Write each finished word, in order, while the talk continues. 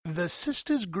The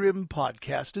Sisters Grimm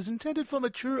podcast is intended for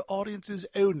mature audiences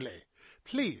only.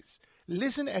 Please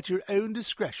listen at your own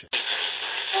discretion.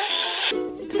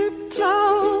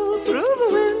 Tiptoe through the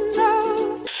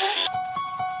window.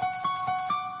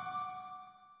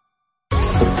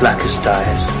 The blackest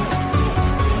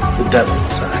eyes, the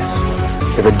devil's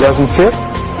eyes. If it doesn't fit,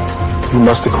 you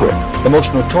must acquit. The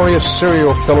most notorious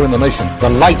serial killer in the nation, the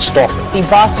Night Stalker. The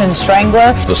Boston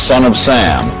Strangler. The Son of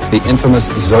Sam. The infamous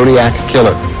Zodiac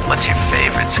Killer. What's your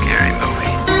favorite scary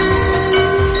movie?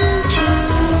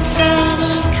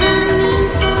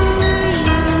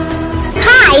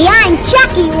 Hi, I'm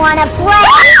Chucky. Wanna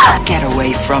play? Get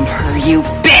away from her, you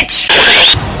bitch!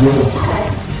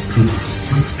 Welcome to the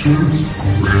Sisters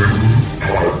Grimm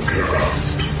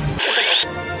podcast.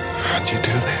 How'd you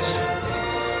do this?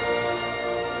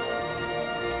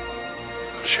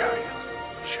 I'll show you.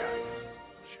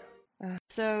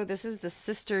 So this is the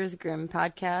Sisters Grimm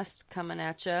podcast coming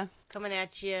at you. Coming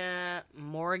at you,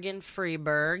 Morgan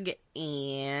Freeberg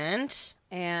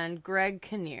and Greg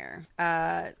Kinnear.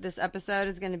 This episode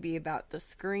is going to be about the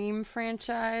Scream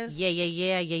franchise.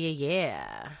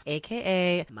 Yeah.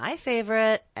 AKA my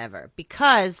favorite ever.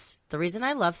 Because the reason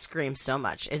I love Scream so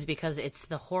much is because it's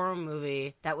the horror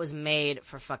movie that was made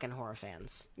for fucking horror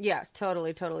fans. Yeah,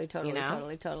 totally. You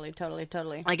know? Totally.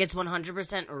 Like, it's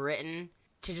 100% written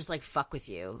to just, like, fuck with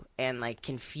you and, like,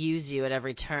 confuse you at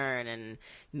every turn and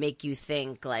make you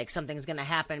think, like, something's gonna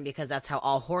happen because that's how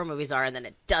all horror movies are, and then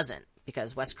it doesn't.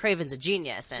 Because Wes Craven's a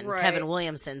genius, and right. Kevin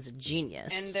Williamson's a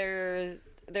genius. And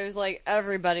there's like,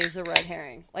 everybody's a red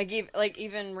herring. Like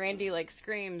even Randy, like,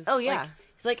 screams. Oh, yeah. Like,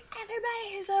 he's like,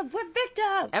 everybody's a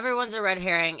victim. Everyone's a red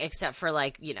herring except for,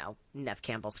 like, you know, Neve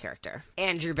Campbell's character.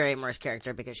 And Drew Barrymore's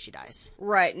character because she dies.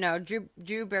 Right, no,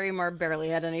 Drew Barrymore barely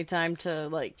had any time to,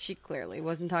 like, she clearly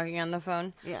wasn't talking on the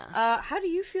phone. Yeah. How do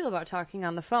you feel about talking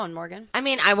on the phone, Morgan? I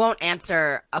mean, I won't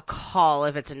answer a call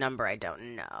if it's a number I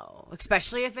don't know.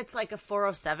 Especially if it's, like, a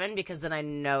 407, because then I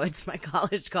know it's my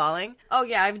college calling. Oh,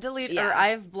 yeah, I've deleted, or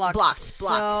I've blocked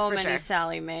so for many sure.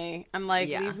 Sally Mae. I'm like,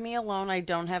 leave me alone, I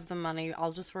don't have the money,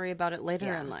 I'll just worry about it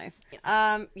later in life.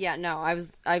 I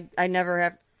never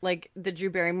have, like, the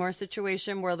Drew Barrymore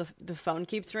situation where the phone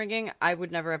keeps ringing, I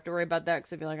would never have to worry about that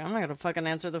because I'd be like, I'm not going to fucking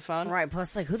answer the phone. Right,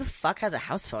 plus, like, who the fuck has a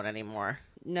house phone anymore?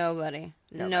 Nobody.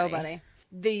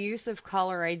 The use of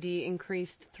caller ID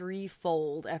increased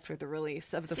threefold after the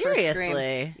release of the first Scream.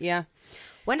 Seriously? Yeah.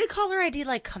 When did caller ID,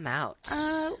 like, come out?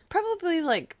 Probably,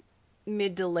 like,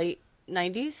 mid to late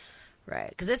 90s.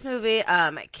 Right, because this movie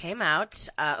came out,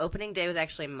 opening day was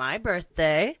actually my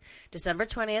birthday, December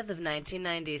 20th of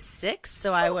 1996,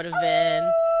 so I would have been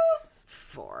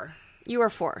 4. You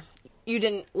were 4. You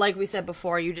didn't, like we said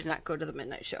before, you did not go to the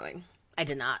midnight showing. I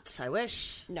did not, I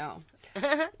wish. No.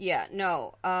 Yeah,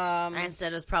 no. I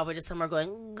instead was probably just somewhere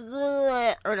going,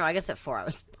 or no, I guess at 4 I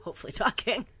was hopefully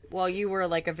talking. Well, you were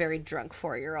like a very drunk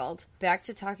 4-year-old. Back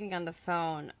to talking on the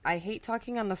phone. I hate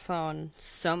talking on the phone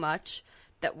so much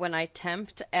that when I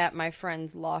temped at my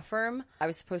friend's law firm, I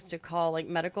was supposed to call, like,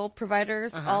 medical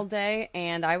providers all day,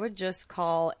 and I would just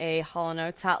call a Hall &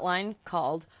 Oates hotline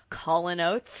called Call &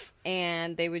 Oates,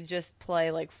 and they would just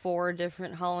play, like, 4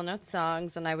 different Hall & Oates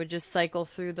songs, and I would just cycle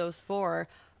through those 4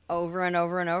 over and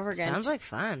over and over again. Sounds like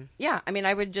fun. Yeah, I mean,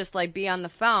 I would just, like, be on the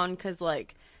phone, because,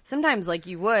 like, sometimes, like,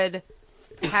 you would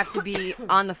have to be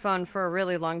on the phone for a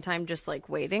really long time just, like,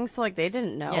 waiting. So, like, they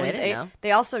didn't know. Yeah, they didn't know.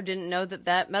 They also didn't know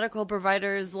that medical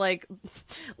provider's, like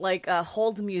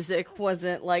hold music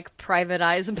wasn't, like,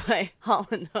 privatized by Hall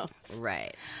 & Oates.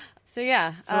 Right. So,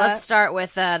 yeah. So let's start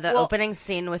with the opening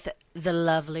scene with the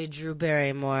lovely Drew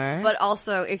Barrymore. But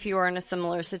also, if you are in a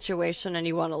similar situation and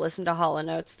you want to listen to Hall &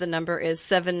 Oates, the number is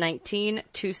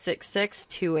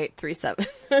 719-266-2837.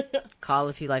 Call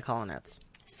if you like Hall & Oates.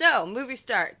 So, movie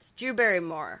starts. Drew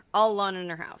Barrymore, all alone in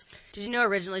her house. Did you know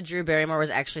originally Drew Barrymore was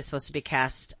actually supposed to be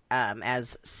cast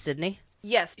as Sydney?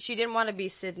 Yes, she didn't want to be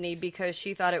Sydney because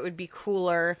she thought it would be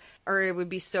cooler, or it would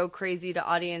be so crazy to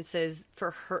audiences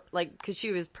for her, like, because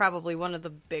she was probably one of the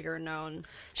bigger known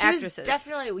actresses. She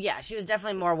was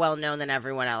definitely more well known than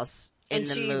everyone else in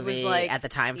the movie at the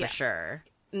time, for sure.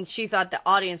 And she thought the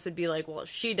audience would be like, well, if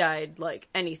she died, like,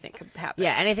 anything could happen.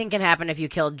 Yeah, anything can happen if you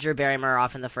killed Drew Barrymore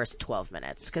off in the first 12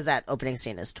 mintes, because that opening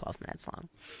scene is 12 minutes long.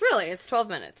 Really? It's 12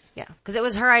 minutes? Yeah, because it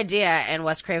was her idea, and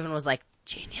Wes Craven was like,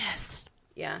 genius.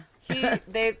 Yeah.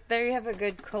 They have a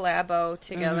good collabo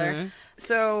together. Mm-hmm.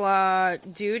 So,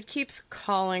 dude keeps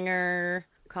calling her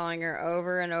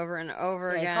over and over and over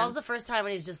again. He calls the first time,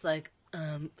 and he's just like,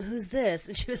 who's this?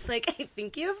 And she was like, I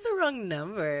think you have the wrong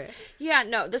number. Yeah,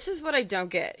 no, this is what I don't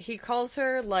get. He calls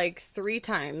her like 3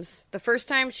 times. The first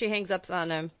time she hangs up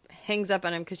on him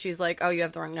because she's like, oh, you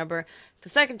have the wrong number. The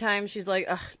second time she's like,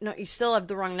 ugh, no, you still have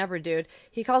the wrong number, dude.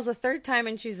 He calls the third time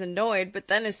and she's annoyed, but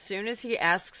then as soon as he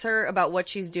asks her about what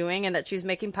she's doing and that she's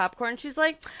making popcorn, she's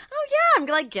like, oh yeah, I'm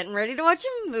like getting ready to watch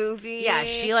a movie. Yeah,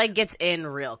 she like gets in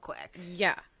real quick.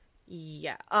 Yeah.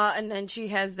 And then she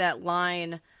has that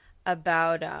line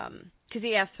about, because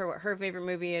he asked her what her favorite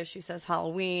movie is. She says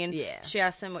Halloween. Yeah. She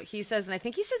asks him what he says, and I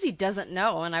think he says he doesn't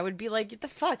know. And I would be like, "Get the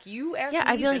fuck! You asked Yeah, me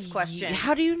I'd be this like, question."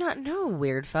 how do you not know,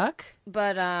 weird fuck?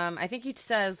 But I think he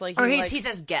says like, Or he he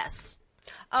says guess.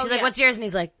 Oh, She's like, yeah. what's yours? And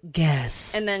he's like,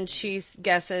 guess. And then she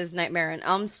guesses Nightmare on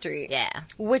Elm Street. Yeah.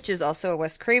 Which is also a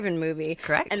Wes Craven movie.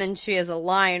 Correct. And then she has a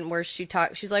line where she's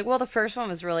like, well, the first one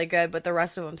was really good, but the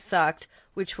rest of them sucked,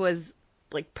 which was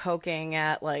like poking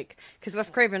at like, because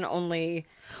Wes Craven only...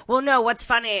 Well, no, what's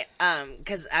funny,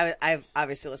 because I've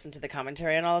obviously listened to the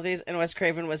commentary on all of these, and Wes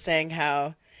Craven was saying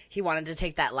how he wanted to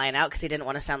take that line out because he didn't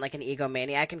want to sound like an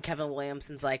egomaniac, and Kevin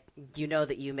Williamson's like, you know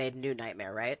that you made New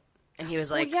Nightmare, right? And he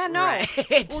was like, yeah, no.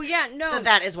 Right. Well, yeah, no. So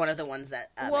that is one of the ones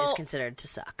that is considered to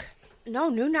suck. No,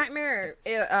 New Nightmare...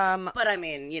 But I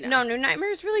mean, you know. No, New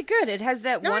Nightmare is really good. It has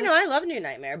that one... No, I love New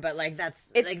Nightmare, but like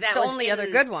It's like that the was only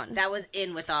other good one. That was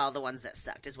in with all the ones that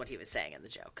sucked, is what he was saying in the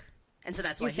joke. And so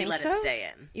that's why You he think let so? it stay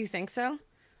in. You think so?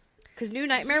 Because New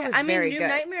Nightmare was I mean, very New good.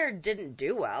 Nightmare didn't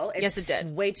do well. Yes, it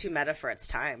did. Way too meta for its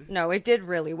time. No, it did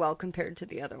really well compared to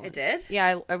the other ones. It did?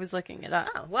 Yeah, I was looking it up.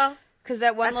 Oh, well, Because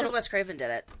that one that's because little... Wes Craven did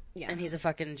it. Yeah. And he's a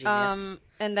fucking genius.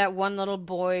 And that one little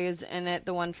boy is in it,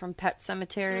 the one from Pet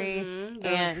Sematary, The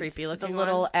and creepy looking the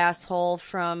little one. asshole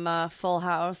from Full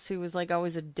House who was like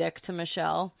always a dick to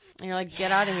Michelle. And you're like,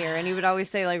 get out of here. And he would always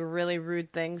say like really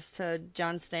rude things to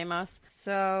John Stamos.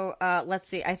 So let's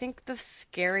see. I think the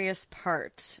scariest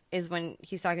part is when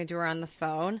he's talking to her on the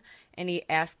phone and he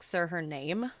asks her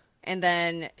name. And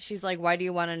then she's like, why do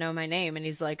you want to know my name? And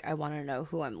he's like, I want to know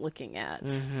who I'm looking at.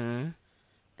 Mm-hmm.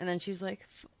 And then she's like,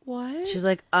 what? She's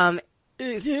like, And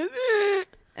then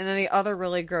the other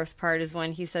really gross part is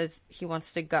when he says he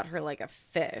wants to gut her like a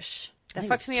fish. That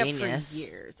think fucks it's me genius. up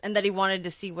for years. And that he wanted to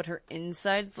see what her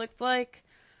insides looked like.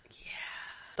 Yeah.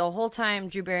 The whole time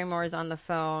Drew Barrymore is on the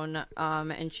phone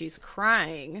and she's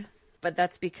crying. But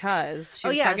that's because she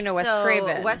was talking to Wes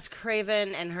Craven. Wes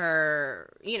Craven and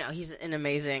her, you know, he's an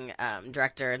amazing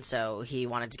director, and so he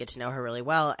wanted to get to know her really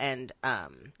well. And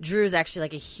Drew's actually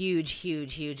like a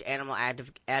huge animal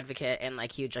advocate and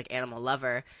like huge like animal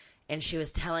lover. And she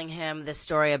was telling him this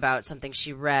story about something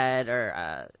she read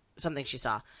or something she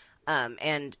saw.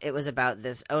 And it was about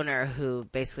this owner who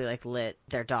basically like lit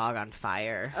their dog on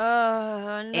fire.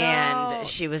 Oh, no. And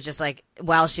she was just like,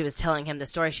 while she was telling him the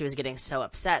story, she was getting so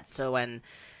upset. So when,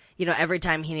 you know, every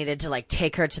time he needed to like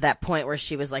take her to that point where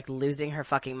she was like losing her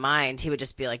fucking mind, he would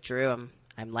just be like, Drew,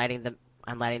 I'm lighting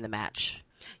the match.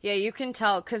 Yeah, you can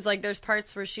tell because like there's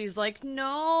parts where she's like,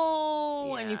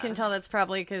 no, and you can tell that's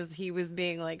probably because he was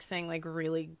being like saying like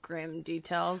really grim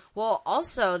details. Well,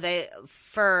 also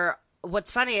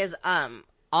what's funny is,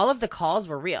 all of the calls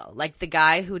were real. Like the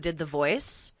guy who did the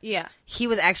voice, Yeah, he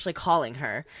was actually calling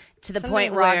her to the something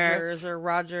point where Rogers or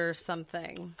Roger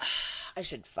something. I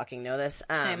should fucking know this.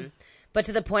 Same. But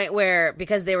to the point where,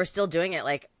 because they were still doing it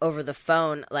like over the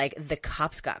phone, like the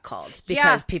cops got called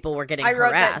because Yeah. people were getting I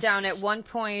wrote harassed. that down. At one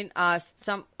point,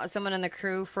 someone in the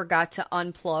crew forgot to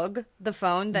unplug the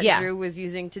phone that Yeah. Drew was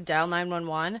using to dial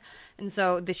 911, and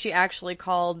so she actually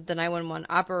called the 911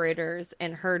 operators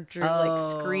and heard Drew like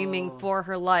screaming for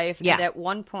her life. Yeah. And at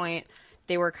one point,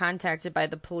 they were contacted by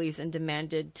the police and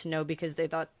demanded to know because they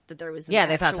thought that there was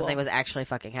They thought something was actually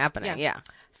fucking happening. Yeah.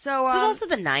 So This is also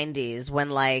the 90s when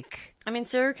like, I mean,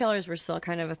 serial killers were still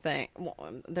kind of a thing.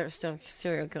 Well, there's still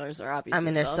serial killers are obviously. I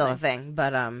mean, there's still a thing,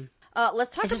 but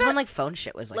Let's talk it's just about when like phone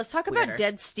shit was like. let's talk weirder. about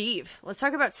Dead Steve. Let's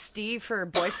talk about Steve, her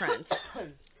boyfriend.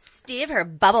 Steve, her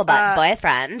bubble butt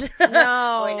boyfriend.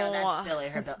 No, Wait, no, that's Billy.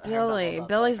 Her That's bu- her Billy. bubble butt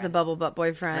Billy's boyfriend. the bubble butt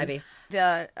boyfriend. Maybe.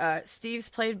 The Steve's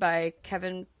played by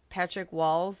Kevin Patrick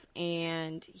Walls,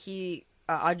 and he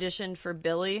auditioned for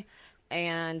Billy,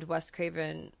 and Wes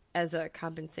Craven, as a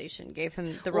compensation, gave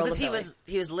him the role. Because of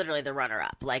he was literally the runner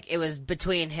up. Like it was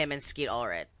between him and Skeet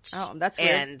Ulrich. Oh, that's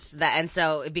weird. And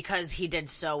so because he did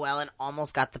so well and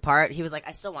almost got the part, he was like,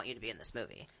 I still want you to be in this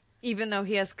movie. Even though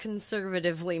he has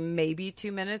conservatively maybe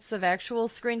 2 minutes of actual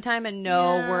screen time and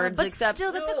no words but except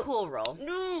still, that's a cool role.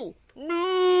 no.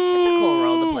 It's a cool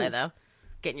role to play, though.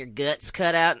 Getting your guts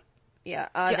cut out. Yeah.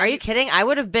 Dude, are you kidding? I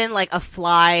would have been like a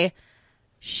fly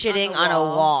shitting on a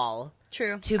wall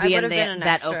True. to I be would in have been an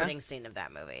that extra. opening scene of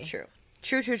that movie. True.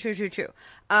 True.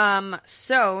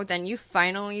 So then you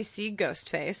finally see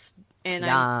Ghostface, and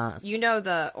Yes. you know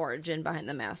the origin behind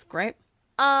the mask, right?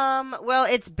 Well,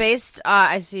 it's based.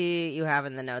 I see you have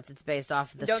in the notes. It's based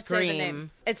off the Don't Scream. say the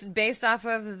name. It's based off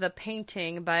of the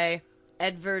painting by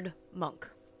Edvard Munch.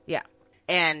 Yeah,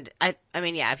 and I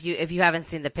mean, yeah. If you haven't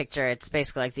seen the picture, it's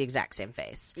basically like the exact same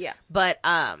face. Yeah. But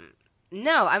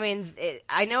no, I mean,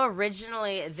 I know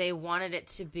originally they wanted it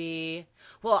to be.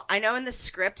 Well, I know in the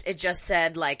script it just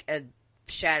said like a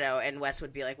shadow, and Wes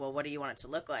would be like, "Well, what do you want it to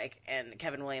look like?" And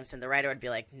Kevin Williamson, the writer, would be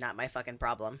like, "Not my fucking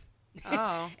problem."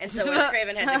 Oh. And so Wes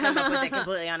Craven had to come up with it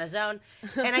completely on his own.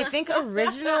 And I think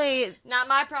originally... Not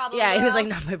my problem. Yeah, he was girl. like,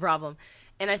 not my problem.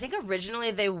 And I think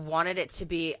originally they wanted it to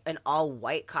be an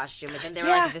all-white costume, and then they were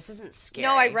Yeah. like, this isn't scary.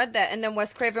 No, I read that, and then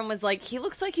Wes Craven was like, he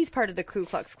looks like he's part of the Ku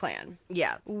Klux Klan.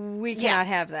 Yeah. We Yeah. cannot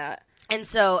have that. And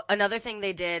so another thing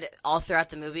they did all throughout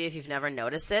the movie, if you've never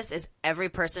noticed this, is every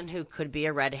person who could be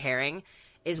a red herring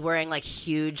is wearing, like,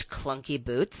 huge, clunky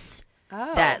boots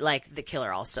that, like, the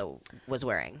killer also was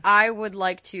wearing. I would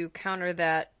like to counter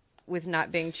that with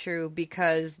not being true,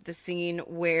 because the scene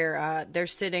where they're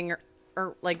sitting,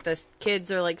 or like the kids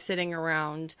are like sitting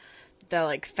around the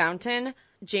like fountain,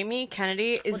 Jamie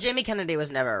Kennedy is. Well, Jamie Kennedy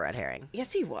was never a red herring.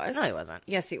 Yes, he was. No, he wasn't.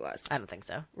 Yes, he was. I don't think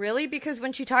so. Really? Because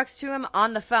when she talks to him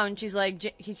on the phone, she's like,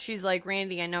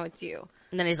 Randy, I know it's you.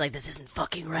 And then he's like, this isn't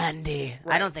fucking Randy.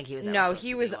 I don't think he was ever No, supposed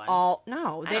he to was be one. all.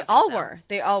 No, I they don't all think so. were.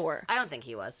 They all were. I don't think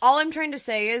he was. All I'm trying to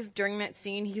say is, during that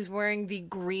scene, he's wearing the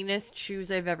greenest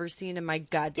shoes I've ever seen in my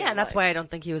goddamn Yeah, and that's life. why I don't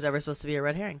think he was ever supposed to be a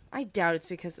red herring. I doubt it's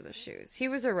because of the shoes. He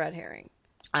was a red herring.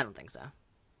 I don't think so.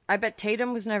 I bet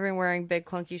Tatum was never wearing big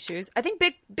clunky shoes. I think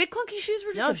big clunky shoes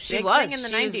were just No, a she big was. thing in the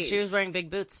she 90s. she was wearing big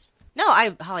boots.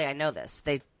 No, Holly, I know this.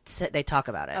 They talk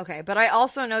about it. Okay, but I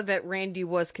also know that Randy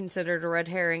was considered a red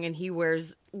herring, and he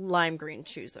wears lime green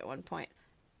shoes at one point.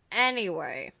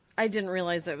 Anyway, I didn't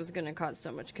realize that was going to cause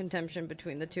so much contention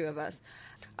between the two of us.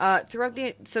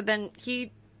 So then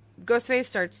Ghostface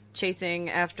starts chasing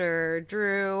after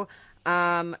Drew.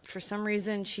 For some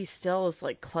reason, she still is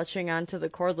like clutching onto the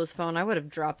cordless phone. I would have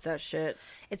dropped that shit.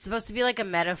 It's supposed to be like a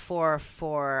metaphor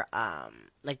for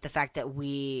like the fact that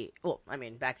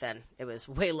back then it was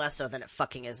way less so than it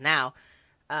fucking is now.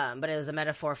 But it was a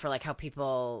metaphor for like how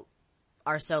people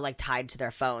are so like tied to their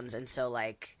phones, and so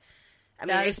like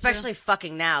That is especially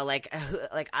fucking now, like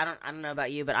I don't know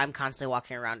about you, but I'm constantly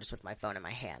walking around just with my phone in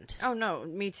my hand. Oh no,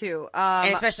 me too.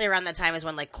 And especially around that time is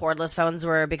when like cordless phones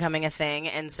were becoming a thing,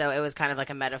 and so it was kind of like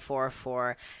a metaphor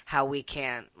for how we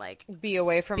can't like Be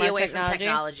away from our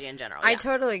technology. in general. I yeah.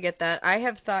 totally get that. I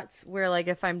have thoughts where, like,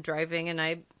 if I'm driving and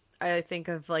I think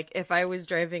of, like, if I was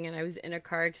driving and I was in a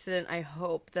car accident, I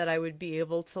hope that I would be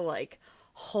able to, like,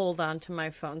 hold on to my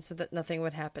phone so that nothing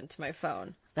would happen to my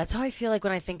phone. That's how I feel like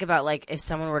when I think about, like, if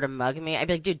someone were to mug me, I'd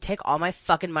be like, dude, take all my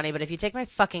fucking money, but if you take my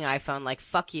fucking iPhone, like,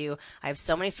 fuck you. I have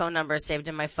so many phone numbers saved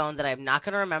in my phone that I'm not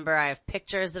going to remember. I have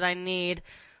pictures that I need.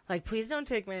 Like, please don't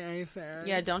take my iPhone.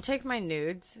 Yeah, don't take my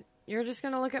nudes. You're just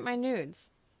going to look at my nudes.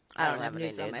 I don't have any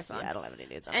nudes on my phone. Yeah, I don't have any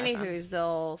nudes on my phone. Anywho's,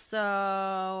 though,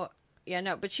 so... Yeah,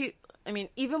 no, but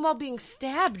even while being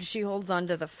stabbed, she holds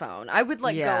onto the phone. I would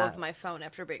let go of my phone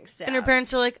after being stabbed. And her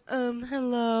parents are like,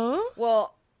 hello?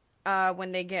 Well,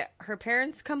 when her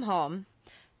parents come home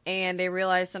and they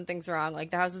realize something's wrong, like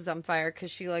the house is on fire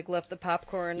because she like left the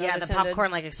popcorn. Yeah, the unattended.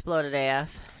 popcorn like exploded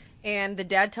AF. And the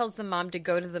dad tells the mom to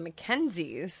go to the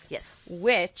Mackenzies. Yes.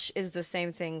 Which is the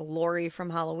same thing Laurie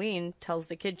from Halloween tells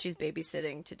the kid she's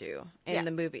babysitting to do in the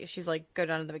movie. She's like, go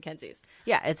down to the Mackenzies.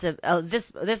 Yeah, it's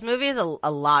this movie is a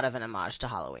lot of an homage to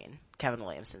Halloween, Kevin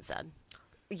Williamson said.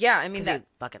 Yeah, I mean, That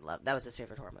fucking loved. That was his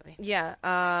favorite horror movie. Yeah,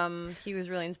 he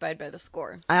was really inspired by the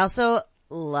score. I also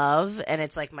love, and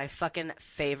it's like my fucking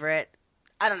favorite,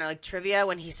 I don't know, like trivia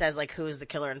when he says like who's the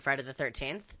killer in Friday the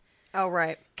 13th. Oh,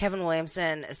 right. Kevin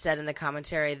Williamson said in the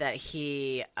commentary that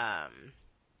he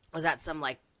was at some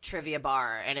like trivia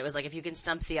bar, and it was like, if you can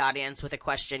stump the audience with a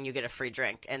question, you get a free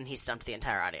drink, and he stumped the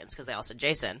entire audience because they all said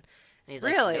Jason. And he's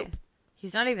like, Really? nope.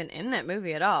 He's not even in that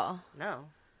movie at all. No.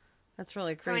 That's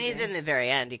really I creepy. mean, he's in the very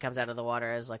end. He comes out of the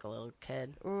water as like a little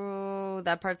kid. Ooh,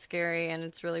 that part's scary, and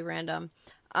it's really random.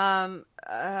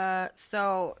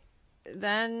 So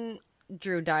then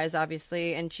Drew dies,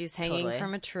 obviously, and she's hanging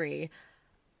from a tree.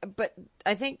 But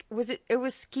I think it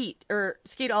was Skeet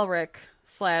Ulrich /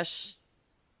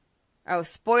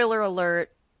 spoiler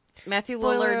alert, Matthew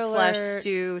Lillard /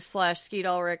 Stu / Skeet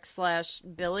Ulrich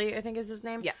 / Billy, I think is his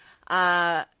name.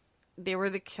 Yeah. They were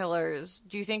the killers.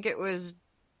 Do you think it was?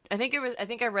 I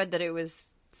think I read that it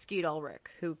was Skeet Ulrich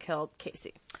who killed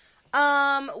Casey.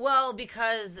 Well,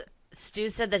 because Stu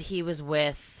said that he was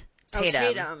with Tatum.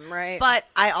 Tatum, right. But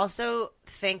I also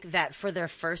think that for their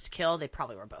first kill, they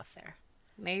probably were both there.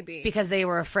 Maybe. Because they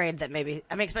were afraid that maybe,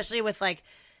 I mean, especially with like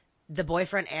the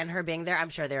boyfriend and her being there, I'm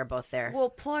sure they were both there. Well,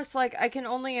 plus, like, I can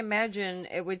only imagine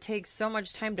it would take so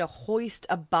much time to hoist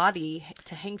a body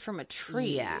to hang from a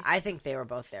tree. Yeah, I think they were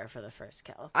both there for the first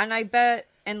kill. And I bet,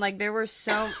 and like, there were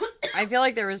I feel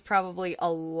like there was probably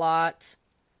a lot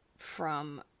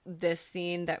from this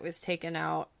scene that was taken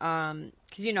out,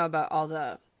 because you know about all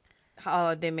the,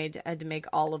 how they had to make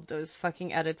all of those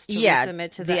fucking edits to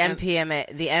resubmit to the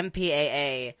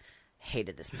MPAA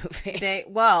hated this movie.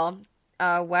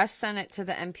 Wes sent it to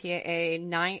the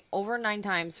MPAA over 9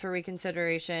 times for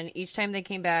reconsideration. Each time they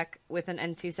came back with an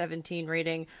NC-17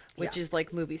 rating, which is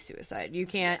like movie suicide. You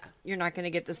can't, you're not going to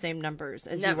get the same numbers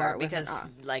as you are with because, an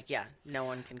no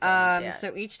one can go it.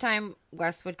 So each time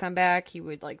Wes would come back, he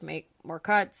would like make more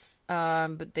cuts,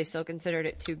 but they still considered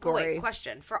it too gory. Wait,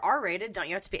 question. For R-rated, don't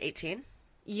you have to be 18?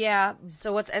 Yeah.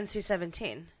 So what's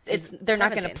NC-17? They're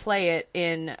not going to play it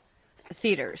in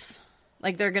theaters.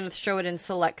 Like, they're going to show it in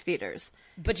select theaters.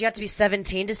 But you have to be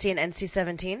 17 to see an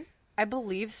NC-17? I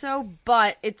believe so,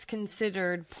 but it's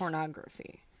considered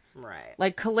pornography. Right.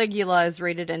 Like, Caligula is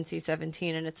rated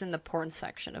NC-17, and it's in the porn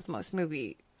section of most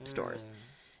movie stores.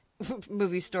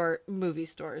 movie stores.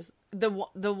 The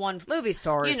one... Movie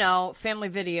stores. You know, Family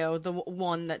Video, the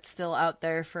one that's still out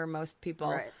there for most people.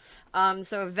 Right.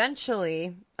 So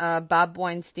eventually, Bob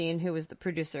Weinstein, who was the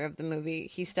producer of the movie,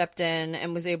 he stepped in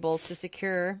and was able to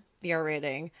secure the R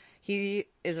rating. He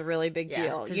is a really big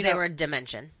deal. Because they were a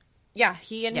Dimension. Yeah,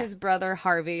 he and his brother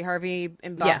Harvey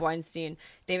and Bob Weinstein.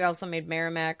 They also made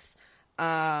Miramax.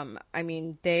 I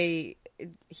mean,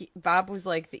 Bob was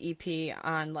like the EP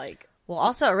on like. Well,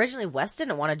 also originally Wes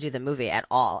didn't want to do the movie at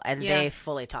all, and they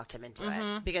fully talked him into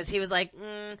it because he was like,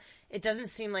 "It doesn't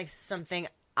seem like something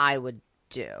I would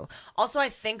do." Also, I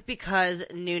think because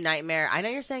New Nightmare, I know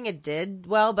you're saying it did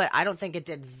well, but I don't think it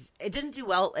did. It didn't do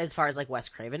well as far as like Wes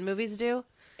Craven movies do.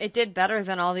 It did better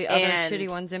than all the other shitty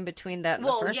ones in between that and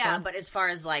the first one. But as far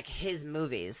as like his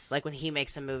movies, like when he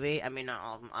makes a movie, I mean, not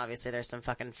all of them, obviously there's some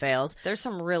fucking fails. There's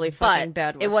some really fucking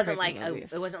bad Wes it wasn't Craven like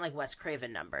movies. it wasn't like Wes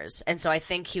Craven numbers. And so I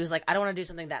think he was like, I don't want to do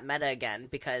something that meta again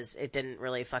because it didn't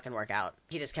really fucking work out.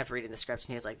 He just kept reading the script and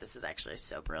he was like, this is actually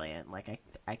so brilliant. Like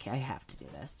I have to do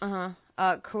this.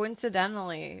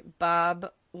 Coincidentally,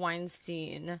 Bob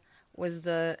Weinstein was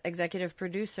the executive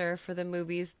producer for the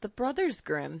movies The Brothers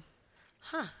Grimm.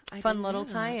 Huh. Fun little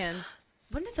tie-in.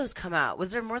 When did those come out?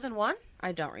 Was there more than one?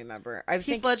 I don't remember.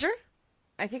 Heath Ledger?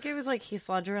 I think it was like Heath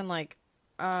Ledger and like...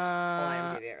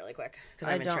 IMDb it really quick.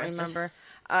 I don't remember.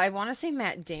 I want to say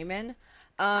Matt Damon.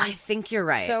 I think you're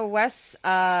right. So Wes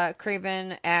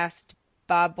Craven asked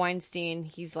Bob Weinstein,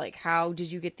 he's like, how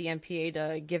did you get the MPA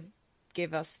to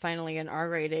give us finally an R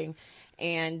rating?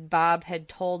 And Bob had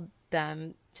told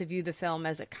them to view the film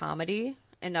as a comedy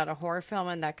and not a horror film,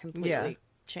 and that completely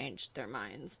changed their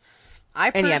minds.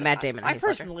 Matt Damon. I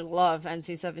personally love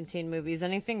NC-17 movies.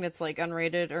 Anything that's like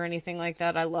unrated or anything like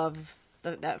that, I love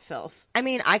that filth. I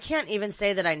mean, I can't even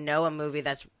say that I know a movie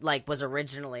that's like was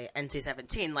originally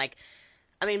NC-17. Like,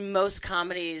 I mean, most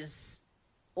comedies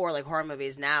or like horror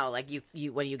movies now, like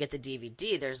you when you get the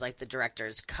DVD, there's like the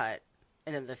director's cut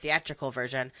and then the theatrical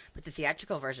version, but the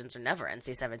theatrical versions are never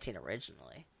NC-17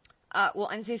 originally. Well,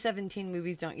 NC-17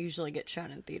 movies don't usually get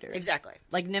shown in theaters. Exactly.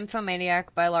 Like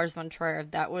Nymphomaniac by Lars von Trier,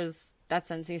 that's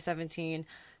NC-17.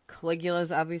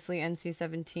 Caligula's obviously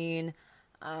NC-17.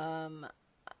 I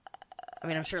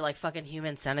mean, I'm sure like fucking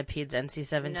Human Centipede's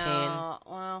NC-17. No,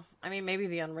 well, I mean, maybe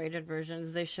the unrated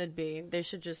versions, they should be. They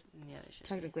should just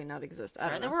technically not exist. I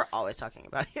don't know. We're always talking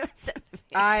about Human Centipede.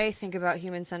 I think about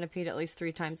Human Centipede at least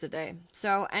 3 times a day.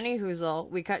 So, any hoozle,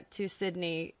 we cut to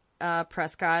Sydney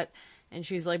Prescott, and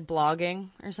she's like blogging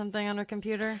or something on her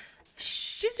computer.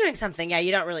 She's doing something. Yeah,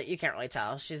 you can't really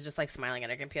tell. She's just like smiling at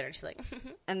her computer. And she's like,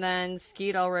 and then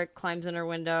Skeet Ulrich climbs in her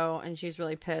window, and she's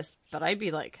really pissed. But I'd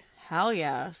be like, hell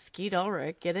yeah, Skeet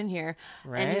Ulrich, get in here.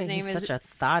 Right? And his name is such a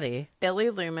thotty. Billy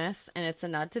Loomis, and it's a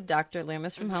nod to Dr.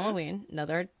 Loomis from Halloween.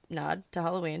 Another nod to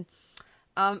Halloween.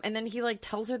 And then he like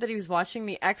tells her that he was watching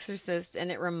The Exorcist,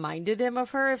 and it reminded him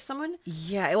of her. If someone,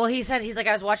 yeah, well, he's like,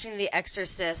 I was watching The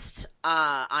Exorcist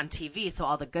on TV, so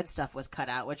all the good stuff was cut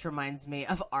out, which reminds me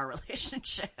of our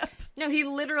relationship. No, he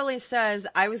literally says,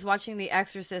 I was watching The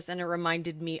Exorcist, and it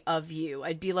reminded me of you.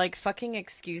 I'd be like, fucking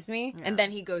excuse me, and then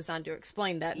he goes on to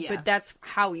explain that. Yeah. But that's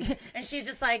how he's. And she's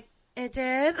just like, it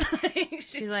did.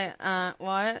 She's like,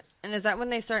 what? And is that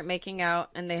when they start making out,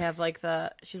 and they have like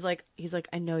he's like,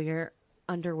 I know you're.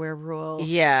 Underwear rule.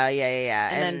 Yeah.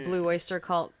 And then Blue Oyster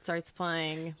Cult starts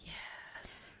playing. Yeah.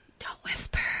 Don't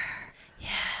whisper. Yeah.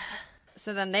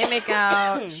 So then they make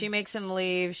out. She makes him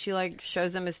leave. She like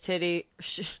shows him his titty.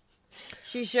 She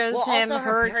shows him also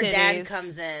her her titties. dad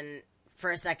comes in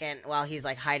for a second while he's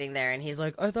like hiding there, and he's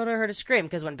like, "I thought I heard a scream,"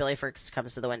 because when Billy first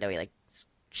comes to the window,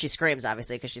 she screams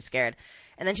obviously because she's scared,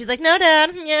 and then she's like, "No,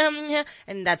 Dad, yeah,"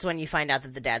 and that's when you find out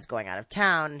that the dad's going out of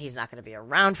town. And he's not going to be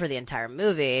around for the entire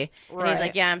movie, and he's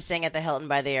like, "Yeah, I'm staying at the Hilton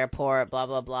by the airport. Blah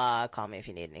blah blah. Call me if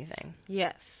you need anything."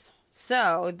 Yes.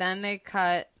 So then they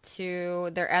cut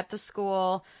to they're at the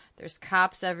school. There's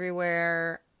cops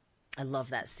everywhere. I love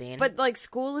that scene. But like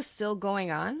school is still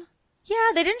going on.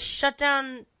 Yeah, they didn't shut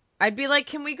down. I'd be like,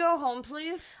 can we go home,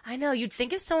 please? I know. You'd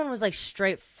think if someone was like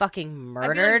straight fucking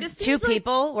murdered, I'd be like, two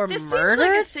people were this murdered.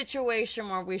 Seems like a situation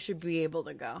where we should be able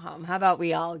to go home. How about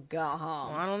we all go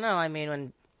home? Well, I don't know. I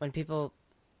mean, when people,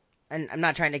 and I'm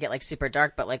not trying to get like super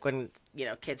dark, but like when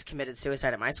kids committed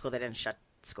suicide at my school, they didn't shut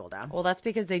school down. Well, that's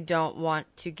because they don't want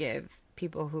to give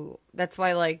people who. That's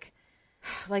why like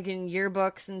in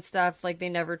yearbooks and stuff, like they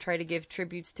never try to give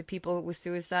tributes to people with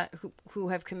suicide who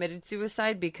have committed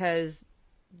suicide because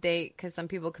some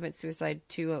people commit suicide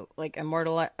to like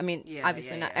immortalize. I mean,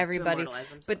 obviously not everybody,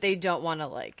 but they don't want to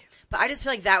like. But I just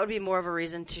feel like that would be more of a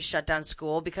reason to shut down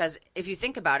school, because if you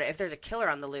think about it, if there's a killer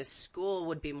on the loose, school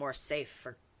would be more safe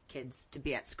for kids to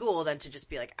be at school than to just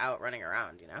be like out running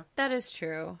around, That is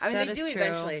true. I mean, they do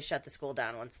eventually shut the school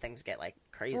down once things get like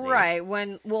crazy. Right.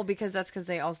 Because that's because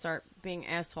they all start being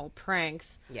asshole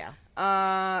pranks. Yeah.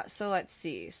 So let's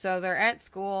see. So they're at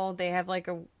school. They have like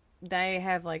a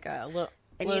little.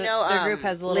 And their group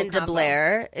has a little Linda combo.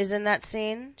 Blair is in that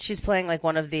scene. She's playing like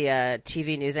one of the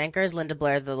TV news anchors. Linda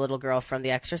Blair, the little girl from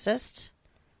The Exorcist.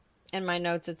 In my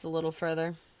notes, it's a little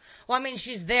further. Well, I mean,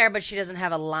 she's there, but she doesn't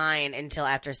have a line until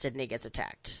after Sydney gets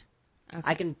attacked. Okay.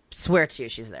 I can swear to you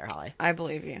she's there, Holly. I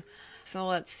believe you. So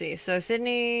let's see. So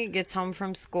Sydney gets home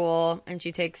from school, and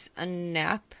she takes a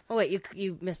nap. Oh, wait,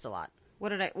 you missed a lot. What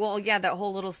did I... Well, yeah, that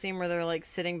whole little scene where they're, like,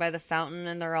 sitting by the fountain,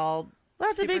 and they're all... Well,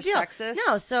 that's a big deal. Sexist.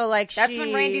 No, so like that's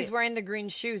when Randy's wearing the green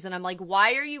shoes, and I'm like,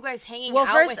 why are you guys hanging out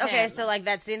first, with him? okay, so like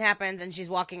that scene happens, and she's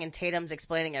walking, and Tatum's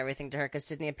explaining everything to her because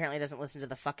Sydney apparently doesn't listen to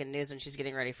the fucking news when she's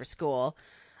getting ready for school.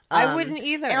 I wouldn't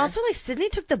either. And also, like, Sydney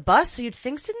took the bus, so you'd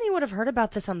think Sydney would have heard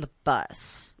about this on the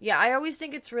bus. Yeah, I always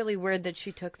think it's really weird that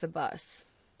she took the bus.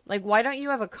 Like, why don't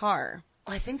you have a car?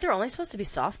 I think they're only supposed to be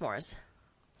sophomores.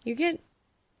 You get...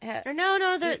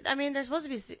 No, they're supposed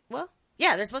to be... Well...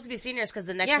 Yeah, they're supposed to be seniors because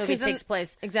the next movie takes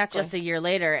place just a year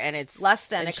later, and it's less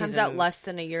than. It comes out less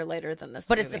than a year later than this.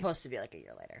 But movie. It's supposed to be like a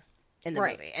year later in the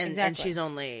movie, and she's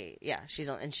only she's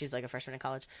like a freshman in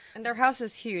college. And their house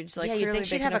is huge. Like, you'd think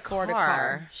she'd have a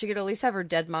car. She could at least have her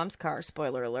dead mom's car.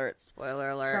 Spoiler alert.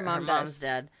 Spoiler alert. Her mom's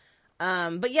dead.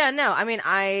 But yeah, no. I mean,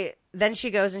 then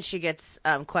she goes and she gets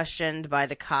questioned by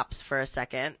the cops for a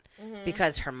second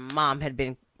because her mom had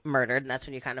been murdered, and that's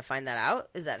when you kind of find that out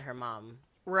is that her mom.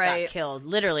 Got killed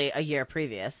literally a year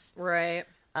previous. Right.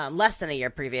 Less than a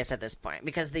year previous at this point,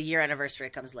 because the year anniversary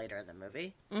comes later in the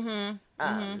movie.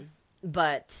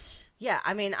 But, yeah,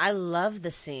 I mean, I love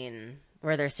the scene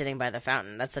where they're sitting by the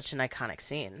fountain. That's such an iconic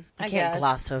scene. I can't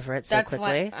gloss over it so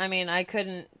quickly. I mean, I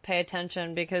couldn't pay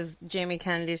attention because Jamie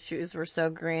Kennedy's shoes were so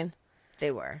green.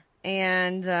 They were.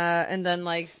 And then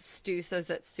like Stu says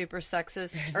that's super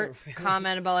sexist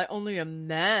comment about like only a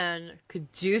man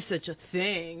could do such a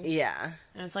thing. Yeah.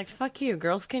 And it's like, fuck you,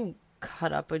 girls can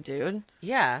cut up a dude.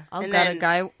 Yeah. I'll cut a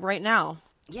guy right now.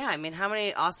 Yeah, I mean, how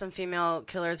many awesome female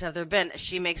killers have there been?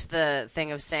 She makes the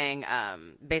thing of saying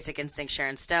Basic Instinct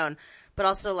Sharon Stone, but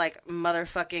also like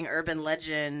motherfucking urban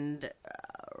legend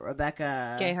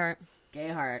Rebecca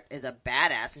Gayheart is a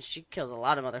badass, and she kills a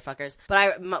lot of motherfuckers.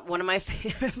 But one of my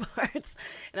favorite parts,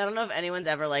 and I don't know if anyone's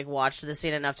ever like watched the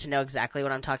scene enough to know exactly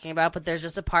what I'm talking about, but there's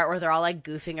just a part where they're all like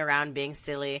goofing around, being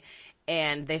silly,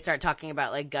 and they start talking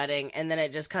about like gutting, and then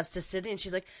it just cuts to Sydney, and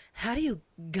she's like, "How do you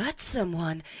gut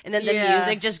someone?" And then the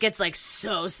music just gets like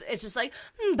it's just like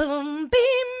boom, beam,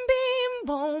 beam,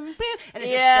 boom, beam, and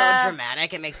it's just so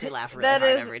dramatic. It makes me laugh really hard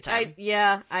every time.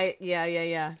 Yeah.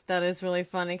 That is really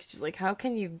funny. She's like, "How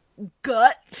can you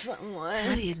gut someone?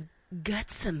 How do you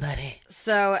gut somebody?"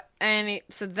 So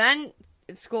then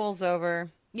school's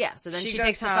over. Yeah. So then she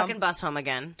takes the fucking bus home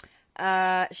again.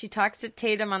 She talks to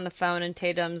Tatum on the phone, and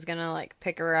Tatum's gonna like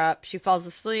pick her up. She falls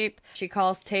asleep. She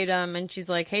calls Tatum, and she's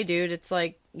like, "Hey, dude, it's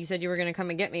like you said you were gonna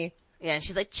come and get me." Yeah, and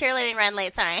she's like, "Cheerleading, run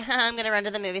late. Sorry, I'm gonna run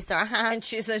to the movie store." And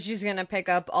she says she's gonna pick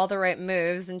up all the right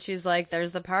moves, and she's like,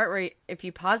 "There's the part where if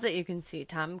you pause it, you can see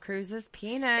Tom Cruise's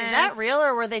penis." Is that real,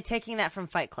 or were they taking that from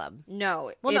Fight Club?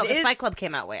 No. Well, no, because Fight Club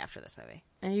came out way after this movie.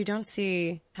 And you don't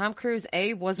see Tom Cruise.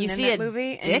 Wasn't in that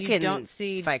movie, dick and you don't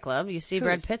see Fight Club. You see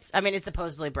Brad Pitt's. I mean, it's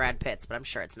supposedly Brad Pitt's, but I'm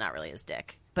sure it's not really his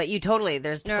dick. But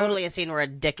there's totally a scene where a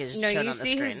dick is shown on the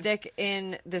screen. No, you see his dick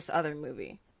in this other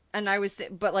movie. And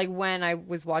but like when I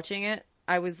was watching it,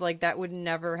 I was like, that would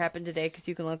never happen today because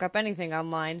you can look up anything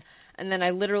online. And then I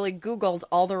literally Googled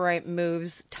All the Right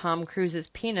Moves, Tom Cruise's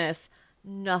penis.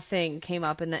 Nothing came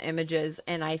up in the images,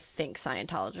 and I think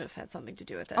Scientologists had something to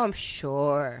do with it. Oh, I'm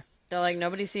sure. They're like,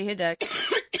 nobody see his dick.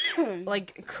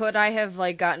 Like, could I have,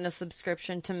 like, gotten a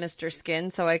subscription to Mr.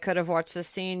 Skin so I could have watched this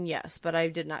scene? Yes, but I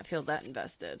did not feel that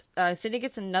invested. Sydney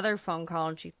gets another phone call,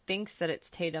 and she thinks that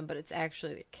it's Tatum, but it's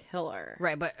actually the killer.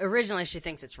 Right, but originally she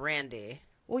thinks it's Randy.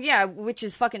 Well, yeah, which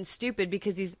is fucking stupid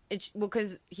because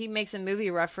because he makes a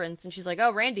movie reference, and she's like,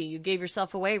 oh, Randy, you gave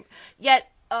yourself away.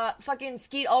 Yet, fucking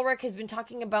Skeet Ulrich has been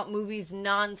talking about movies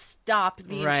nonstop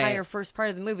the entire first part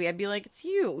of the movie. I'd be like, it's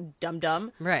you,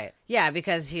 dum-dum. Right. Yeah,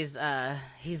 because he's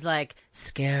like,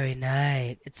 scary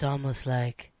night. It's almost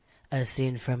like a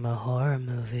scene from a horror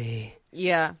movie.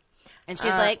 Yeah. And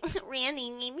she's like,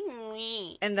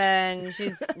 Randy. And then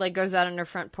she's like, goes out on her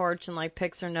front porch and like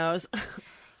picks her nose.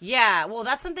 Yeah, well,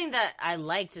 that's something that I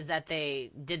liked is that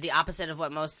they did the opposite of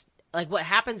what what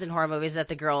happens in horror movies is that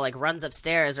the girl, like, runs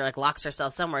upstairs or, like, locks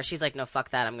herself somewhere. She's like, no,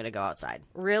 fuck that. I'm going to go outside.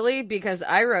 Really? Because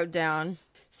I wrote down.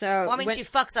 So. Well, I mean, she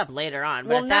fucks up later on,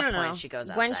 but at that point, she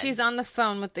goes outside. When she's on the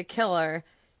phone with the killer,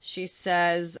 she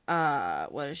says,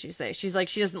 what does she say? She's like,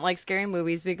 she doesn't like scary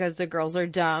movies because the girls are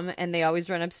dumb and they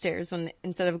always run upstairs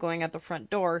instead of going out the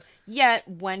front door. Yet,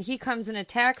 when he comes and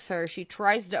attacks her, she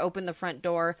tries to open the front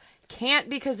door. Can't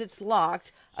because it's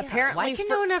locked. Yeah, apparently, why can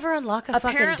no one ever unlock a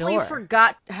fucking door? Apparently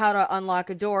forgot how to unlock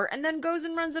a door and then goes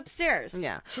and runs upstairs.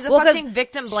 Yeah. She's a fucking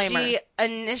victim blamer. She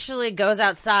initially goes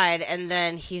outside and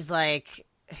then he's like,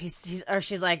 she's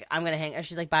like, I'm going to hang, or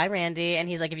she's like, bye, Randy. And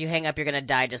he's like, if you hang up, you're going to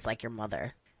die just like your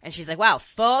mother. And she's like, wow,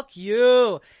 fuck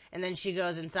you. And then she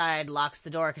goes inside, locks the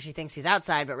door because she thinks he's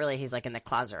outside, but really he's like in the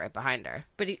closet right behind her.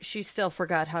 But she still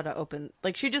forgot how to open,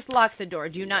 like she just locked the door.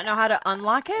 Do you not know how to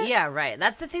unlock it? Yeah, right.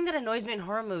 That's the thing that annoys me in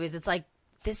horror movies. It's like,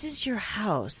 this is your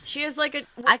house. She is like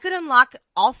I could unlock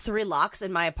all 3 locks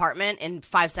in my apartment in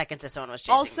 5 seconds if someone was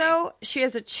chasing me. Also, she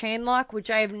has a chain lock,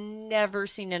 which I have never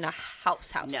seen in a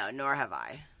house. No, nor have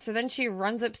I. So then she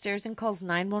runs upstairs and calls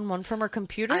 911 from her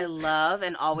computer. I love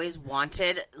and always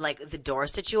wanted, like, the door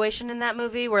situation in that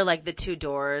movie where, like, the 2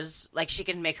 doors, like, she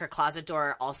can make her closet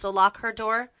door also lock her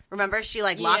door. Remember? She,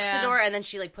 like, locks the door and then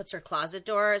she, like, puts her closet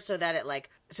door so that it, like,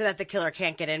 so that the killer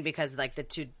can't get in because, like, the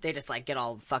 2, they just, like, get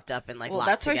all fucked up and, like, locked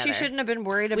that's together. Why she shouldn't have been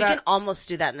worried about. We can almost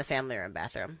do that in the family room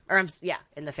bathroom. Or,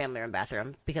 in the family room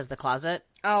bathroom because the closet.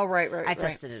 Oh, right. I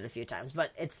tested it a few times,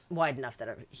 but it's wide enough that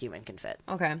a human can fit.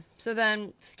 Okay. So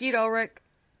then Skeet Ulrich,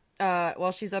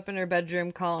 while she's up in her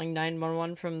bedroom calling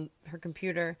 911 from her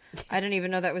computer, I didn't even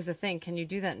know that was a thing. Can you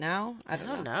do that now? I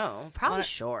don't know. Probably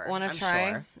sure. Want to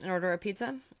try and order a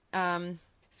pizza?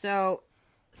 So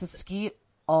Skeet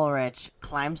Ulrich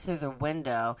climbs through the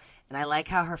window, and I like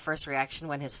how her first reaction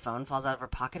when his phone falls out of her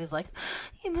pocket is like,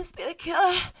 you must be the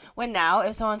killer. When now,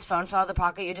 if someone's phone fell out of the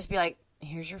pocket, you'd just be like,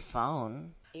 here's your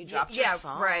phone. You dropped your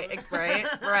phone. Right.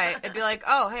 It'd be like,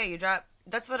 oh, hey, you dropped.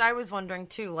 That's what I was wondering,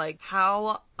 too. Like,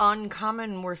 how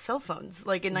uncommon were cell phones?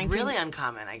 Like, in 19... Really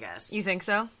uncommon, I guess. You think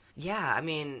so? Yeah, I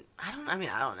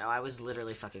don't know. I was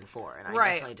literally fucking 4, and I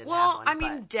definitely didn't have one. Well, I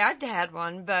mean, Dad had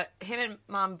one, but him and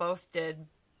Mom both did.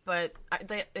 But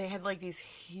they had, like, these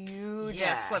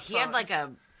huge-ass flip phones. He had, like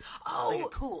a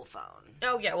cool phone.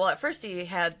 Oh, yeah. Well, at first he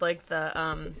had, like,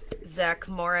 the Zach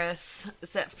Morris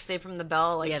Save from the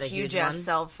Bell, like, huge-ass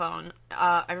cell phone.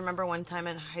 I remember one time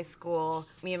in high school,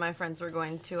 me and my friends were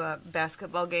going to a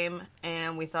basketball game,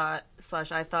 and I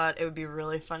thought it would be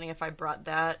really funny if I brought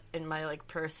that in my, like,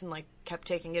 purse and, like, kept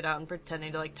taking it out and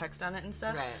pretending to, like, text on it and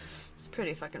stuff. Right. It's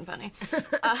pretty fucking funny.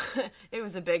 It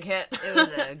was a big hit. It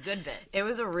was a good bit. It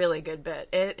was a really good bit.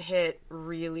 It hit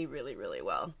really, really, really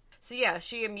well. So yeah,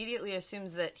 she immediately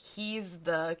assumes that he's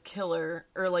the killer,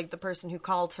 or like the person who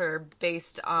called her,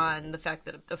 based on the fact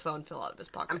that the phone fell out of his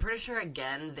pocket. I'm pretty sure,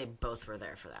 again, they both were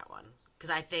there for that one.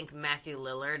 Because I think Matthew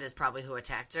Lillard is probably who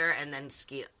attacked her, and then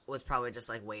Skeet was probably just,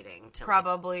 like, waiting to...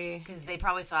 Probably. Because they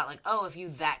probably thought, like, oh, if you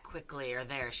that quickly are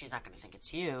there, she's not going to think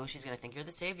it's you. She's going to think you're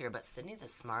the savior. But Sydney's a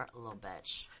smart little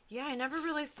bitch. Yeah, I never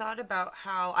really thought about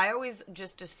how... I always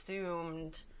just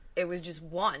assumed it was just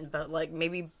one, but, like,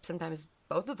 maybe sometimes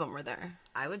both of them were there.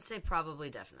 I would say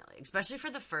probably, definitely. Especially for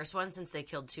the first one, since they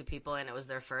killed 2 people and it was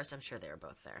their first, I'm sure they were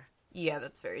both there. Yeah,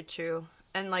 that's very true.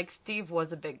 And, like, Steve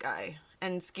was a big guy.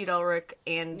 And Skeet Ulrich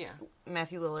and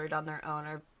Matthew Lillard on their own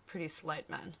are pretty slight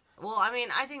men. Well, I mean,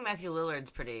 I think Matthew Lillard's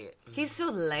pretty... He's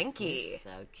so lanky. He's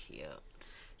so cute.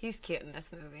 He's cute in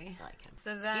this movie. I like him.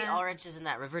 So Skeet then Ulrich is in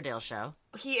that Riverdale show.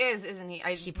 he is, isn't he?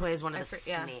 He plays one of the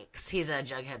yeah. snakes. He's a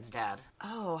Jughead's dad.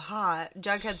 Oh, hot.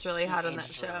 Jughead's really hot on that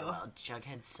Aged show. really well.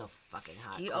 Jughead's so fucking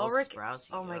hot. Skeet Cole Ulrich. Sprouse,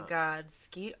 Oh my gross. god,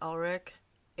 Skeet Ulrich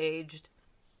aged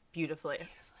beautifully.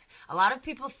 A lot of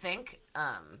people think,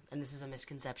 and this is a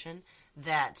misconception,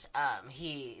 that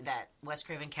that Wes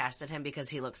Craven casted him because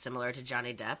he looks similar to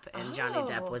Johnny Depp, and Johnny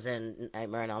Depp was in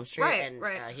Nightmare on Elm Street, Right, and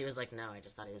right. He was like, no, I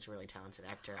just thought he was a really talented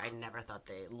actor. I never thought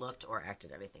they looked or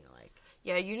acted anything alike.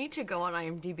 Yeah, you need to go on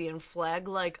IMDb and flag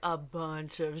like a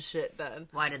bunch of shit then.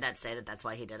 Why did that say that that's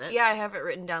why he did it? Yeah, I have it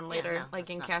written down later, no, like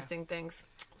that's in not casting things.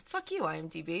 Fuck you,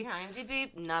 IMDb. Yeah,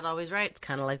 IMDb, not always right. It's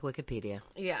kind of like Wikipedia.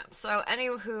 Yeah, so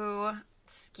anywho,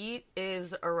 Skeet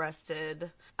is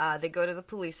arrested. They go to the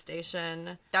police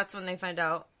station. That's when they find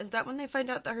out. Is that when they find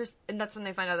out that and that's when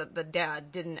they find out that the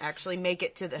dad didn't actually make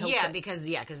it to the Hilton. Yeah,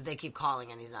 because they keep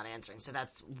calling and he's not answering. So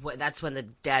that's when the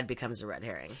dad becomes a red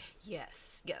herring.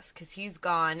 Yes, because he's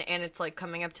gone, and it's like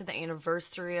coming up to the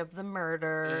anniversary of the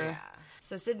murder. Yeah.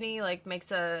 So Sydney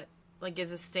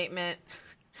gives a statement.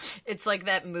 It's like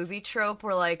that movie trope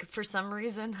where, like, for some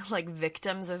reason, like,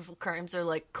 victims of crimes are,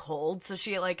 like, cold. So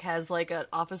she, like, has, like, an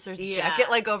officer's jacket,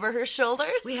 like, over her shoulders.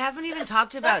 We haven't even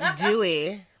talked about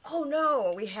Dewey. Oh,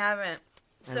 no, we haven't.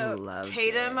 So love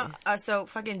Tatum, so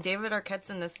fucking David Arquette's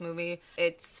in this movie.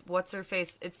 It's, what's her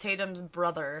face? It's Tatum's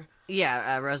brother.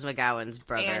 Yeah, Rose McGowan's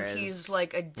brother. And he's,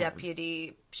 like, a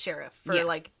deputy sheriff for,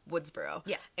 like, Woodsboro.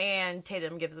 Yeah. And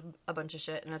Tatum gives a bunch of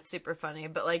shit, and that's super funny.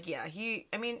 But, like, yeah,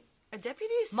 a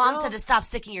deputy still... Mom said to stop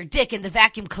sticking your dick in the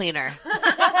vacuum cleaner.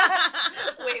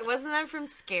 Wait, wasn't that from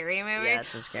Scary Movie? Yeah,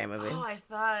 that's from Scary Movie. Oh,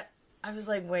 I was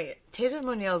like, wait, Tatum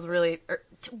O'Neal's really...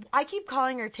 I keep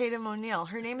calling her Tatum O'Neal.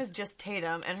 Her name is just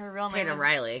Tatum, and her real name Tatum is...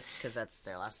 Riley, because that's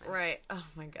their last name. Right. Oh,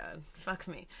 my God. Fuck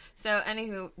me. So,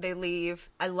 anywho, they leave.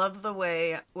 I love the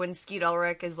way when Skeet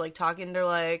Ulrich is, like, talking, they're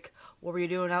like, what were you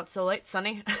doing out so late,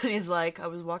 Sonny? And he's like, I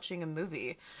was watching a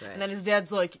movie. Right. And then his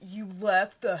dad's like, you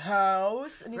left the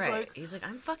house? And he's like,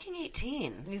 I'm fucking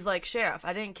 18. And he's like, Sheriff,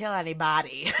 I didn't kill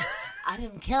anybody. I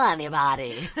didn't kill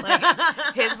anybody. Like,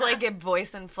 his, like,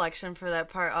 voice inflection for that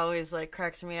part always, like,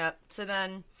 cracks me up. So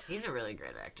then... He's a really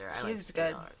great actor. He's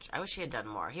good. I wish he had done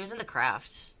more. He was in The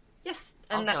Craft. Yes.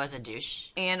 Also as a douche.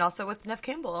 And also with Nev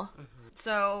Campbell. Mm-hmm.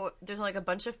 So there's, like, a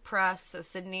bunch of press. So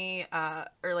Sydney,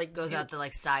 goes out the,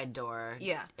 like, side door.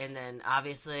 Yeah. And then,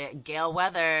 obviously, Gale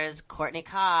Weathers, Courtney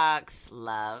Cox,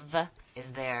 love,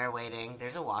 is there waiting.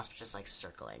 There's a wasp just, like,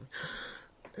 circling.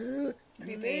 Ooh,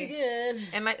 creepy.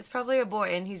 And it's probably a boy,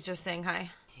 and he's just saying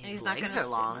hi. His legs are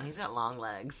long. He's got long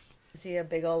legs. Is he a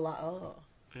big old... Oh.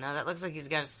 No, that looks like he's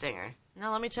got a stinger.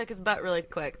 Now, let me check his butt really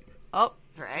quick. Oh.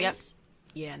 For eggs?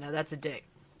 Yep. Yeah, no, that's a dick.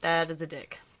 That is a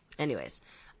dick. Anyways.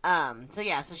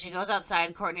 So she goes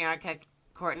outside. Courtney,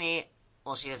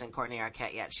 well, she isn't Courtney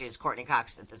Arquette yet. She's Courtney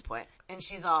Cox at this point. And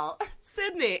she's all,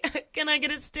 Sydney, can I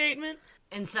get a statement?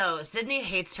 And so Sydney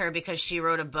hates her because she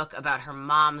wrote a book about her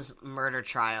mom's murder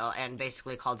trial and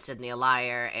basically called Sydney a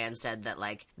liar and said that,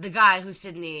 like, the guy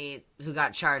who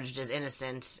got charged is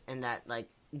innocent and that, like,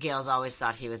 Gail's always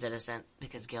thought he was innocent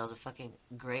because Gail's a fucking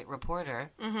great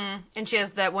reporter. Mm-hmm. And she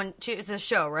has that one... It's a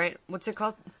show, right? What's it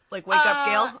called? Like, Wake Up,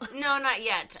 Gail? No, not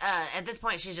yet. At this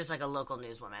point, she's just like a local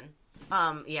newswoman.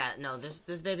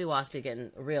 This baby wasp is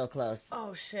getting real close.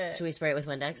 Oh, shit. Should we spray it with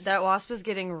Windex? That wasp is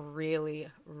getting really,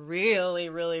 really,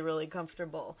 really, really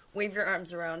comfortable. Wave your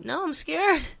arms around. No, I'm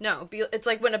scared. No, it's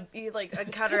like when you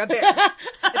encounter a bear.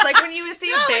 It's like when you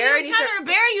see a bear and you encounter a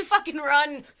bear, you fucking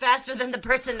run faster than the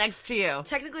person next to you.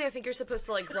 Technically, I think you're supposed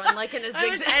to, like, run like in a zigzag. I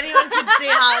wish anyone could see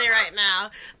Holly right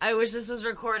now. I wish this was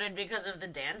recorded because of the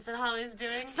dance that Holly's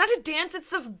doing. It's not a dance, it's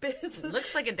the... It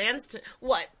looks like a dance to...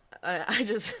 What? I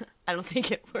don't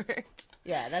think it worked.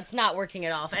 Yeah, that's not working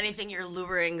at all. If anything, you're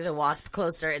luring the wasp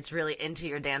closer. It's really into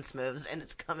your dance moves, and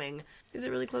it's coming. Is it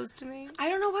really close to me? I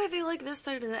don't know why they like this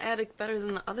side of the attic better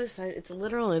than the other side. It's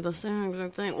literally the same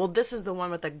exact thing. Well, this is the one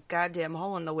with the goddamn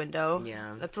hole in the window.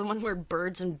 Yeah. That's the one where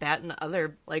birds and bat and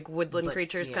other, like, woodland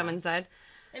creatures come inside.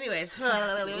 Anyways,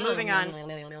 moving on.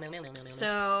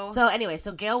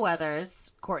 So Gail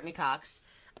Weathers, Courtney Cox,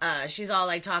 she's all,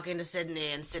 like, talking to Sydney,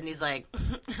 and Sydney's like,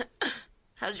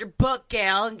 how's your book,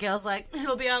 Gail? And Gail's like,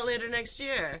 it'll be out later next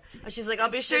year. And she's like, I'll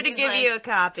be sure to give you a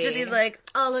copy. Sydney's like,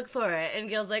 I'll look for it. And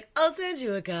Gail's like, I'll send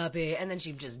you a copy. And then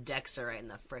she just decks her right in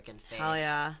the frickin' face. Hell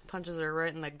yeah. Punches her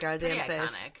right in the goddamn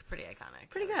face. Pretty iconic.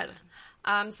 Pretty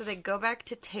good. So they go back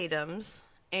to Tatum's.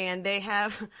 And they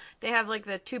have like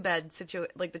the two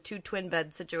twin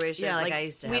bed situation. Yeah, like I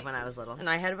used to have when I was little. And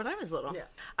I had when I was little. Yeah.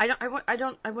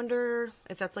 I wonder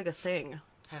if that's like a thing.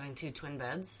 Having 2 twin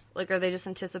beds? Like, are they just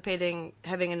anticipating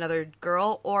having another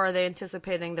girl, or are they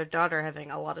anticipating their daughter having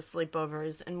a lot of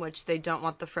sleepovers in which they don't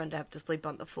want the friend to have to sleep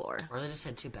on the floor? Or they just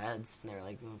had 2 beds, and they were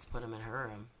like, let's put them in her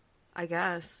room. I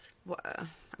guess. I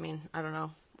mean, I don't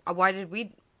know. Why did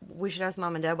we should ask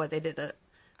Mom and Dad why they did it.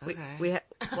 Okay.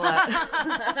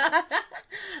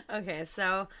 Okay,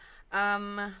 so,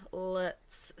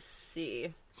 let's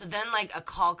see. So then, like, a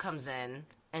call comes in,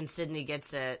 and Sydney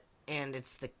gets it, and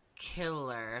it's the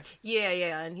killer.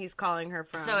 Yeah, and he's calling her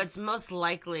from... So it's most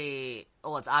likely...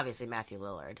 Well, it's obviously Matthew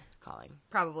Lillard calling.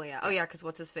 Probably, yeah. Oh, yeah, because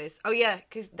what's his face? Oh, yeah,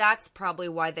 because that's probably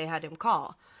why they had him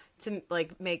call. To,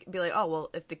 like, be like, oh, well,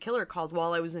 if the killer called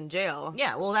while I was in jail...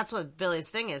 Yeah, well, that's what Billy's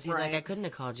thing is. He's Right. like, I couldn't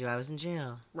have called you. I was in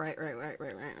jail. Right.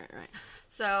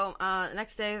 So,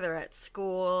 next day, they're at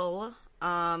school,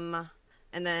 and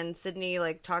then Sydney,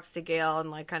 like, talks to Gail and,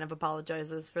 like, kind of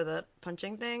apologizes for the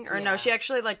punching thing. Or no, Yeah. she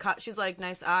actually, like, she's like,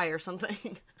 nice eye or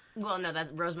something. Well, no,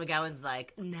 that's Rose McGowan's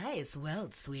like, nice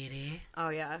weld, sweetie. Oh,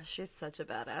 yeah, she's such a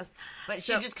badass. But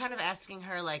she's just kind of asking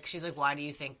her, like, she's like, why do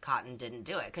you think Cotton didn't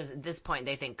do it? Because at this point,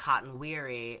 they think Cotton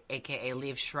Weary, a.k.a.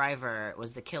 Liev Schreiber,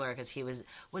 was the killer because he was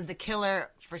the killer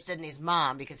for Sydney's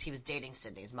mom because he was dating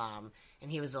Sydney's mom.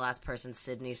 And he was the last person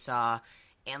Sydney saw.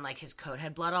 And, like, his coat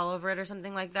had blood all over it or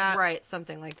something like that. Right,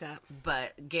 something like that.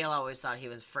 But Gail always thought he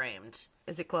was framed.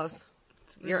 Is it close?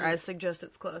 Your eyes suggest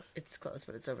it's close. It's close,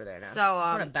 but it's over there now. So, I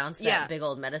just want to bounce that yeah. big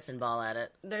old medicine ball at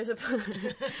it. There's a...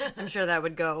 I'm sure that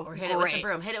would go Or hit it with the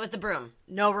broom. Hit it with the broom.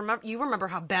 No, you remember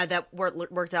how bad that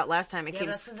worked out last time. It Yeah,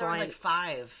 keeps that's because there was, flying. like,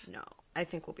 5. No, I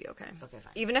think we'll be okay. Okay,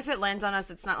 fine. Even if it lands on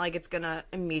us, it's not like it's gonna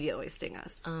immediately sting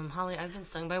us. Holly, I've been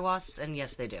stung by wasps, and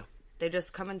yes, they do. They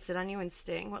just come and sit on you and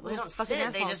sting. What They little don't fucking sit,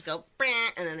 assholes. they just go, "Brr,"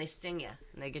 and then they sting you,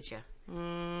 and they get you.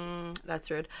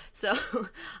 That's rude. So,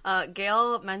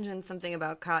 Gail mentioned something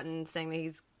about Cotton saying that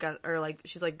he's got, or like,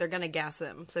 she's like, they're gonna gas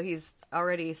him. So he's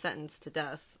already sentenced to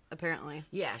death, apparently.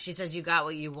 Yeah, she says you got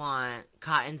what you want.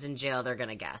 Cotton's in jail, they're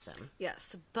gonna gas him.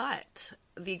 Yes, but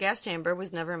the gas chamber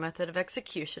was never a method of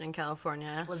execution in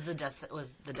California. Was the death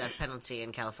penalty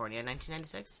in California in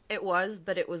 1996? It was,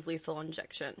 but it was lethal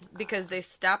injection. Because they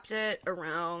stopped it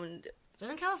around...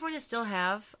 Doesn't California still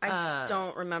have? I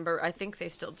don't remember. I think they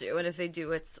still do. And if they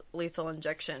do, it's lethal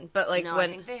injection. But, like, no, when...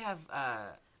 I think they have,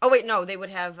 Oh, wait, no, they would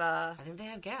have, I think they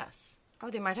have gas. Oh,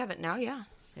 they might have it now, yeah.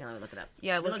 Yeah, let me look it up.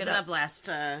 Yeah, we look looked it up. last,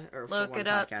 or for Look one it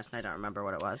up. podcast, and I don't remember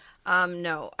what it was.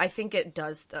 No, I think it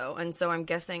does, though. And so I'm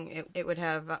guessing it would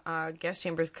have gas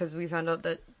chambers, because we found out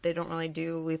that they don't really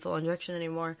do lethal injection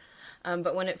anymore.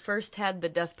 But when it first had the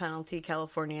death penalty,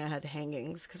 California had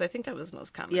hangings, because I think that was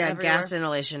most common. Yeah, everywhere. gas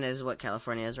inhalation is what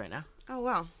California is right now. Oh,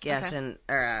 wow. Gas Okay. in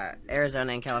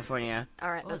Arizona and California.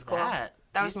 All right, What that's was cool. that?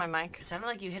 That was my mic. It sounded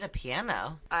like you hit a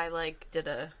piano. I, like, did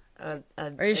a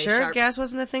Are you sure sharp... gas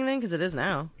wasn't a thing then? Because it is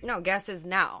now. No, gas is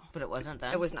now. But it wasn't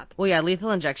then? It was not. Well, yeah,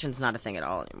 lethal injection's not a thing at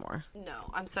all anymore.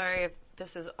 No, I'm sorry if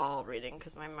this is all reading,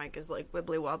 because my mic is, like,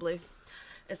 wibbly-wobbly.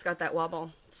 It's got that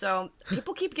wobble. So,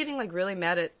 people keep getting, like, really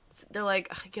mad at... They're like,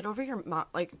 get over your mom.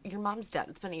 Like, your mom's dead.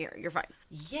 It's been a year. You're fine.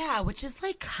 Yeah, which is,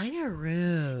 like, kind of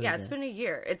rude. Yeah, it's been a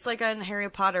year. It's like in Harry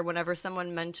Potter whenever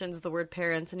someone mentions the word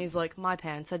parents and he's like, my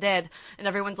parents are dead. And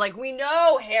everyone's like, we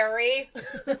know, Harry.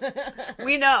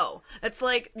 We know. That's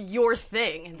like your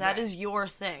thing. That is your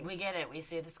thing. We get it. We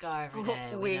see the scar every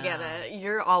day. We know. get it.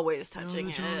 You're always touching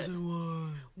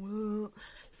it.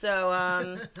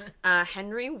 So,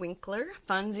 Henry Winkler,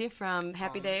 Fonzie from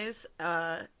Happy Days,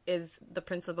 is the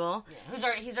principal.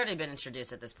 Yeah, he's already been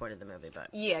introduced at this point in the movie, but...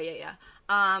 Yeah.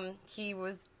 He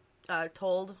was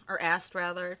told, or asked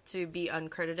rather, to be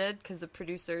uncredited because the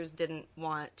producers didn't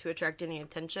want to attract any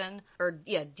attention, or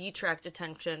detract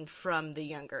attention from the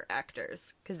younger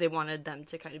actors because they wanted them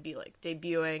to kind of be like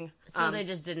debuting. So they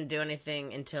just didn't do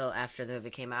anything until after the movie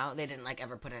came out? They didn't like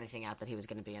ever put anything out that he was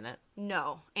going to be in it?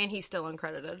 No, and he's still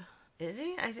uncredited. Is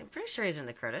he? I'm pretty sure he's in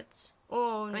the credits.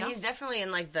 Oh, I mean, no. he's definitely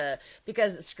in, like,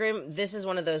 because Scream, this is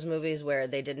one of those movies where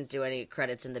they didn't do any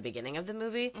credits in the beginning of the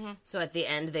movie, so at the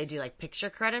end they do, like, picture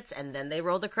credits, and then they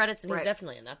roll the credits, and he's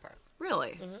definitely in that part.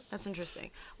 Really? That's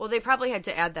interesting. Well, they probably had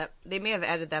to add that. They may have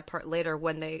added that part later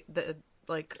when the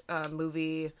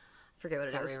movie, I forget what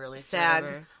it Got is. re-released or SAG.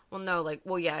 whatever?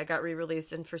 Well, yeah, it got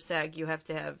re-released, and for SAG, you have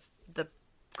to have the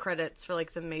credits for,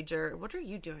 like, the major... What are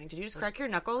you doing? Did you just crack your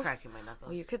knuckles? Cracking my knuckles.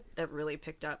 Well, you could... That really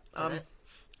picked up. Did it?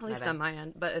 At least bad. on my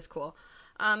end, but it's cool.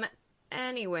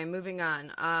 Anyway, moving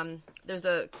on. There's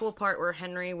a cool part where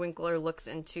Henry Winkler looks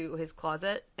into his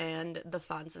closet, and the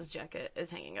Fonz's jacket is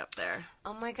hanging up there.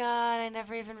 Oh my god, I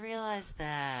never even realized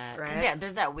that. Right? 'Cause, yeah,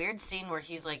 there's that weird scene where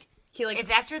he's like... He, like...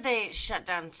 It's after they shut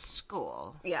down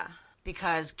school. Yeah.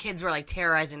 because kids were like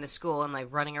terrorizing the school and like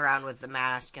running around with the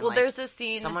mask. And, Well, like, there's a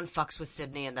scene. someone fucks with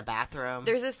Sydney in the bathroom.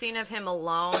 There's a scene of him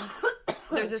alone.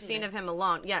 There's a scene of him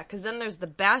alone. Yeah, because then there's the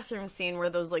bathroom scene where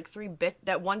those like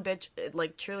that one bitch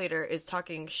like cheerleader is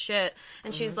talking shit,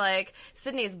 and she's like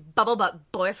Sydney's bubble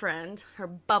butt boyfriend, her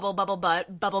bubble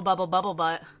butt, bubble butt, bubble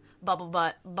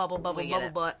butt, bubble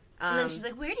butt. And then she's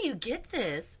like, "Where do you get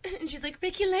this?" And she's like,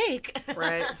 "Ricky Lake."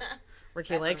 Right.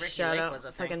 Ricky Lake, shout Lake out, was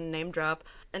a thing. like a name drop.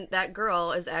 And that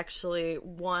girl is actually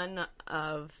one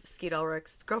of Skeet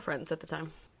Ulrich's girlfriends at the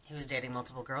time. He was dating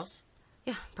multiple girls?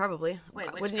 Yeah, probably.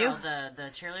 Wait, which Wouldn't girl? you? The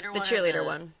cheerleader one? The or cheerleader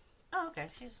one. Oh, okay.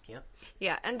 She's cute.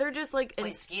 Yeah, and they're just like...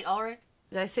 Wait, Skeet Ulrich?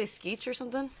 Did I say Skeech or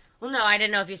something? Well, no, I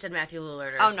didn't know if you said Matthew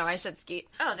Lillard or... Oh, no, I said Skeet.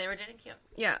 Oh, they were dating cute.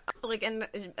 Yeah, like, and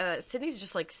Sydney's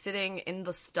just, like, sitting in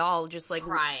the stall, just, like...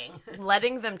 Crying.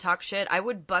 Letting them talk shit. I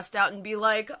would bust out and be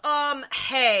like,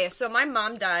 hey, so my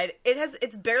mom died.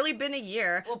 It's barely been a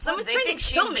year. Well, plus someone's they trying think to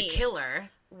she's kill me. the killer.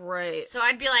 Right. So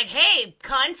I'd be like, hey,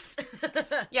 cunts.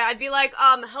 Yeah, I'd be like,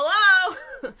 hello?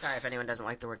 Sorry if anyone doesn't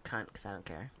like the word cunt, because I don't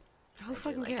care. Who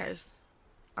fucking cares?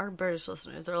 Our British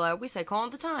listeners, they're like, we say cunt all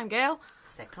the time, Gail.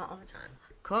 I say cunt all the time.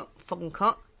 Cunt, fucking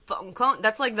cunt, fucking cunt.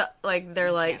 That's like they're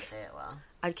You like, can't say it well.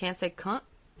 I can't say cunt.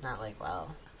 Not like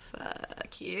well.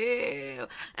 Fuck you.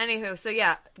 Anywho, so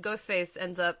yeah, Ghostface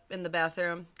ends up in the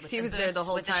bathroom because he was there the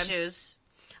whole with time. the shoes.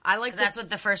 I like That's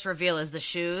what the first reveal is, the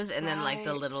shoes, and then like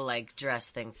the Right. little like dress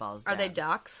thing falls down. Are they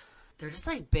Docs? They're just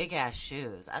like big ass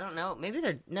shoes. I don't know. Maybe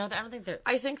they're I don't think they're.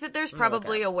 I think that there's me look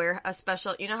probably up. a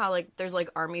special. You know how like there's like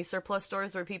army surplus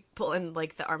stores where people in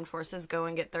like the armed forces go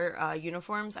and get their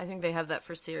uniforms. I think they have that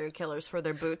for serial killers for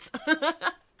their boots.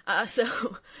 So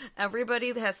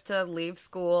everybody has to leave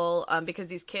school because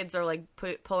these kids are like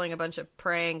pulling a bunch of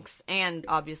pranks and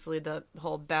obviously the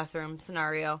whole bathroom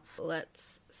scenario.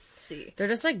 Let's see. They're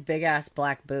just like big ass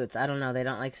black boots. I don't know. They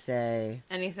don't like say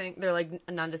Anything. They're like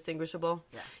non-distinguishable.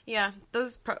 Yeah.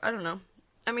 Those, I don't know.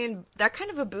 I mean, that kind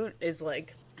of a boot is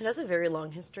like, it has a very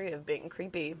long history of being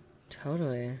creepy.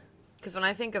 totally. Because when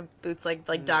I think of boots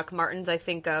like Doc Martens, I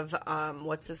think of,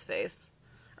 what's his face?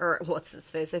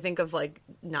 I think of like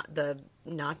not the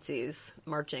Nazis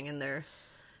marching in their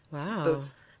Wow.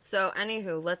 boots. So,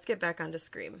 anywho, let's get back onto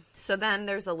Scream. So then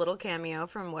there's a little cameo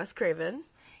from Wes Craven.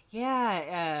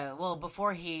 Yeah. Well,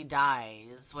 before he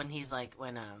dies, when he's like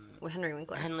With Henry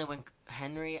Winkler.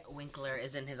 Henry Winkler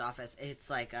is in his office. It's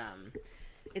like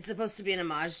it's supposed to be an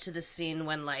homage to the scene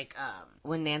when like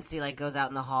when Nancy like goes out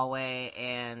in the hallway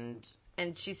and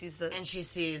she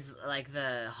sees like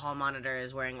the hall monitor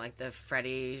is wearing like the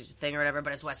Freddy thing or whatever,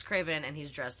 but it's Wes Craven and he's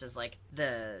dressed as like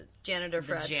the janitor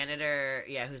Fred.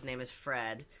 Whose name is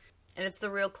Fred. And it's the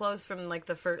real clothes from like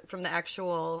from the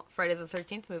actual Friday the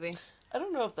 13th movie. I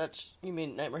don't know if that's you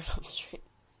mean Nightmare on Elm Street.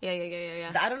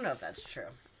 Yeah. I don't know if that's true.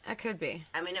 That could be.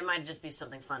 I mean, it might just be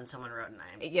something fun someone wrote in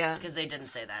IMDb. Yeah. Because they didn't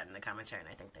say that in the commentary, and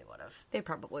I think they would have. They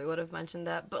probably would have mentioned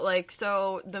that. But, like,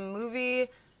 so the movie,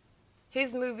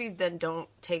 his movies then don't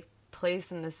take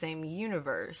place in the same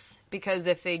universe. Because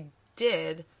if they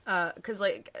did,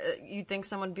 you'd think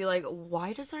someone would be like,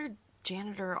 why does our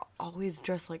janitor always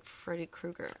dress like Freddy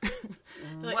Krueger?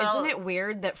 Isn't it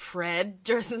weird that Fred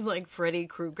dresses like Freddy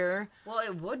Krueger? Well,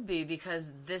 it would be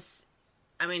because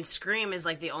Scream is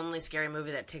like the only scary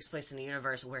movie that takes place in a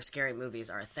universe where scary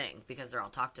movies are a thing because they're all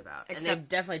talked about. And they've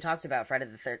definitely talked about Friday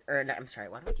the 13th, I'm sorry,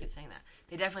 why do I keep saying that?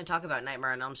 They definitely talk about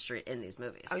Nightmare on Elm Street in these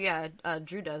movies. Oh yeah,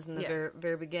 Drew does in the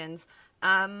very begins.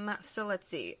 So let's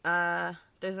see.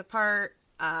 There's a part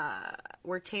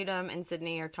where Tatum and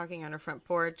Sydney are talking on her front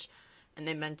porch, and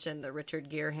they mentioned the Richard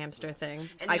Gere hamster thing.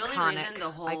 And the only reason the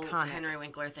whole Henry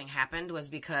Winkler thing happened was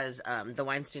because the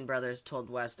Weinstein brothers told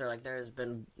Wes, they're like, there's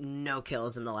been no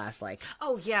kills in the last 40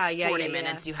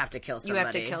 minutes. You have to kill somebody. You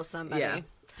have to kill somebody. Yeah.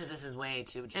 Because this is way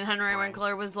too... And Henry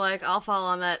Winkler was like, I'll fall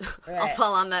on that. Right. I'll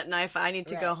fall on that knife. I need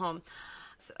to go home.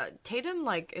 So, Tatum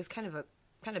is kind of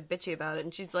bitchy about it,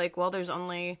 and she's like, well, there's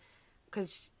only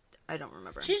because I don't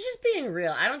remember. She's just being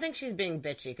real. I don't think she's being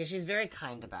bitchy because she's very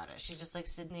kind about it. She's just like,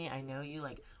 Sydney, I know you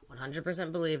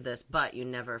 100% believe this, but you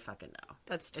never fucking know.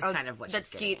 That's kind of what she's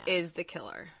Skeet getting at. is the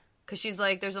killer. Because she's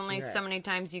like, there's only so many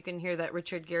times you can hear that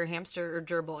Richard Gere hamster or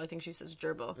gerbil. I think she says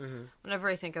gerbil. Mm-hmm.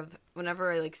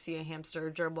 Whenever I see a hamster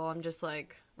or gerbil, I'm just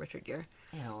like, Richard Gere.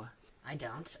 Ew, I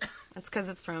don't. That's because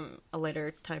it's from a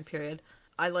later time period.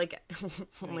 I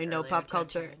only know earlier pop time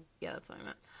culture. period. Yeah, that's what I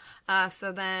meant.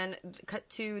 So then, cut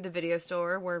to the video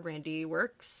store where Randy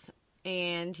works,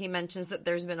 and he mentions that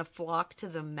there's been a flock to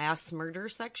the mass murder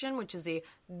section, which is a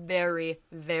very,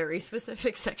 very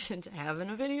specific section to have in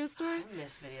a video store. I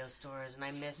miss video stores, and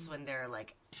I miss when they're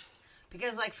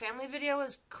Because, like, Family Video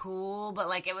was cool, but,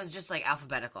 like, it was just, like,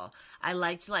 alphabetical. I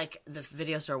liked, like, the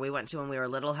video store we went to when we were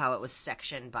little, how it was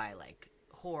sectioned by, like,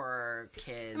 horror,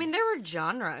 kids. I mean, there were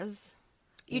genres.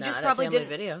 You Not just at probably Family didn't.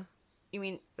 Video. You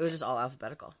mean, It was just all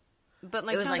alphabetical. but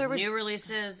like It was, no, like, there were new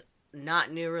releases,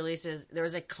 not new releases. There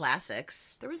was, like,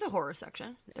 classics. there was a horror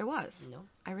section. There was. No.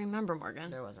 I remember, Morgan.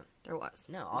 There wasn't. There was.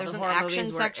 No, all There's the an horror action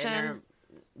movies were section. You're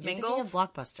thinking Mingle. of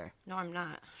Blockbuster. No, I'm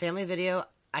not. Family Video,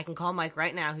 I can call Mike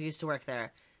right now, who used to work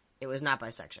there. It was not by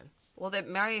section. Well, they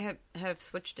Mary have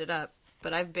switched it up,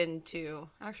 but I've been to.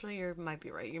 Actually, you might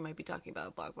be right. You might be talking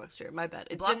about Blockbuster. My bad.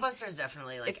 Blockbuster is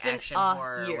definitely like it's been, action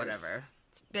horror years. or whatever.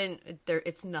 It's been there.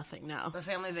 It's nothing now. But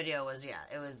Family Video was it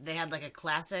was. They had like a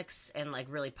classics and like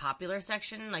really popular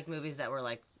section, like movies that were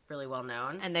like really well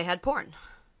known. And they had porn.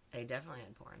 They definitely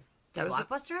had porn. That Did was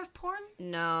Blockbuster have porn?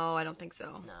 No, I don't think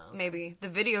so. No. Maybe the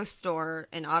video store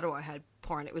in Ottawa had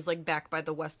porn. It was like back by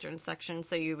the Western section,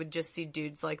 so you would just see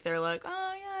dudes like they're like,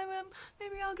 oh yeah,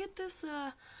 maybe I'll get this.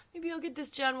 Maybe I'll get this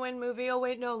John Wayne movie. Oh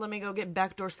wait, no, let me go get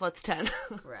Backdoor Sluts 10.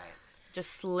 Right.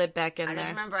 Just slip back in I there. just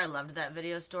remember I loved that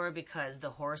video store because the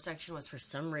horror section was for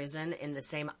some reason in the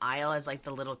same aisle as like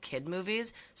the little kid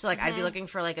movies. So like I'd be looking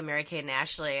for like a Mary Kate and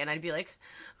Ashley, and I'd be like,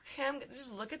 okay, I'm gonna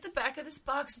just look at the back of this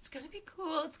box. It's gonna be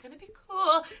cool. It's gonna be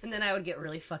cool. And then I would get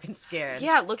really fucking scared.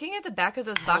 Yeah, looking at the back of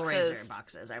those Hellraiser boxes.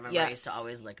 boxes. I remember I used to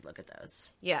always like look at those.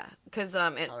 Yeah, because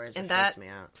Hellraiser in that freaks me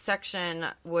out. section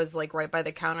was like right by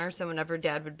the counter. So whenever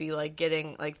Dad would be like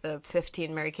getting like the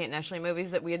 15 Mary Kate and Ashley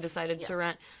movies that we had decided to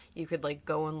rent, you could like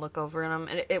go and look over them,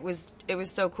 and it was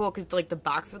so cool because like the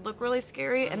box would look really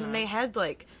scary, and then they had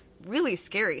like really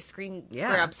scary screen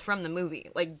grabs from the movie,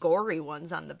 like gory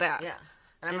ones on the back. Yeah.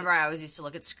 And I remember I always used to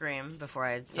look at Scream before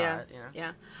I saw it, you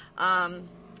know?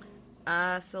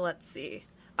 Yeah. So let's see.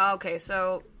 Okay,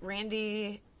 so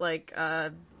Randy, like,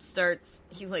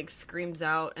 he, like, screams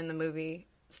out in the movie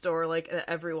store, like, that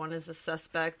everyone is a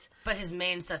suspect. But his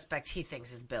main suspect, he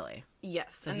thinks, is Billy.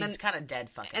 Yes. So he's kind of dead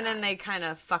fucking And then they kind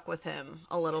of fuck with him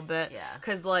a little bit. Yeah.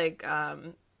 Because, like,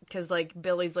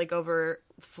 Billy's, like, over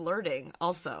flirting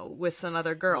also with some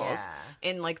other girls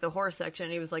in, like, the horror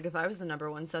section. He was like, if I was the number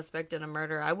one suspect in a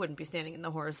murder, I wouldn't be standing in the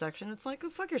horror section. It's like, oh,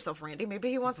 fuck yourself, Randy. Maybe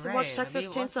he wants to watch Texas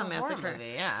Chainsaw Massacre.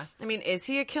 Movie, yeah. I mean, is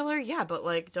he a killer? Yeah, but,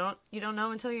 like, you don't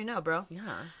know until you know, bro. Yeah.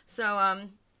 So,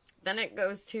 then it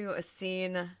goes to a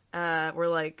scene where,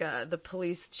 like, the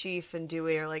police chief and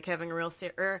Dewey are, like, having a real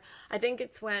I think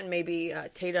it's when maybe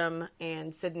Tatum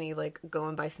and Sydney, like, go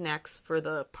and buy snacks for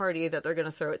the party that they're going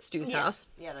to throw at Stu's house.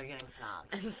 Yeah, they're getting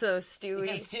snacks. And so Stewie...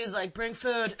 Because Stu's like, bring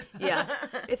food. Yeah.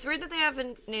 It's weird that they have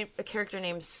a character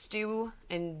named Stu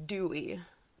and Dewey.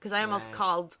 Because I almost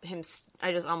called him...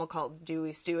 I just almost called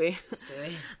Dewey Stewie.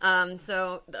 Stewie.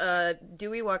 So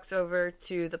Dewey walks over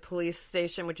to the police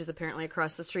station, which is apparently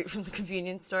across the street from the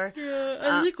convenience store. Yeah,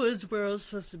 I think Woodsboro's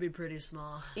supposed to be pretty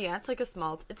small. Yeah, it's like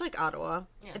it's like Ottawa.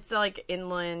 Yeah. It's like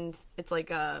inland. It's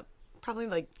like probably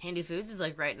like... Handy Foods is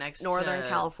like right next Northern to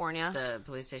California. The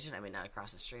police station. I mean, not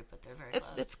across the street, but they're very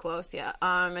close. It's close, yeah.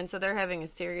 And so they're having a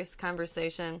serious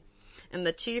conversation. And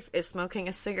the chief is smoking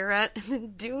a cigarette, and then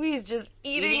Dewey's just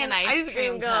eating an ice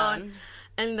cream cone.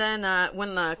 And then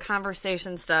when the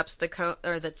conversation stops,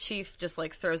 the chief just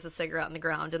like throws the cigarette on the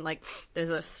ground, and like there's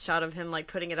a shot of him like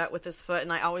putting it out with his foot.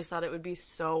 And I always thought it would be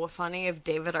so funny if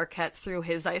David Arquette threw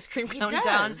his ice cream cone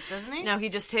down. Doesn't he? No, he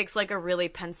just takes like a really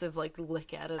pensive like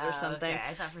lick at it or something, okay.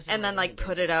 I thought for some and then reason like he did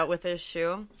put it out with his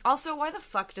shoe. Also, why the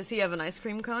fuck does he have an ice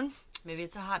cream cone? Maybe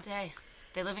it's a hot day.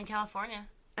 They live in California.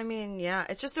 I mean, yeah,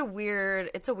 it's just a weird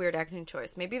acting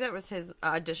choice. Maybe that was his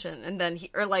audition, and then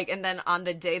and then on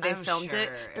the day they filmed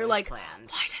it, they're like, planned.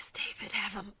 why does David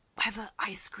have an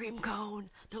ice cream cone?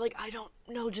 They're like, I don't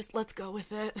know, just let's go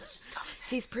with it. Just go with it.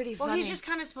 He's pretty funny. Well, he's just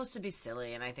kind of supposed to be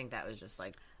silly, and I think that was just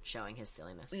like showing his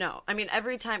silliness. No, I mean,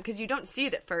 every time, because you don't see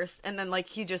it at first, and then like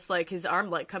he just like his arm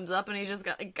like comes up, and he just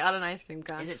got an ice cream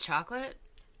cone. Is it chocolate?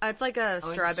 It's like a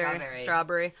strawberry.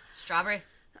 Strawberry.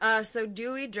 So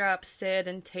Dewey drops Sid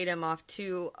and Tatum off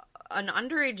to an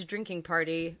underage drinking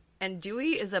party, and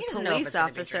Dewey is a police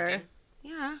officer.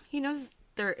 Yeah, he knows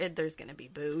there's going to be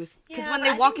booze. Because when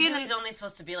they walk in, Dewey's only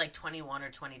supposed to be like 21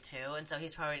 or 22, and so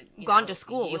he's probably gone to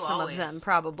school with some of them,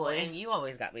 probably. Well, and you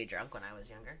always got me drunk when I was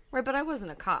younger. Right, but I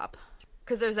wasn't a cop.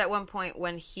 Because there's that one point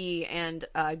when he and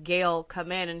Gail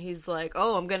come in, and he's like,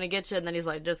 "Oh, I'm going to get you," and then he's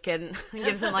like, "Just kidding." He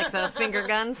gives him like the finger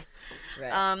guns.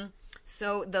 Right.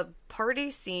 So the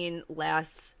party scene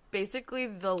lasts basically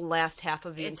the last half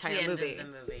of the It's entire the end movie. of the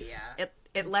movie, yeah.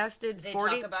 It lasted They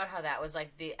 40. talk about how that was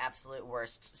like the absolute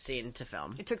worst scene to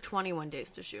film. It took 21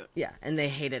 days to shoot. Yeah, and they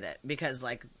hated it because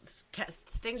like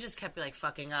things just kept like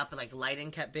fucking up, and like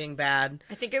lighting kept being bad.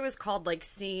 I think it was called like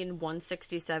scene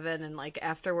 167, and like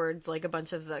afterwards, like a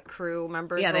bunch of the crew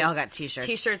members. Yeah, they all got T-shirts.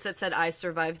 T-shirts that said "I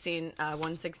survived scene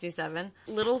 167."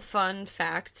 Little fun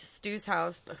fact: Stu's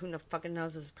house, but who fucking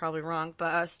knows? This is probably wrong.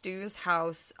 But Stu's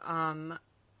house,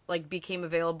 like became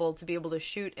available to be able to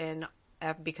shoot in.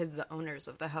 Because the owners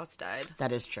of the house died.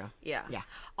 That is true. Yeah. Yeah.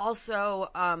 Also,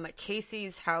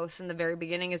 Casey's house in the very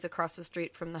beginning is across the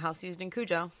street from the house used in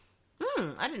Cujo.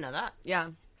 I didn't know that. Yeah.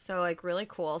 So, like, really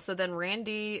cool. So then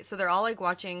Randy... So they're all, like,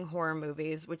 watching horror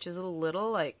movies, which is a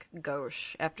little, like,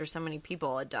 gauche after so many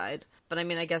people had died. But, I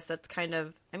mean, I guess that's kind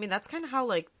of... I mean, that's kind of how,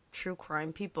 like, true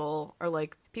crime people or,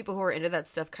 like, people who are into that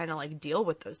stuff kind of, like, deal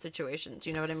with those situations.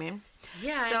 You know what I mean?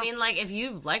 Yeah, So- I mean, like, if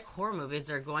you like horror movies,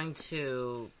 they're going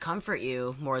to comfort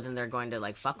you more than they're going to,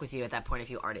 like, fuck with you at that point if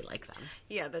you already like them.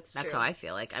 Yeah, that's true. That's how I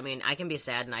feel. Like, I mean, I can be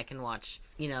sad and I can watch,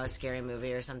 you know, a scary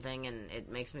movie or something and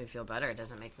it makes me feel better. It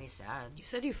doesn't make me sad. You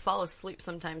said you fall asleep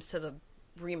sometimes to the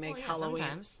remake Well, yeah, Halloween.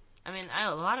 sometimes. I mean,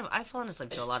 I've fallen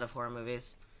asleep to a lot of horror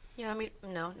movies. Yeah,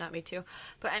 no, not me too.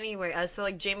 But anyway, so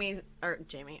like Sydney's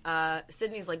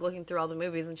like looking through all the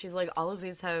movies and she's like, all of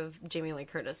these have Jamie Lee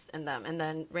Curtis in them. And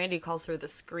then Randy calls her the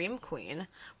Scream Queen,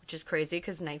 which is crazy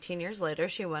because 19 years later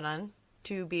she went on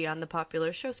to be on the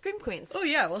popular show Scream Queens. Oh,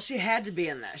 yeah, well, she had to be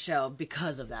in that show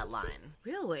because of that line.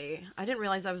 Really? I didn't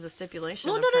realize that was a stipulation.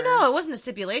 Well, of no, her. it wasn't a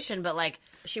stipulation, but like,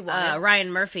 She wanted.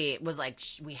 Ryan Murphy was like,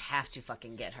 we have to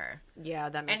fucking get her. Yeah,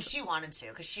 that And makes she wanted to,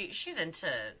 because she's into,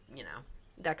 you know.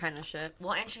 that kind of shit.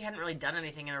 Well, and she hadn't really done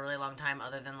anything in a really long time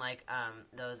other than, like,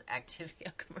 those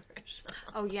Activia commercials.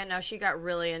 Oh, yeah, no, she got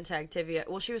really into Activia.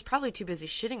 Well, she was probably too busy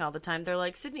shitting all the time. They're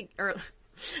like,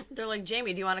 they're like,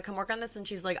 Jamie, do you want to come work on this? And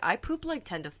she's like, I poop like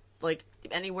 10 to, like,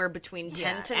 anywhere between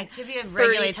 10 to Activia 30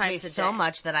 regulates me times a so day.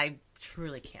 much that I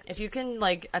truly can't. If you can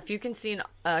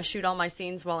shoot all my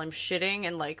scenes while I'm shitting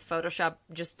and, like, Photoshop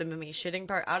just the me shitting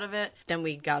part out of it, then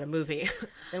we got a movie.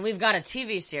 Then we've got a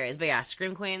TV series. But yeah,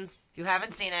 Scream Queens. If you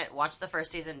haven't seen it, watch the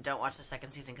first season. Don't watch the second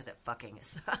season because it fucking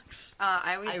sucks.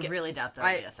 I really doubt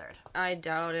there'll be a third. I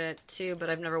doubt it, too,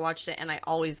 but I've never watched it, and I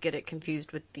always get it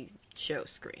confused with the show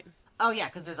Scream. Oh, yeah,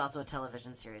 because there's also a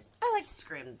television series. I liked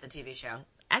Scream, the TV show.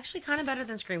 Actually, kind of better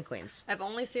than Scream Queens. I've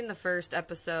only seen the first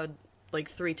episode like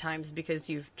 3 times because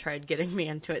you've tried getting me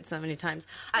into it so many times.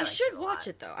 I should watch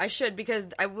it though. I should because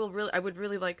I would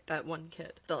really like that one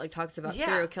kid that like talks about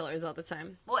serial killers all the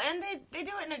time. Well, and they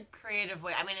do it in a creative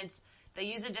way. I mean, they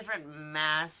use a different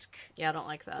mask. Yeah, I don't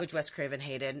like that. Which Wes Craven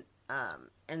hated.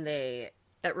 And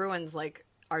that ruins like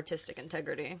artistic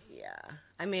integrity. Yeah.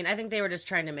 I mean, I think they were just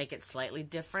trying to make it slightly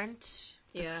different.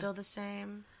 But still the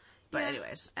same. But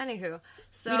anyways. Anywho,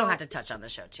 so we don't have to touch on the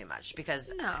show too much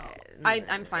because I'm fine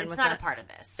with that. It's not a part of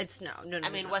this. It's no. I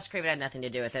mean, Wes Craven had nothing to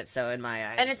do with it, so in my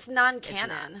eyes, and it's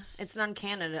non-canon. It's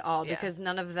non-canon at all because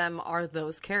none of them are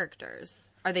those characters.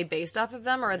 Are they based off of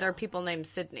them, or are there people named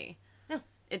Sydney? No,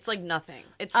 it's like nothing.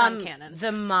 It's non-canon.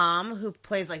 The mom who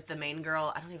plays like the main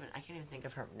girl, I can't even think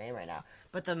of her name right now.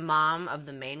 But the mom of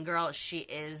the main girl, she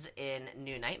is in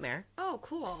New Nightmare. Oh,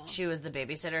 cool. She was the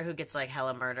babysitter who gets like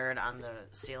hella murdered on the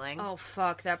ceiling. Oh,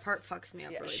 fuck. That part fucks me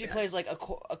up really She bad. plays like a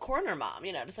coroner mom,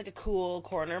 you know, just like a cool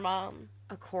coroner mom.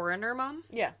 A coroner mom?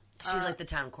 Yeah. She's like the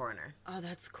town coroner. Oh,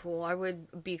 that's cool. I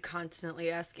would be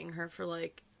constantly asking her for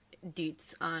like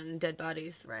deets on dead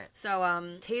bodies. Right.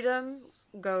 So, Tatum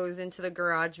goes into the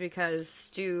garage because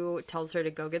Stu tells her to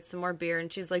go get some more beer,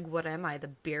 and she's like, "What am I, the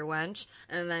beer wench?"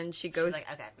 And then she goes, She's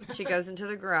like, "Okay." She goes into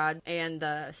the garage, and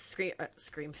the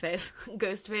scream face,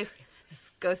 ghost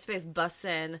face busts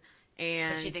in,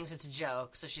 and But she thinks it's a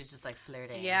joke, so she's just like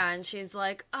flirting. yeah, and she's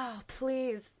like, "Oh,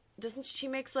 please." Doesn't she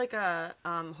makes like a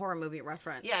horror movie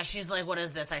reference? Yeah, she's like, "What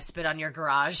is this? I spit on your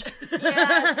garage."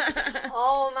 Yes.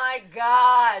 Oh my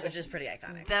god. Which is pretty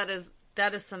iconic.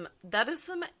 That is some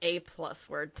A+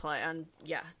 wordplay on.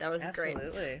 Yeah, that was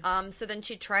Absolutely. great. So then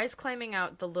she tries climbing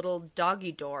out the little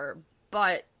doggy door,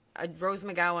 but Rose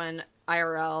McGowan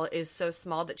IRL is so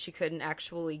small that she couldn't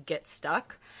actually get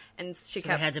stuck, and They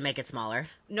had to make it smaller.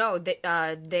 No,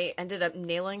 they ended up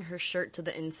nailing her shirt to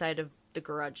the inside of the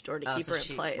garage door to keep her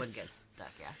in place. Would get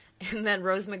stuck, yeah. And then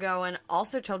Rose McGowan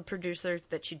also told producers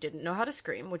that she didn't know how to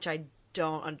scream, which I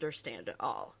don't understand at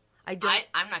all. I'm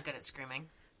not good at screaming.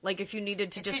 Like, if you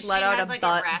needed to It's 'cause just let she out has, a like,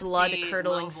 raspy,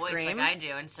 blood-curdling low voice scream. like I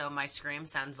do, and so my scream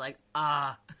sounds like,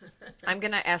 ah. I'm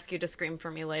going to ask you to scream for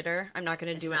me later. I'm not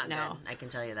going to do it now. Good. I can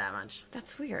tell you that much.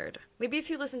 That's weird. Maybe if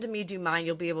you listen to me do mine,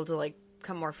 you'll be able to, like,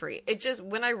 become more free. It just,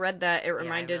 when I read that, it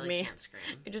reminded really me. can't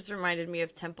scream. It just reminded me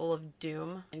of Temple of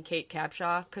Doom, and Kate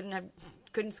Capshaw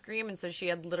couldn't scream, and so she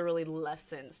had literally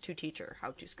lessons to teach her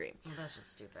how to scream. Well, that's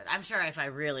just stupid. I'm sure if I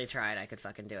really tried, I could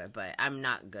fucking do it, but I'm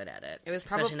not good at it. It was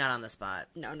especially not on the spot.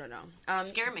 No.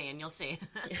 Scare me, and you'll see.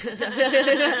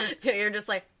 You're just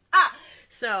like, ah!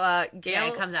 So, Gail... Yeah,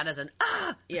 it comes out as an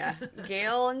ah! Yeah.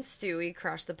 Gail and Stewie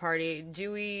crash the party.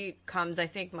 Dewey comes, I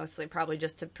think, mostly probably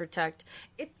just to protect...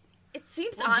 It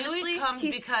seems, honestly... Dewey comes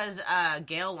because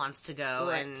Gail wants to go,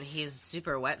 Right. and he's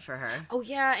super wet for her. Oh,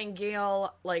 yeah, and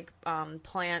Gail,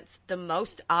 plants the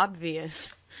most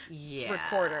obvious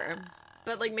recorder.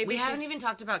 But, maybe we haven't even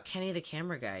talked about Kenny the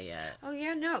camera guy yet. Oh,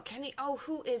 yeah, no. Kenny... Oh,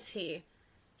 who is he?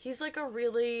 He's,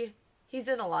 he's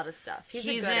in a lot of stuff. He's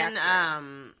a good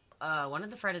actor. One of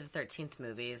the Friday the 13th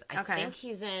movies. I Okay. think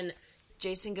he's in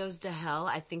Jason Goes to Hell.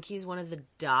 I think he's one of the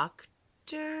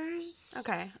doctors.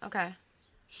 Okay.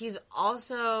 He's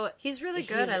also... He's really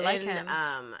good. I like him.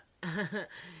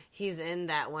 He's in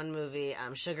that one movie,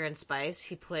 Sugar and Spice.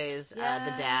 He plays the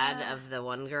dad of the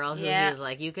one girl who he's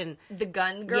like, you can... The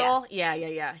gun girl?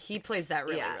 Yeah. He plays that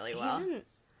really well. He's in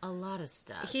a lot of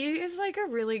stuff. He is, a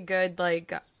really good,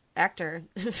 actor.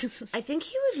 I think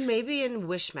he was maybe in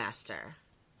Wishmaster.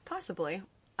 Possibly.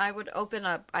 I would open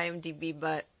up IMDb,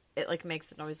 but it,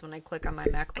 makes a noise when I click on my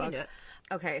MacBook. I can do it.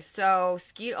 Okay, so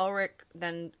Skeet Ulrich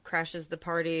then crashes the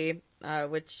party,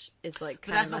 which is, kind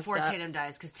But that's of messed before up. Tatum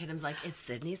dies, because Tatum's like, if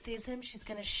Sydney sees him, she's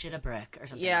gonna shit a brick, or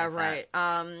something Yeah, like that.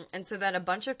 right. And so then a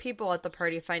bunch of people at the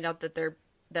party find out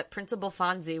that Principal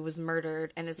Fonzie was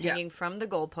murdered and is hanging from the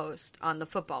goalpost on the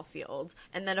football field.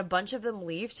 And then a bunch of them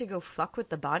leave to go fuck with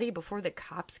the body before the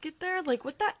cops get there?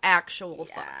 What the actual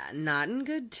fuck? Not in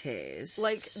good taste.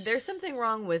 There's something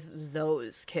wrong with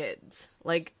those kids.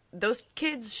 Those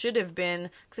kids should have been...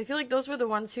 Because I feel like those were the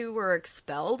ones who were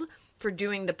expelled for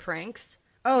doing the pranks.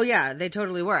 Oh, yeah, they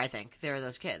totally were, I think. They were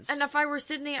those kids. And if I were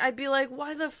Sydney, I'd be like,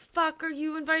 why the fuck are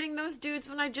you inviting those dudes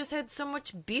when I just had so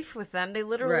much beef with them? They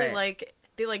literally,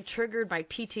 they triggered my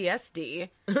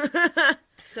PTSD.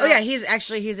 So, oh, yeah,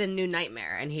 he's in New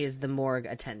Nightmare, and he's the morgue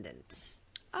attendant.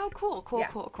 Oh, cool.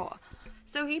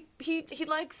 So he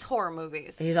likes horror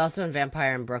movies. He's also in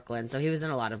Vampire in Brooklyn, so he was in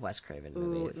a lot of Wes Craven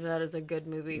movies. Ooh, that is a good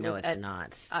movie. No, it's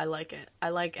not. I like it. I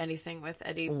like anything with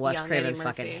Eddie. Wes Craven Eddie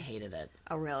fucking Murphy. hated it.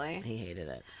 Oh, really? He hated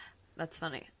it. That's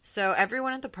funny. So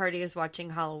everyone at the party is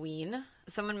watching Halloween.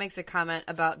 Someone makes a comment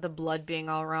about the blood being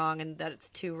all wrong and that it's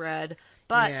too red.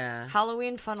 But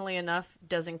Halloween, funnily enough,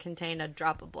 doesn't contain a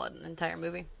drop of blood in the entire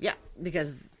movie. Yeah,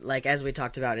 because, as we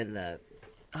talked about in the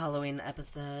Halloween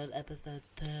episode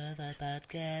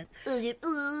podcast.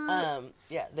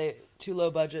 They too low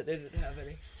budget. They didn't have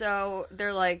any. So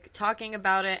they're talking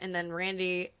about it, and then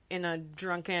Randy, in a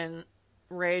drunken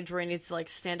rage where he needs to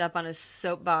stand up on his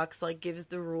soapbox, gives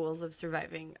the rules of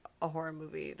surviving a horror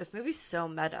movie. This movie's so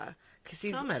meta because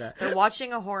they're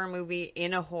watching a horror movie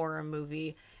in a horror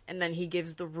movie. And then he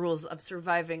gives the rules of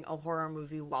surviving a horror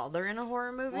movie while they're in a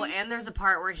horror movie. Well, and there's a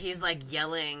part where he's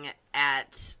yelling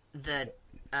at that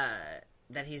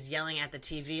he's yelling at the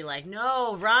TV,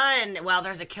 no, run! While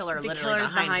there's a killer literally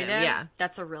behind him. Yeah.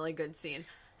 That's a really good scene.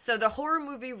 So the horror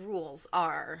movie rules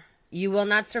are... You will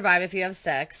not survive if you have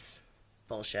sex.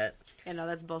 Bullshit. Yeah, no,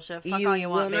 that's bullshit. Fuck all you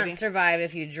want, baby. You will not survive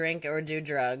if you drink or do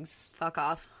drugs. Fuck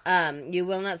off. You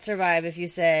will not survive if you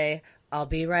say, I'll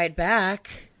be right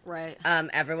back. Right.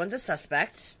 Everyone's a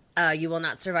suspect. You will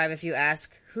not survive if you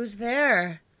ask, who's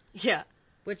there? Yeah.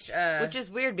 Which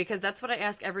is weird because that's what I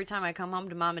ask every time I come home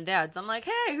to mom and dad's. I'm like,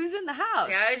 hey, who's in the house?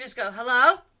 See, I always just go,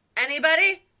 hello?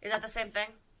 Anybody? Is that the same thing?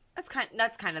 That's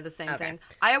kind of the same thing.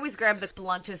 I always grab the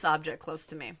bluntest object close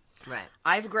to me. Right.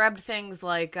 I've grabbed things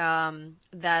like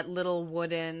that little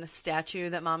wooden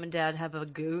statue that mom and dad have a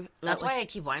goo. That's why I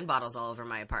keep wine bottles all over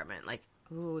my apartment.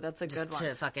 Ooh, that's a good one.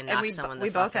 To fucking knock someone the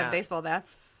fuck out. We both have baseball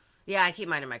bats. Yeah, I keep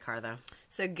mine in my car, though.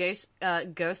 So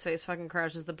Ghostface fucking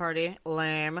crashes the party.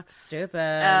 Lame. Stupid.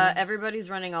 Everybody's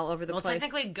running all over the place. Well,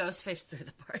 technically, Ghostface threw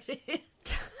the party.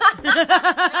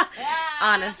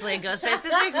 Honestly, Ghostface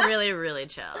is really, really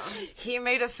chill. He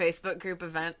made a Facebook group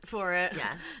event for it.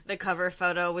 Yeah. The cover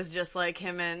photo was just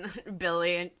him and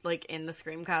Billy in the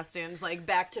Scream costumes,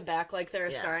 back to back, they're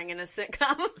starring in a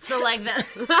sitcom. So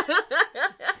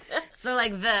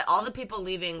all the people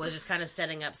leaving was just kind of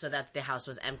setting up so that the house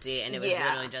was empty, and it was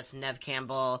literally just Nev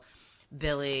Campbell,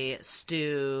 Billy,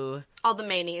 Stu, all the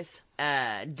manies,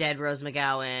 dead Rose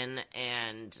McGowan,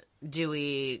 and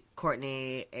Dewey,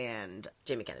 Courtney, and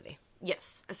Jamie Kennedy.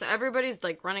 Yes. So everybody's,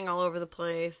 like, running all over the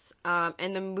place.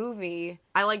 And the movie,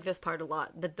 I like this part a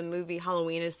lot, that the movie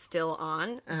Halloween is still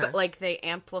on, but, like, they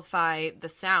amplify the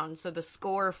sound. So the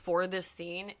score for this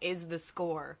scene is the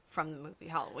score from the movie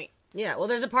Halloween. Yeah, well,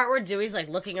 there's a part where Dewey's, like,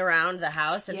 looking around the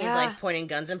house, and he's, like, pointing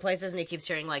guns in places, and he keeps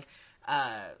hearing, like,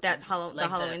 the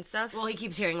Halloween stuff? Well, he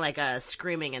keeps hearing, like,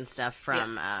 screaming and stuff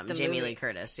from Jamie Lee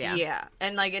Curtis, Yeah,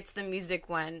 and, like, it's the music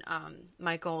when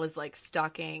Michael is, like,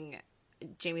 stalking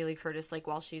Jamie Lee Curtis, like,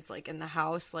 while she's, like, in the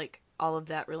house, like, all of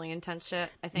that really intense shit,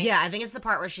 I think. Yeah, I think it's the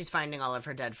part where she's finding all of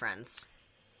her dead friends.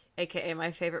 AKA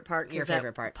my favorite part. Your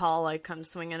favorite part. Paul, like, comes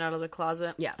swinging out of the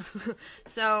closet. Yeah.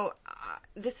 So,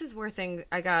 this is where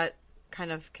I got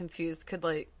kind of confused. Could,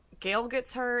 like, Gail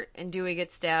gets hurt, and Dewey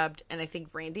gets stabbed, and I think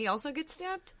Randy also gets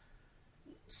stabbed?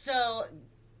 So,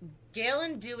 Gail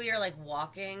and Dewey are, like,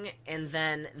 walking, and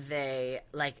then they,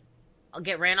 like,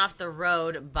 get ran off the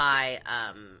road by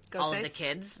all of the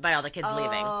kids,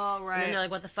 leaving. Oh, right. And then they're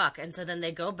like, what the fuck? And so then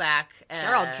they go back.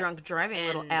 They're all drunk driving,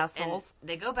 little assholes. And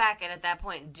they go back, and at that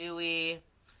point, Dewey...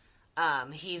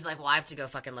 he's like, well, I have to go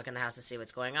fucking look in the house to see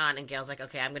what's going on. And Gail's like,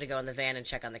 okay, I'm going to go in the van and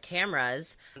check on the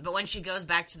cameras. But when she goes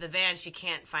back to the van, she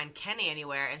can't find Kenny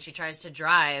anywhere. And she tries to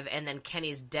drive, and then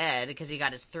Kenny's dead because he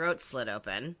got his throat slit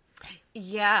open.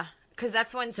 Yeah, because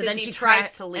that's when So Sydney then she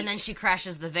tries to leave. And then she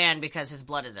crashes the van because his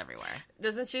blood is everywhere.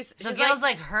 Doesn't she? So Gail's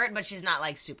like hurt, but she's not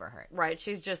like super hurt. Right,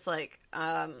 she's just like,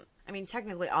 I mean,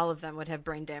 technically all of them would have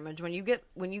brain damage. When you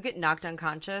get knocked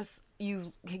unconscious,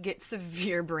 you get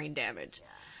severe brain damage. Yeah.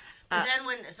 But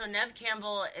then Neve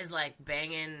Campbell is, like,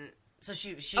 banging... So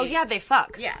she... Oh, yeah, they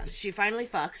fuck. Yeah, she finally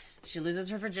fucks. She loses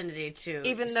her virginity to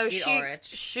even though Skeet Ulrich.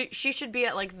 She should be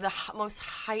at, like, the most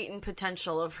heightened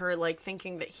potential of her, like,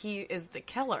 thinking that he is the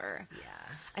killer.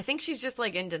 Yeah. I think she's just,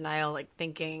 like, in denial, like,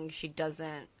 thinking she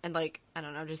doesn't... And, like, I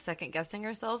don't know, just second-guessing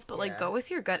herself. But, like, go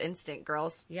with your gut instinct,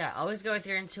 girls. Yeah, always go with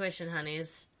your intuition,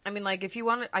 honeys. I mean, like, if you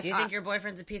want to... If you think your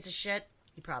boyfriend's a piece of shit...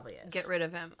 He probably is. Get rid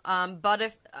of him. But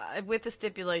if, with the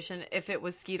stipulation, if it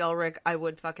was Skeet Ulrich, I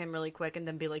would fuck him really quick and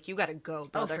then be like, you gotta go,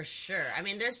 brother. Oh, for sure. I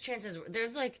mean, there's chances,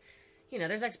 there's like, you know,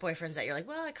 there's ex-boyfriends that you're like,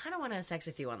 well, I kind of want to have sex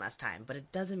with you one last time, but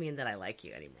it doesn't mean that I like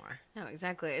you anymore. No,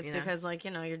 exactly. It's because, like,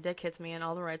 you know, your dick hits me in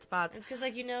all the right spots. It's because,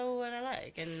 like, you know what I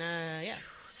like, and, yeah.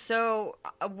 So,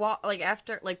 like,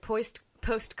 after, like,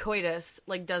 post-coitus,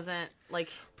 like, doesn't, like...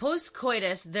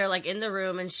 Post-coitus, they're, like, in the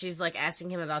room, and she's, like, asking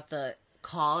him about the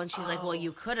call, and she's like, well,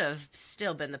 you could have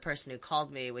still been the person who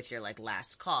called me with your, like,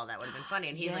 last call. That would have been funny.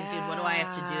 And he's like, dude, what do I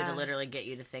have to do to literally get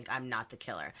you to think I'm not the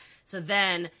killer? So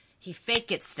then he fake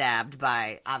gets stabbed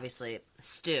by, obviously,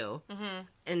 Stu. Mm-hmm.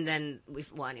 And then,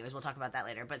 anyways, we'll talk about that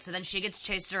later. But so then she gets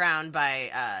chased around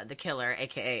by the killer,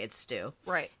 a.k.a. it's Stu.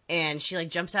 Right. And she, like,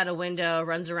 jumps out a window,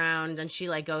 runs around, and she,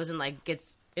 like, goes and, like,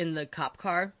 gets in the cop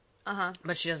car. Uh-huh.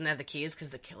 But she doesn't have the keys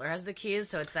because the killer has the keys,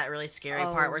 so it's that really scary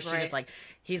part where she just, like,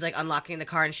 he's, like, unlocking the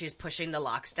car and she's pushing the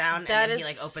locks down, and then he,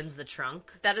 like, opens the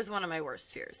trunk. That is one of my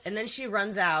worst fears. And then she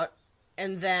runs out,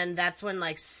 and then that's when,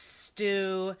 like,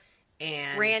 Stu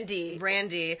and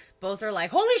Randy both are like,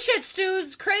 holy shit,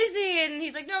 Stu's crazy, and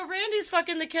he's like, no, Randy's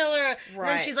fucking the killer. Right. And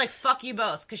then she's like, fuck you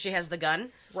both, because she has the gun.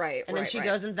 Right, And then she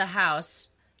goes into the house.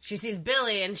 She sees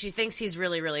Billy, and she thinks he's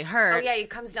really, really hurt. Oh, yeah, he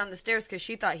comes down the stairs because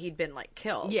she thought he'd been, like,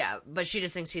 killed. Yeah, but she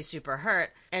just thinks he's super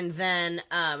hurt. And then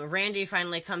Randy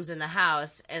finally comes in the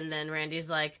house, and then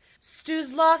Randy's like,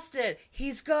 Stu's lost it.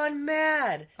 He's gone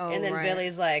mad. Oh, and then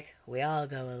Billy's like, we all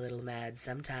go a little mad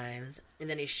sometimes. And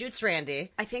then he shoots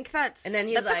Randy. I think that's... And then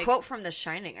he's that's a quote from The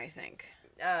Shining, I think.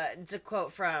 It's a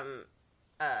quote from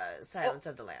Silence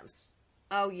of the Lambs.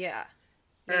 Oh, yeah.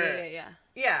 Yeah.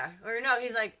 Yeah, or no,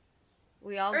 he's like...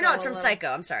 We all Or no, it's from Psycho,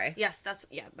 I'm sorry. Yes, that was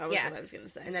what I was going to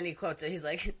say. And then he quotes it, he's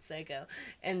like, it's Psycho.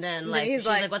 And then, like, she's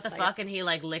like, what the fuck? And he,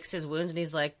 like, licks his wound, and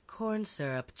he's like, corn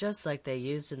syrup, just like they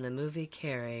used in the movie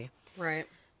Carrie. Right.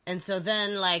 And so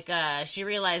then, like, she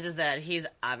realizes that he's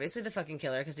obviously the fucking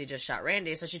killer because he just shot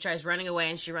Randy, so she tries running away,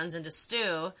 and she runs into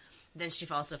Stu. Then she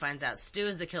also finds out Stu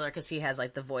is the killer because he has,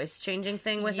 like, the voice-changing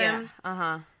thing with him.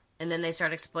 Uh-huh. And then they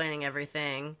start explaining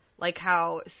everything. Like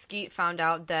how Skeet found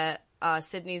out that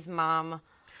Sydney's mom...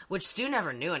 Which Stu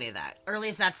never knew any of that. Or at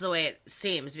least that's the way it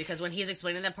seems, because when he's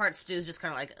explaining that part, Stu's just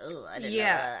kind of like, ugh, I didn't know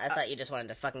that. I thought you just wanted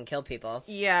to fucking kill people.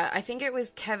 Yeah, I think it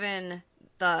was Kevin...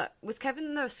 Was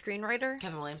Kevin the screenwriter?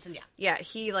 Kevin Williamson, yeah. Yeah,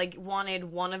 he, like, wanted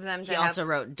one of them to He also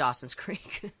wrote Dawson's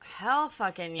Creek. Hell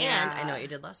fucking yeah. And I Know What You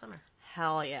Did Last Summer.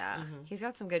 Hell yeah. Mm-hmm. He's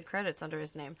got some good credits under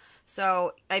his name.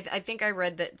 So, I think I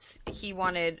read that he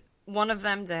wanted one of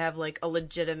them to have, like, a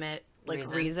legitimate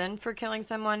reason for killing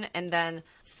someone, and then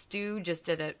Stu just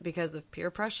did it because of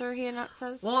peer pressure, he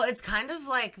says. Well, it's kind of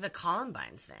like the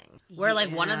Columbine thing, where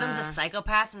like one of them's a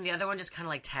psychopath and the other one just kind of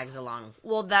like tags along.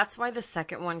 Well, that's why the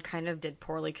second one kind of did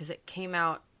poorly, because it came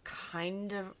out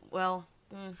kind of, well...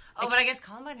 but I guess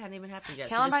Columbine hadn't even happened yet.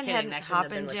 Columbine so hadn't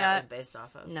happened yet. That was based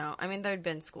off of. No, I mean, there'd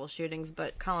been school shootings,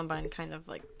 but Columbine kind of,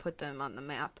 like, put them on the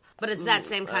map. But it's that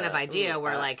same kind of idea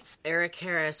where, like, Eric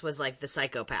Harris was, like, the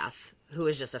psychopath, who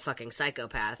was just a fucking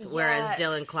psychopath, whereas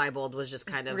Dylan Klebold was just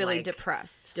kind of, really like...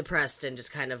 depressed and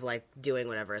just kind of, like, doing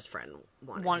whatever his friend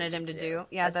wanted him to do.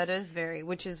 Yeah, that is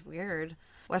which is weird.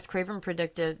 Wes Craven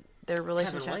predicted their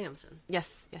relationship. Kevin Williamson.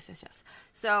 Yes.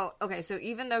 So, okay, so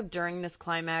even though during this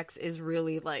climax is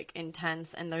really, like,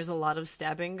 intense and there's a lot of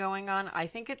stabbing going on, I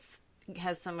think it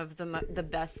has some of the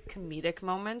best comedic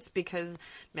moments because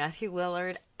Matthew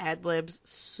Lillard ad-libs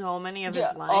so many of his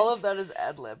lines. All of that is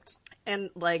ad-libbed. And,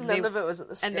 like, none of it was in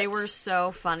the script. And they were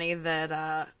so funny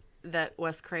that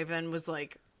Wes Craven was,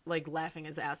 like laughing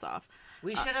his ass off.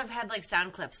 We should have had, like,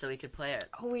 sound clips so we could play it.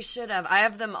 Oh, we should have. I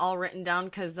have them all written down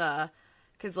because,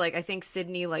 like, I think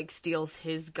Sidney, like, steals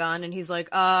his gun, and he's like,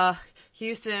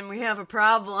 Houston, we have a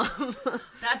problem.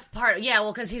 That's part, yeah,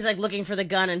 well, because he's, like, looking for the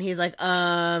gun, and he's like,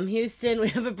 Houston, we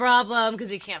have a problem, because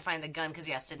he can't find the gun, because,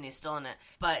 yeah, Sidney's still in it.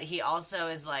 But he also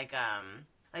is, like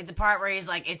the part where he's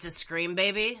like, it's a scream,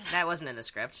 baby, that wasn't in the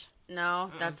script. No,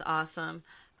 that's awesome.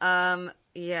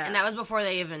 Yeah. And that was before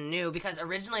they even knew, because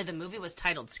originally the movie was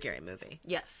titled Scary Movie.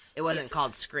 Yes. It wasn't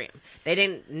called Scream. They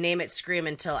didn't name it Scream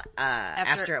until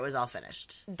after it was all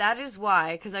finished. That is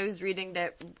why, because I was reading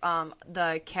that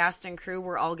the cast and crew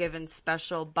were all given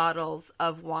special bottles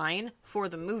of wine for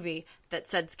the movie that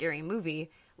said Scary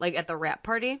Movie, like at the wrap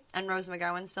party, and Rose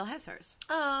McGowan still has hers.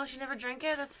 Oh, she never drank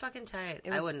it? That's fucking tight.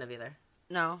 I wouldn't have either.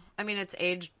 No. I mean, it's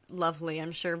aged lovely,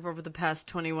 I'm sure, over the past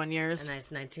 21 years. A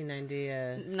nice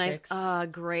 1996. Nice,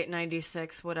 great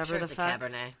 96, whatever the fuck. It's a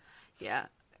Cabernet. Yeah.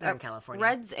 They're in California.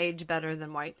 Reds age better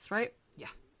than whites, right? Yeah.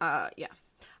 Yeah.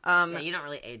 Yeah, you don't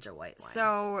really age a white wine.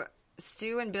 So,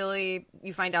 Stu and Billy,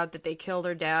 you find out that they killed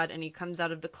her dad, and he comes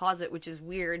out of the closet, which is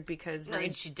weird because... No,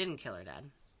 she didn't kill her dad.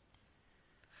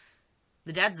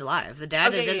 The dad's alive. The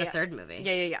dad is in the third movie.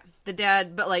 Yeah. The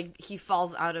dad, but, like, he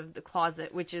falls out of the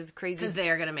closet, which is crazy. Because they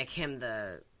are going to make him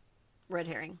the... red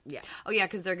herring. Yeah. Oh, yeah,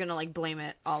 because they're going to, like, blame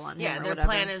it all on him Yeah, or their whatever.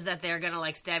 plan is that they're going to,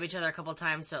 like, stab each other a couple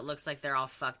times so it looks like they're all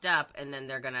fucked up, and then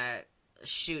they're going to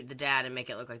shoot the dad and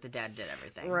make it look like the dad did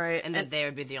everything. Right. And then they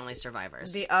would be the only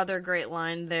survivors. The other great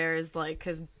line there is, like,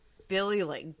 because Billy,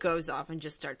 like, goes off and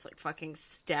just starts, like, fucking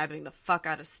stabbing the fuck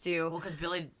out of Stu. Well, because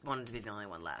Billy wanted to be the only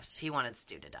one left. He wanted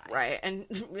Stu to die. Right,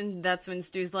 and that's when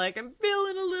Stu's like, I'm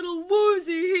feeling a little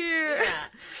woozy here. Yeah.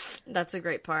 That's a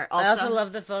great part. I also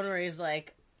love the phone where he's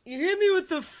like, you hit me with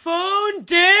the phone,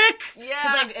 dick! Yeah.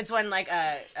 Because, like, it's when, like,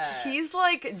 he's,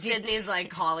 like... Sydney's, like,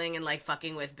 calling and, like,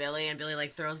 fucking with Billy, and Billy,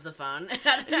 like, throws the phone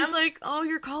at him. He's like, oh,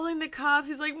 you're calling the cops?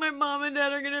 He's like, my mom and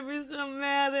dad are gonna be so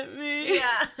mad at me.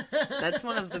 Yeah. That's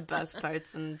one of the best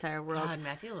parts in the entire world. God,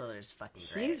 Matthew Lillard's fucking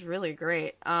great. He's really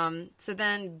great. So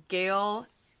then Gail,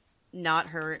 not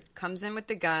hurt, comes in with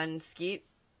the gun. Skeet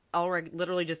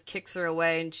literally just kicks her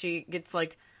away, and she gets,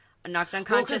 like, knocked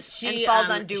unconscious and falls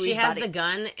on Dewey's body. She has the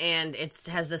gun, and it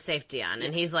has the safety on. Yes.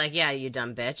 And he's like, yeah, you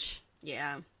dumb bitch.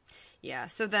 Yeah.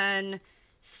 So then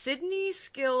Sydney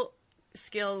kills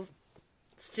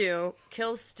Stu,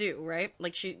 right?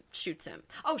 Like, she shoots him.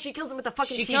 Oh, she kills him with the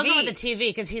fucking TV. She kills him with the TV,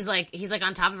 because he's like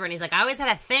on top of her, and he's like, I always had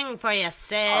a thing for you,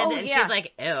 Sid. Oh, and she's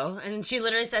like, ew. And she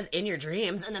literally says, in your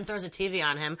dreams, and then throws a TV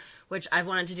on him, which I've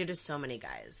wanted to do to so many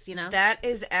guys, you know? That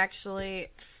is actually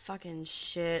fucking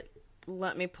shit.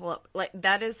 Let me pull up. Like,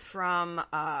 that is from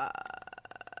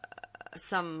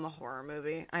some horror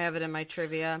movie. I have it in my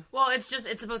trivia. Well, it's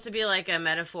supposed to be like a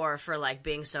metaphor for, like,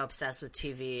 being so obsessed with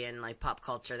TV and, like, pop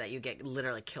culture that you get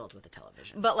literally killed with a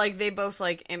television. But, like, they both,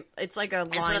 like, it's like a line.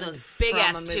 It's one of those big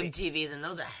ass tube TVs, and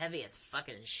those are heavy as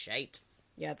fucking shite.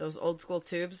 Yeah, those old school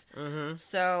tubes. Mm-hmm.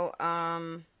 So,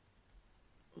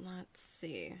 let's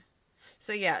see.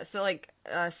 So, yeah, like,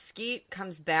 Skeet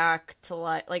comes back to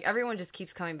life. Like, everyone just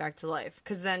keeps coming back to life.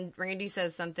 Because then Randy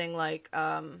says something like,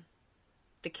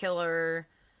 the killer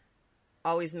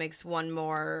always makes one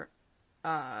more,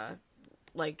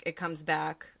 like, it comes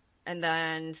back. And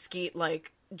then Skeet,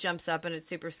 like, jumps up and it's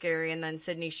super scary. And then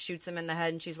Sydney shoots him in the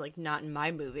head and she's like, not in my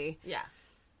movie. Yeah.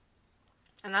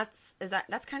 And that's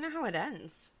kind of how it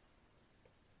ends.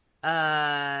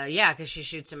 Yeah, because she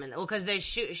shoots him because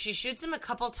she shoots him a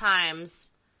couple times,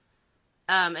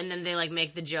 and then they, like,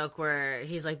 make the joke where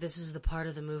he's like, this is the part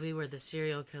of the movie where the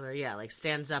serial killer, like,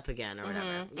 stands up again or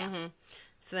whatever. Yeah.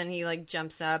 So then he, like,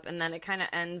 jumps up, and then it kind of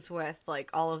ends with, like,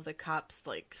 all of the cops,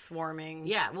 like, swarming.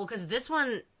 Yeah, well, because this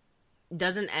one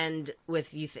doesn't end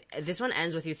with you. This one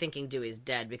ends with you thinking Dewey's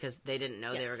dead because they didn't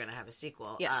know they were going to have a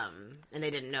sequel. Yes. And they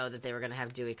didn't know that they were going to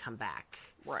have Dewey come back.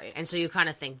 Right. And so you kind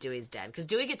of think Dewey's dead because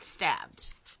Dewey gets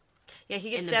stabbed. Yeah, he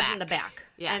gets in stabbed in the back.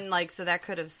 Yeah. And, like, so that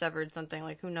could have severed something,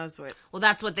 like, who knows what. Well,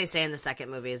 that's what they say in the second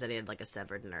movie is that he had, like, a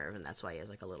severed nerve, and that's why he has,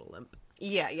 like, a little limp.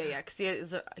 Yeah, because he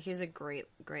has a great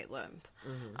limp.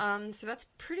 Mm-hmm. So that's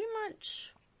pretty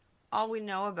much all we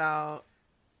know about.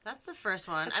 That's the first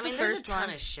one. That's I mean, the there's a first ton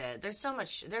one. of shit. There's so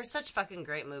much. There's such fucking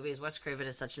great movies. Wes Craven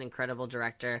is such an incredible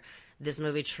director. This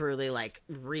movie truly, like,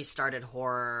 restarted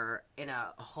horror in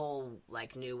a whole,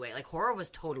 like, new way. Like, horror was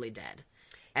totally dead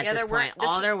at this point.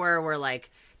 All there were,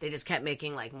 like, they just kept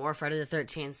making, like, more Friday the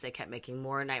 13th. They kept making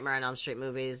more Nightmare on Elm Street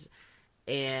movies.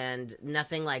 And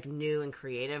nothing, like, new and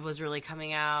creative was really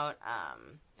coming out.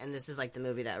 And this is, like, the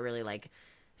movie that really, like,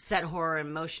 set horror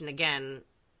in motion again.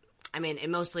 I mean, it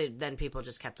mostly then people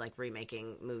just kept, like,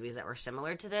 remaking movies that were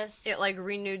similar to this. It, like,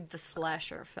 renewed the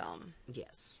slasher film.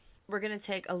 Yes. We're going to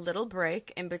take a little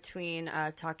break in between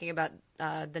talking about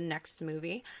the next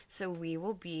movie. So we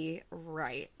will be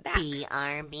right back.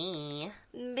 BRB.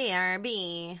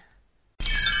 BRB.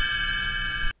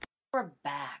 We're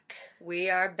back. We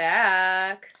are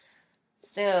back.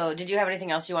 So, did you have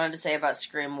anything else you wanted to say about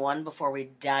Scream 1 before we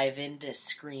dive into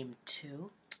Scream 2?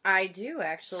 I do,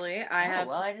 actually.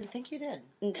 I didn't think you did.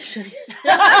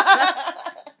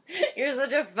 You're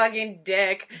such a fucking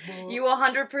dick. You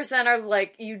 100% are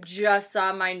like, you just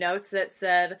saw my notes that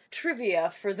said trivia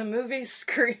for the movie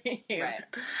Scream. Right.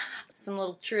 Some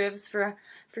little trivs for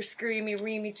Screamy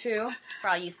Reamy 2. For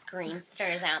all you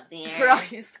Screamsters out there. For all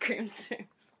you Screamsters.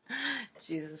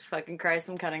 Jesus fucking Christ,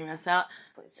 I'm cutting this out.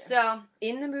 So,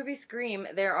 in the movie Scream,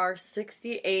 there are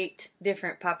 68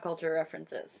 different pop culture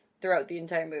references throughout the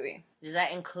entire movie. Does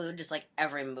that include just, like,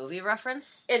 every movie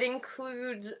reference? It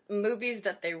includes movies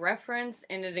that they reference,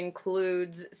 and it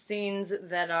includes scenes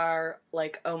that are,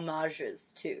 like,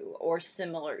 homages to, or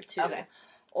similar to. Okay.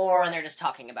 Or when they're just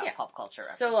talking about pop culture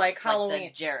references. So, like,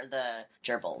 Halloween. Like the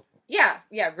gerbil. Yeah,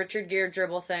 Richard Gere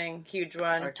gerbil thing, huge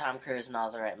one. Or Tom Cruise and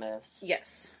All the Right Moves.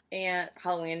 Yes. And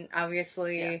Halloween,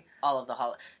 obviously. Yeah. All of the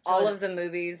all of the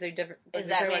movies, they're different. Does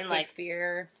that mean, like,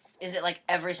 Fear? Is it, like,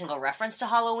 every single reference to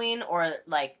Halloween, or,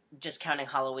 like, just counting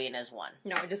Halloween as one?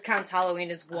 No, it just counts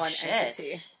Halloween as one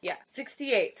entity. Yeah,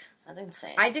 68. That's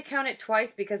insane. I did count it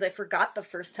twice because I forgot the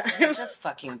first time. Such a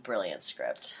fucking brilliant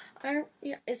script.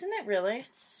 Yeah, isn't it really?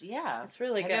 It's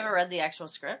really good. Have you ever read the actual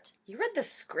script? You read the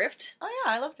script? Oh,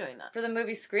 yeah, I love doing that. For the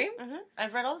movie Scream? Mm-hmm.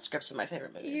 I've read all the scripts of my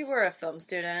favorite movies. You were a film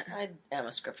student. I am a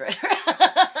scriptwriter.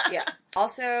 Yeah.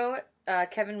 Also,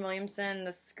 Kevin Williamson,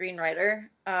 the screenwriter,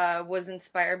 was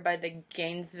inspired by the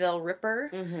Gainesville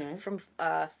Ripper from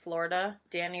Florida.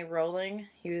 Danny Rolling,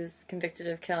 he was convicted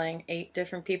of killing 8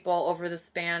 different people over the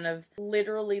span of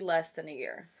literally less than a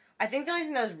year. I think the only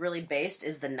thing that was really based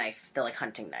is the knife, the, like,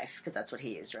 hunting knife, because that's what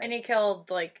he used, right? And he killed,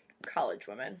 like, college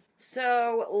women.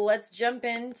 So, let's jump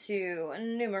into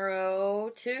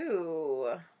numero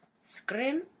 2.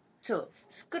 Scream 2.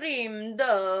 Scream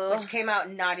 2. Which came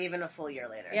out not even a full year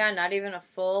later. Yeah, not even a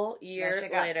full year that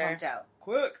shit got later. pumped out.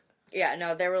 Quick. Yeah,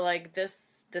 no, they were like,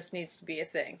 this needs to be a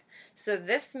thing. So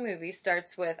this movie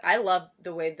starts with, I love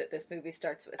the way that this movie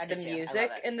starts with. The music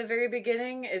in the very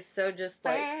beginning is so just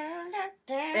like,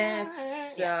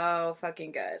 it's so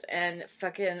fucking good. And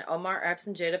fucking Omar Epps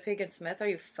and Jada Pinkett Smith, are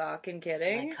you fucking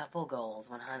kidding? My couple goals,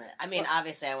 100. I mean,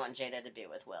 obviously I want Jada to be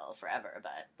with Will forever,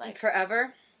 but like...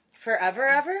 Forever? Forever,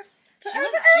 ever? She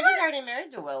was already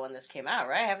married to Will when this came out,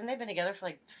 right? Haven't they been together for,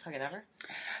 like, fucking ever?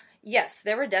 Yes,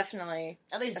 they were definitely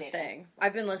at least a dating. thing.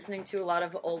 I've been listening to a lot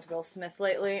of old Will Smith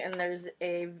lately, and there's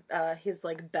his,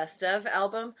 like, best of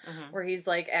album, where he's,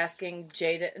 like, asking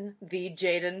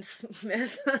Jaden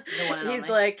Smith. The one and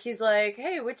he's like,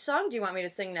 hey, which song do you want me to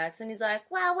sing next? And he's like,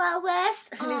 Wild Wild West.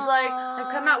 And he's like,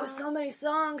 I've come out with so many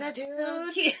songs, dude.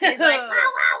 So cute. And he's like, Wild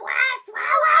Wild West,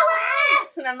 Wild Wild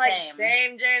West. And I'm like,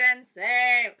 same, Jaden,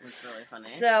 same. It's really funny.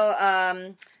 So,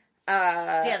 so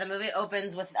yeah, the movie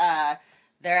opens with,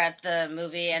 they're at the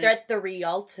movie and... They're at the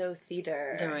Rialto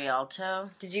Theater. The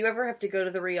Rialto? Did you ever have to go to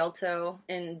the Rialto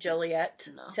in Joliet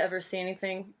to ever see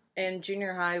anything? In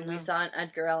junior high, we saw an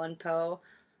Edgar Allan Poe,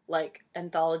 like,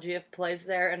 anthology of plays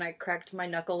there, and I cracked my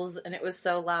knuckles, and it was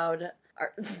so loud.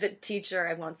 The teacher,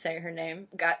 I won't say her name,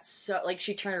 got so, like,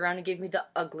 she turned around and gave me the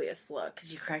ugliest look.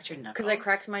 Because you cracked your knuckles? Because I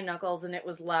cracked my knuckles, and it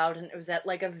was loud, and it was at,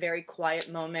 like, a very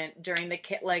quiet moment during the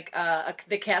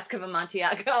cask of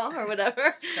Amontillado, or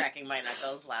whatever. Cracking my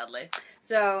knuckles loudly.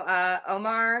 So,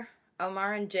 Omar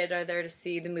Omar and Jada are there to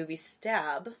see the movie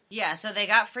Stab. Yeah, so they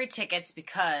got free tickets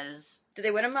because... Did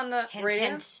they win them on the radio?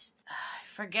 Hint. I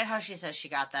forget how she says she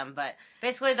got them, but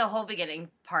basically the whole beginning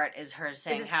part is her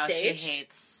saying how staged? she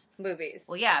hates... Movies.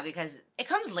 Well, yeah, because it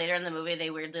comes later in the movie. They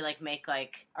weirdly, like, make,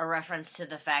 like, a reference to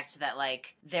the fact that,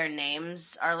 like, their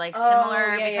names are, like,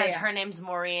 similar. Because her name's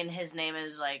Maureen, his name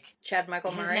is, like... Chad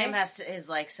Michael Murray? His name is,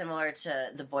 like, similar to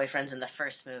the boyfriends in the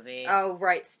first movie. Oh,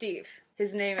 right, Steve.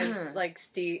 His name is, like,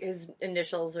 Steve. His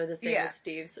initials are the same as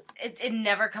Steve's. It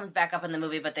never comes back up in the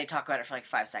movie, but they talk about it for, like,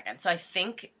 5 seconds. So I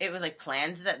think it was, like,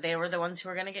 planned that they were the ones who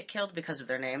were going to get killed because of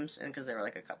their names and because they were,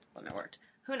 like, a couple and it worked.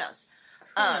 Who knows?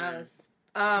 Who knows?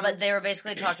 But they were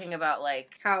basically talking about,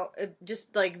 like... How,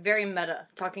 just, like, very meta,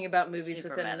 talking about movies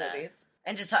within meta. the movies.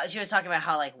 And just she was talking about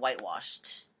how, like,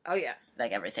 whitewashed... Oh, yeah.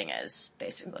 Like, everything is,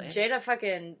 basically. Jada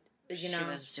fucking, she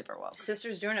was super woke.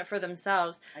 Sisters doing it for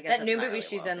themselves. I guess that new movie really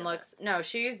she's woke, in looks... No,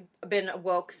 she's been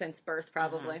woke since birth,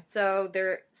 probably. Mm-hmm. So,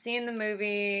 they're seeing the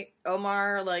movie.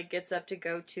 Omar, like, gets up to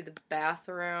go to the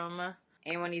bathroom.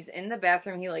 And when he's in the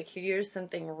bathroom, he, like, hears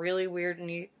something really weird, and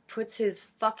he puts his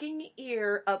fucking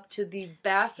ear up to the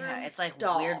bathroom stall. Yeah, it's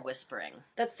like weird whispering.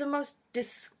 That's the most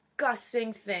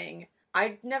disgusting thing.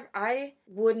 I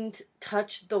wouldn't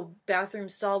touch the bathroom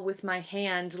stall with my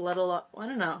hand, let alone, I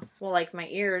don't know. Well, like, my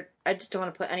ear, I just don't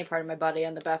want to put any part of my body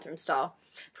on the bathroom stall.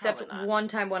 Except one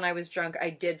time when I was drunk, I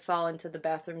did fall into the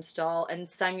bathroom stall and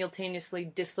simultaneously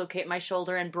dislocate my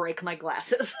shoulder and break my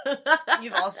glasses.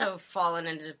 You've also fallen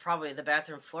into probably the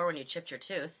bathroom floor when you chipped your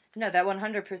tooth. No, that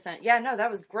 100%. Yeah, no, that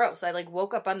was gross. I, like,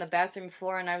 woke up on the bathroom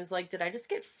floor and I was like, did I just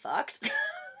get fucked?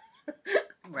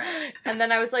 Right. And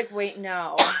then I was like, wait,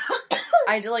 no.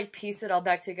 I had to, like, piece it all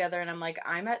back together, and I'm like,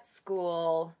 I'm at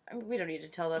school. I mean, we don't need to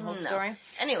tell that whole story.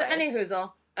 Anyways. So,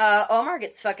 anyhoozle. Omar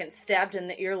gets fucking stabbed in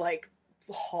the ear, like,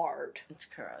 hard. It's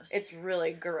gross. It's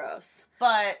really gross.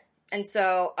 But... And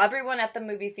so, everyone at the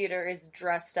movie theater is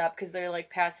dressed up because they're, like,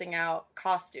 passing out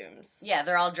costumes. Yeah,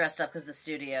 they're all dressed up because the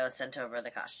studio sent over the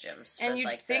costumes. And for, you'd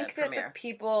like, think the that premiere. the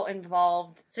people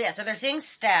involved... So, yeah, so they're seeing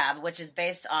Stab, which is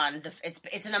based on...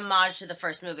 It's an homage to the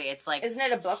first movie. It's, like... Isn't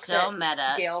it a book so that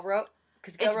meta. Gail wrote?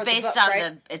 It's wrote based the book, on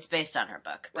right? It's based on her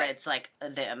book, but right. it's like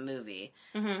a movie,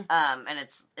 mm-hmm. And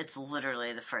it's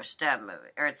literally the first Stab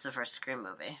movie, or it's the first Scream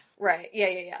movie. Right.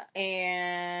 Yeah.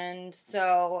 And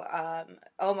so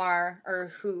Omar,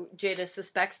 or who Jada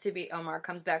suspects to be Omar,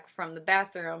 comes back from the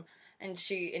bathroom, and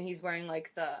he's wearing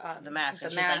like the mask. The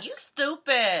and she's mask. like, "You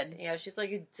stupid." Yeah, she's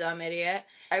like, "You dumb idiot."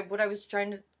 What I was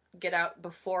trying to get out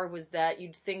before was that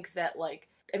you'd think that, like,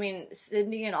 I mean,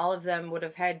 Sydney and all of them would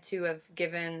have had to have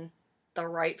given the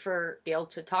right for Gail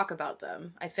to talk about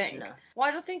them, I think. No. Well,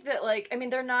 I don't think that, like, I mean,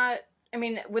 they're not... I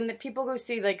mean, when the people go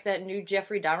see, like, that new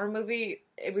Jeffrey Dahmer movie,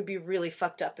 it would be really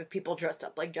fucked up if people dressed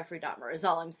up like Jeffrey Dahmer, is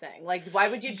all I'm saying. Like, why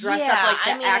would you dress up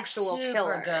like the actual it's super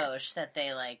killer? gauche that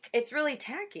they, like... It's really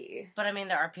tacky. But, I mean,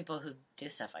 there are people who do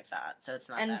stuff like that, so it's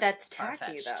not and that's tacky,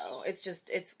 far-fetched. though. It's just,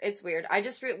 it's weird. I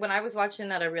just, when I was watching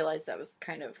that, I realized that was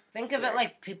kind of Think weird. of it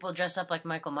like people dressed up like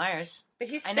Michael Myers. But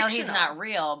he's I know fictional. he's not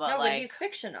real, but but he's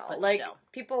fictional. but Like, still.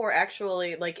 people were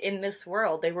actually, like, in this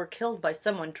world, they were killed by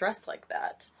someone dressed like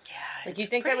that. Yeah, Like, it's you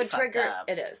think that pretty would fucked trigger... up.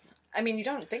 It is. I mean, you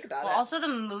don't think about Well, it. also the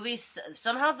movie,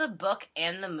 somehow the book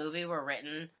and the movie were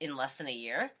written in less than a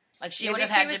year. Like, she Maybe would have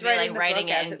she had was to be, writing like, the writing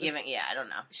book it as and it was- giving... Yeah, I don't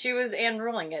know. She was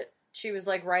ruling it. She was,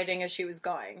 like, writing as she was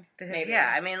going. Because, maybe.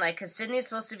 yeah, I mean, like, because Sydney's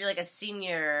supposed to be, like, a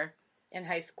senior... In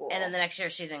high school. And then the next year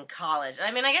she's in college. And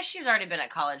I mean, I guess she's already been at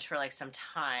college for, like, some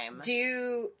time.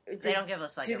 They don't give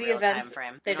us, like, a real time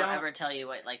frame. They don't ever tell you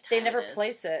what, like, time They never it is.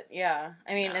 place it, yeah.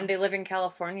 I mean, and they live in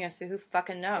California, so who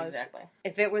fucking knows? Exactly.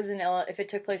 If it was if it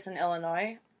took place in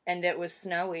Illinois, and it was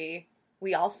snowy,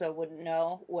 we also wouldn't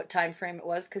know what time frame it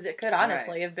was, because it could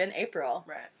honestly have been April.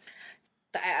 Right.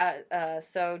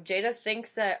 So Jada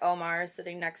thinks that Omar is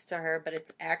sitting next to her, but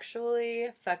it's actually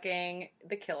fucking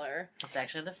the killer. It's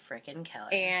actually the frickin' killer.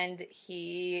 And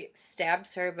he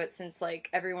stabs her, but since, like,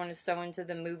 everyone is so into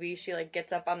the movie, she, like,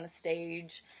 gets up on the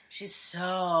stage. She's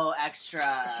so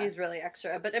extra. She's really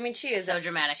extra. But, I mean, she is... so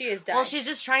dramatic. She is dying. Well, she's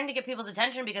just trying to get people's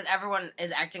attention because everyone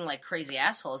is acting like crazy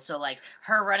assholes. So, like,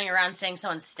 her running around saying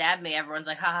someone stabbed me, everyone's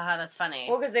like, ha ha ha, that's funny.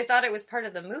 Well, because they thought it was part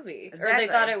of the movie. Exactly. Or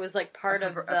they thought it was, like, part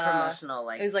of the... A promotional,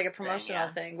 like... It was, like, a promotional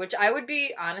thing. Which I would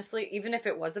be, honestly, even if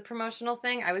it was a promotional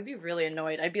thing, I would be really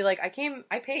annoyed. I'd be like, I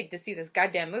paid to see this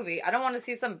goddamn movie. I don't want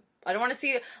to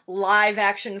see live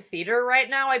action theater right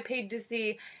now. I paid to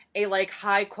see a, like,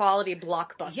 high quality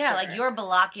blockbuster. Yeah, like, you're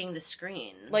blocking the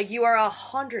screen. Like, you are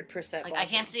 100% Like, I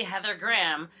can't see Heather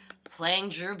Graham playing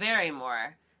Drew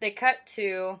Barrymore. They cut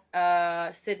to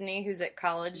Sydney, who's at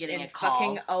college Getting in a call.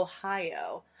 fucking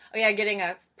Ohio. Oh yeah, getting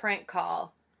a prank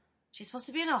call She's supposed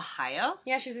to be in Ohio?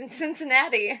 Yeah, she's in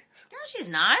Cincinnati. No, she's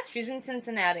not. She's in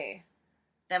Cincinnati.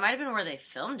 That might have been where they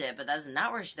filmed it, but that's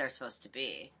not where they're supposed to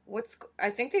be.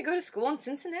 I think they go to school in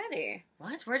Cincinnati.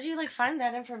 What? Where'd you, find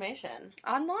that information?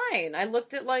 Online. I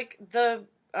looked at, the,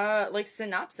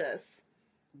 synopsis.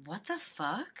 What the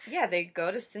fuck? Yeah, they go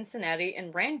to Cincinnati,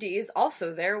 and Randy is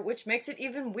also there, which makes it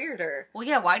even weirder. Well,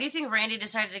 yeah, why do you think Randy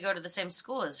decided to go to the same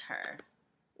school as her?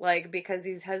 Because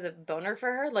he has a boner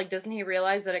for her? Doesn't he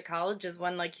realize that at college is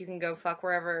when, you can go fuck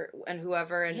wherever and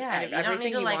whoever and, yeah, and you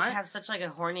everything don't need to, want? have such, a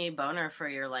horny boner for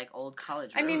your, old college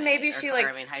I mean, roommate, maybe she,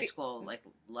 high school,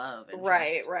 love.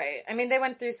 Interest. Right. I mean, they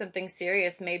went through something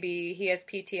serious. Maybe he has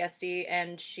PTSD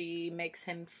and she makes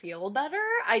him feel better?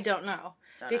 I don't know.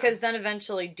 Because then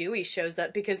eventually Dewey shows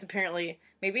up because apparently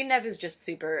maybe Nev is just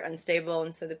super unstable,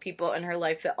 and so the people in her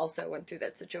life that also went through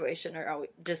that situation are always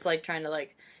just, trying to,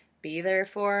 be there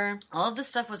for her. All of this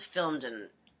stuff was filmed in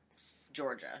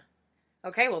Georgia.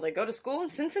 Okay, well, they go to school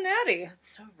in Cincinnati.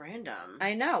 That's so random.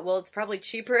 I know. Well, it's probably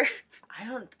cheaper.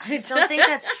 I just don't think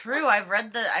that's true. I've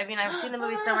seen the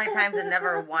movie so many times and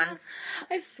never once.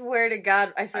 I swear to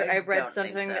God, I read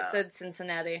something so. that said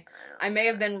Cincinnati. I may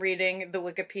have been reading the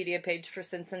Wikipedia page for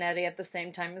Cincinnati at the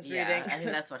same time as reading. I think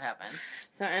that's what happened.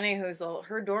 So, anywho,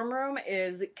 her dorm room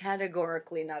is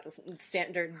categorically not a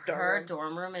standard dorm room. Her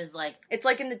dorm room is it's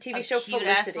like in the TV show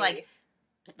Felicity.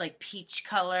 Peach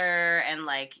color and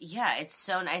it's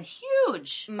so nice,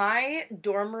 huge. My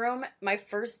dorm room, my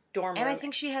first dorm room, and I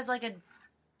think she has a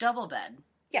double bed.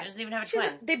 Yeah, she doesn't even have a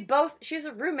twin. She has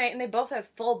a roommate and they both have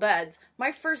full beds.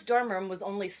 My first dorm room was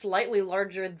only slightly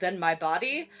larger than my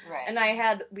body, right?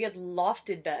 And we had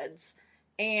lofted beds.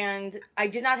 And I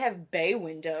did not have bay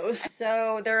windows.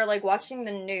 So they're watching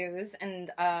the news,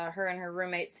 and her and her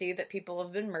roommate see that people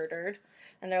have been murdered.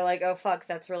 And they're like, oh, fuck,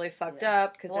 that's really fucked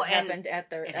up, because it happened at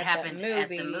the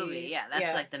movie. Yeah,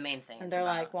 that's the main thing. And they're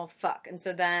like, well, fuck. And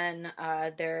so then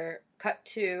they're cut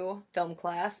to film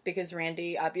class, because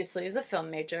Randy obviously is a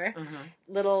film major. Mm-hmm.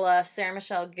 Little Sarah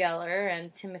Michelle Gellar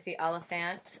and Timothy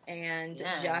Oliphant and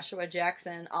Joshua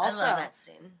Jackson. Also, I love that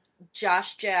scene.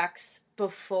 Josh Jacks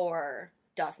before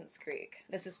Dawson's Creek.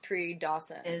 This is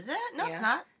pre-Dawson. Is it? No, it's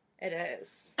not. It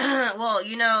is. Well,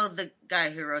 the guy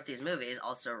who wrote these movies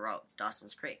also wrote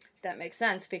Dawson's Creek. That makes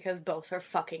sense, because both are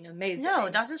fucking amazing. No,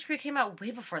 Dawson's Creek came out way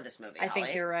before this movie, I think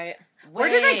Holly. you're right. Where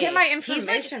did I get my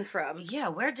information from? Yeah,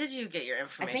 where did you get your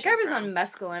information I think I was on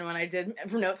mescaline when I did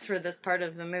notes for this part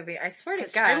of the movie. I swear to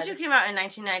God. Scream 2 came out in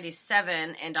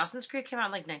 1997, and Dawson's Creek came out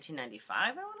in 1995,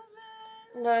 I want to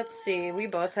say. Let's see. We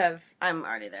both have... I'm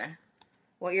already there.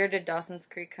 What year did Dawson's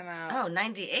Creek come out? Oh,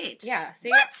 98. Yeah, see?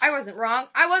 What? I wasn't wrong.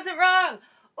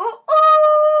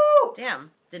 Ooh! Damn,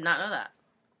 did not know that.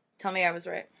 Tell me I was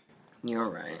right. You're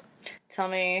right. Tell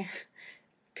me,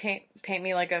 paint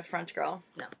me like a French girl.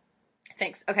 No.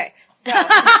 Thanks. Okay, so...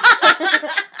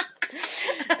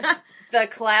 The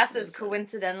class is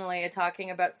coincidentally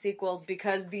talking about sequels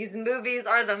because these movies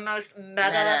are the most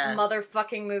meta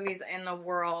motherfucking movies in the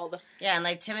world. Yeah,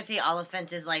 and Timothy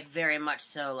Oliphant is very much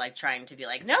so trying to be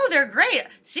no, they're great.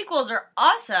 Sequels are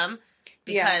awesome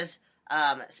because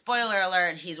spoiler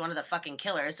alert, he's one of the fucking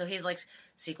killers. So he's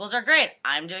sequels are great.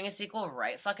 I'm doing a sequel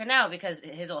right fucking now because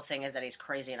his whole thing is that he's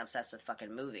crazy and obsessed with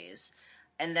fucking movies.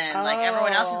 And then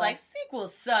everyone else is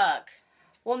sequels suck.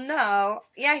 Well, no.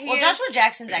 Yeah, Joshua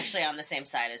Jackson's actually on the same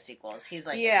side as sequels. He's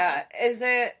yeah, is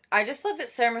it... I just love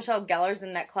that Sarah Michelle Gellar's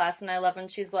in that class, and I love when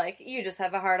she's you just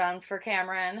have a hard-on for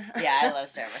Cameron. Yeah, I love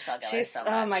Sarah Michelle Gellar so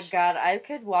much. Oh my God, I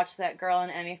could watch that girl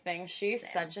in anything.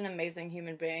 She's such an amazing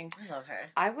human being. I love her.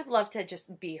 I would love to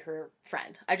just be her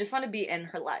friend. I just want to be in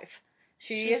her life.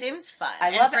 She seems fun.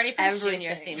 I love Freddie Prinze everything.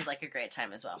 Jr. seems like a great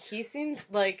time as well. He seems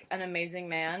like an amazing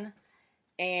man.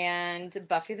 And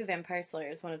Buffy the Vampire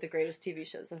Slayer is one of the greatest TV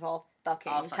shows of all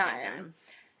fucking time.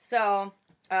 So,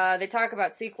 they talk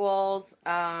about sequels.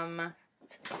 While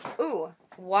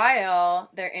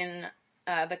they're in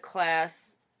the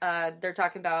class, they're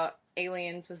talking about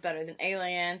Aliens was better than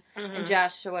Alien. Mm-hmm. And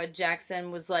Joshua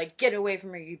Jackson was get away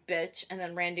from her, you bitch. And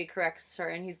then Randy corrects her,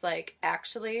 and he's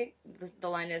actually, the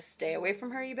line is, stay away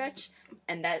from her, you bitch.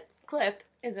 And that clip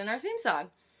is in our theme song.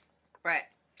 Right.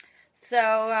 So,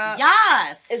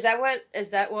 yes! Is that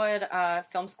what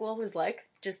film school was like?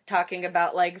 Just talking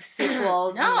about,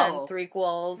 sequels and then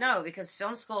threequels? No, because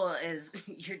film school is,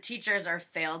 your teachers are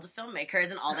failed filmmakers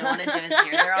and all they want to do is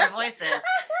hear their own voices.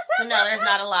 So no, there's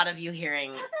not a lot of you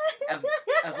hearing of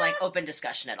like open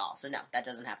discussion at all. So no, that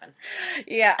doesn't happen.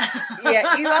 Yeah.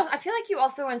 I feel like you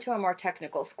also went to a more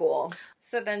technical school.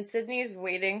 So then Sydney's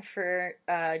waiting for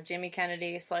Jamie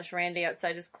Kennedy / Randy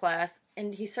outside his class,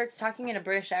 and he starts talking in a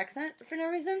British accent for no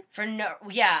reason.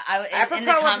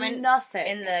 Apropos of nothing.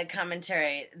 In the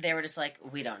commentary, they were just like,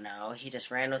 we don't know. He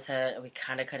just ran with it. We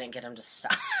kind of couldn't get him to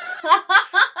stop.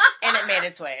 And it made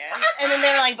its way in. And then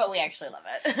they were like, but we actually love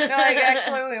it. No, like,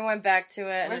 actually, we went back to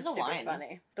it. Where's and it's the super wine?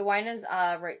 funny. The wine is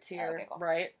right to your okay, cool.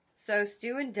 right. So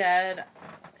Stu and Billy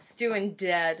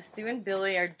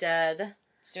are dead.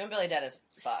 Stu and Billy dead as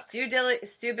fuck. Stu Billy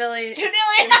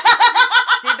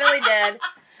dead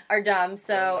are dumb,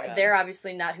 so they're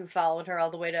obviously not who followed her all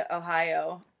the way to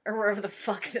Ohio, or wherever the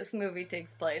fuck this movie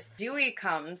takes place. Dewey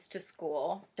comes to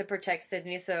school to protect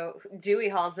Sydney, so Dewey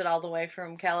hauls it all the way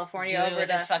from California Dewey over with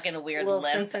to his fucking weird little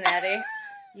limp. Cincinnati.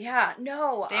 Yeah,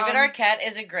 no. David Arquette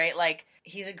is a great,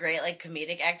 he's a great,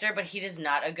 comedic actor, but he is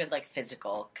not a good,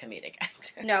 physical comedic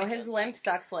actor. No, his limp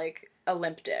sucks like a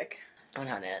limp dick. On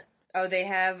it. Oh, they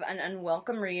have an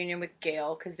unwelcome reunion with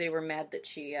Gail because they were mad that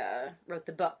she wrote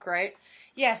the book, right?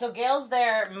 Yeah, so Gail's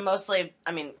there mostly,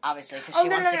 obviously, because she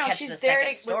wants to catch she's the there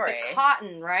second story. with the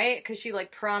Cotton, right? Because she,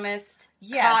 promised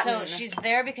Yeah, Cotton. so she's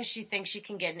there because she thinks she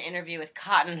can get an interview with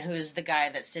Cotton, who's the guy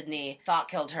that Sydney thought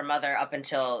killed her mother up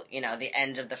until, the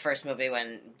end of the first movie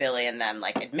when Billy and them,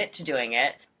 admit to doing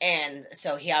it. And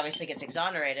so he obviously gets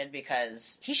exonerated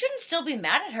because he shouldn't still be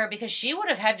mad at her because she would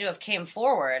have had to have came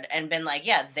forward and been like,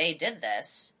 yeah, they did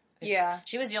this. Yeah.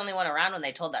 She was the only one around when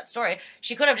they told that story.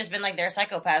 She could have just been like, they're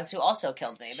psychopaths who also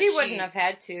killed me. But she wouldn't have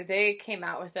had to. They came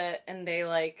out with it, and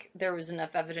they, there was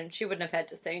enough evidence. She wouldn't have had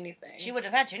to say anything. She would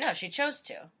have had to. No, she chose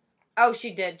to. Oh,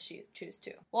 she did choose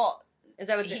to. Well... Is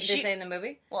that what they say in the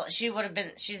movie? Well, she would have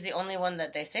been... She's the only one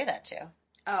that they say that to.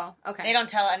 Oh, okay. They don't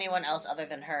tell anyone else other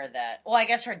than her that... Well, I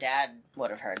guess her dad would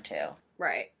have heard, too.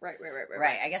 Right.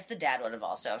 Right, I guess the dad would have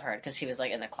also have heard, because he was,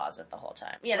 in the closet the whole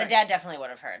time. Yeah, the dad definitely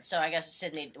would have heard, so I guess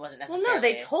Sydney wasn't necessarily... Well, no,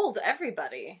 they told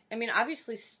everybody.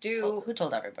 Obviously Stu... Well, who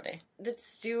told everybody? That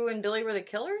Stu and Billy were the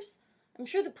killers? I'm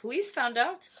sure the police found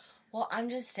out. Well, I'm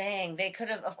just saying, they could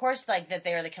have... Of course, that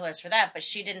they were the killers for that, but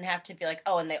she didn't have to be like,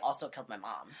 oh, and they also killed my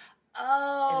mom.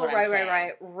 Oh,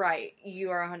 right.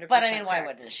 You are 100% But, why correct.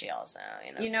 wouldn't she also?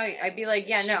 I'd be like,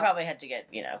 yeah, she no. She probably had to get,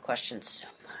 questioned so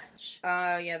much.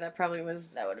 Yeah, that probably was...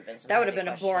 That would have been That would have been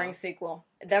a boring sequel.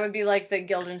 That would be like the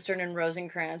Guildenstern and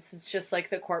Rosencrantz. It's just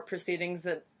the court proceedings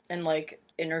that... And,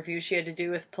 interviews she had to do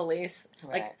with police.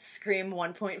 Right. Scream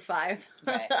 1.5.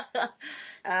 Right.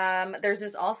 There's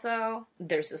this also...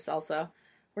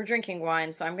 We're drinking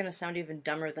wine, so I'm going to sound even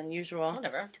dumber than usual.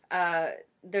 Whatever.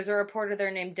 There's a reporter there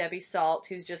named Debbie Salt,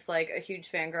 who's just, a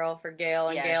huge fangirl for Gail.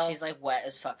 And yeah, she's, wet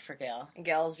as fuck for Gail. And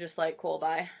Gail's just, cool,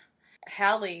 bye.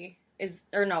 Hallie is...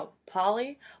 Or, no,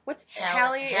 Polly? What's...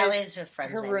 Hallie is her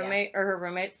friend's her name, roommate, or her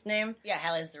roommate's name? Yeah,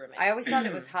 Hallie's the roommate. I always thought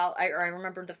it was Holly. I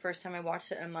remember the first time I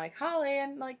watched it, and I'm like, Holly,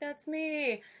 I'm like, that's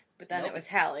me. But then it was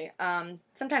Hallie.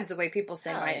 Sometimes the way people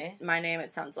say my name, it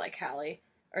sounds like Hallie.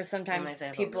 Or sometimes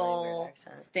people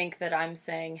think that I'm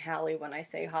saying Hallie when I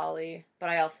say Holly, but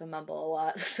I also mumble a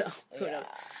lot, so who knows.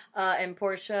 And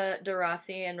Portia de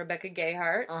Rossi and Rebecca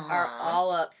Gayheart are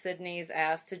all up Sydney's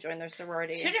ass to join their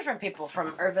sorority. Two different people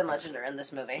from Urban Legend are in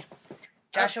this movie.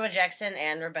 Joshua Jackson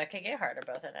and Rebecca Gayheart are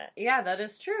both in it. Yeah, that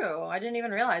is true. I didn't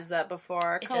even realize that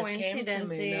before. It just came to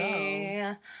me,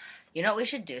 no. You know what we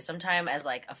should do sometime as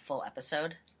a full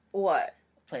episode? What?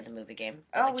 Play the movie game.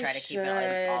 Oh, try to keep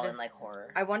it all in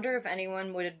horror. I wonder if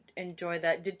anyone would enjoy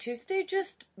that. Did Tuesday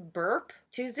just burp?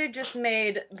 Tuesday just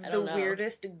made the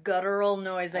weirdest guttural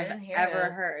noise I've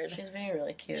ever heard. She's being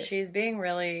really cute. She's being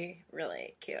really,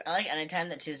 really cute. I like anytime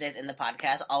that Tuesday's in the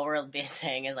podcast, all we'll be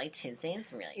saying is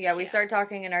Tuesday's really cute. Yeah, we start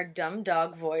talking in our dumb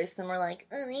dog voice, and we're like,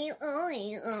 I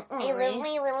love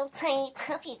my little tiny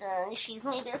puppy dog. She's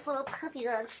my best little puppy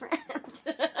dog friend.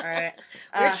 All right.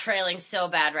 We're trailing so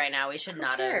bad right now. We should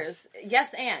not have.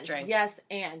 Yes, and. Drink. Yes,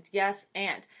 and. Yes,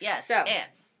 and. Yes, so,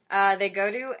 and. They go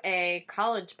to a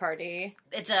college party.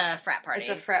 It's a frat party.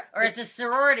 It's a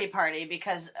sorority party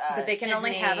because but they can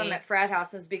only have them at frat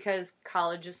houses because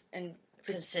colleges and...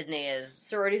 Because Sydney is...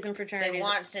 Sororities and fraternities. They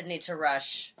want Sydney to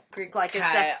rush... Greek like is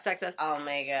sexist.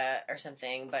 Omega or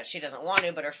something, but she doesn't want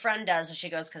to, but her friend does, so she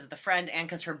goes because of the friend and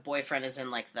because her boyfriend is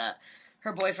in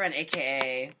her boyfriend,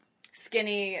 a.k.a.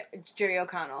 Skinny Jerry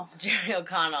O'Connell. Jerry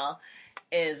O'Connell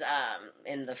is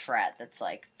in the frat that's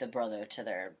the brother to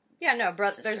their... Yeah, no,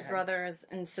 there's brothers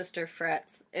and sister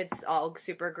frats. It's all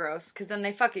super gross, because then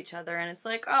they fuck each other, and it's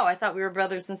oh, I thought we were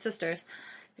brothers and sisters.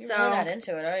 You're really not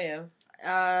into it, are you?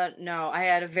 No, I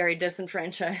had a very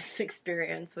disenfranchised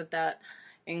experience with that.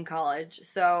 in college.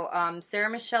 So, Sarah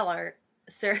Michelle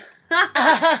Sarah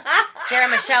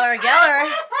Michelle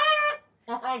Gellar.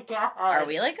 Oh my god. Are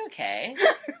we okay?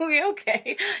 Are we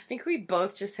okay? I think we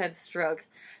both just had strokes.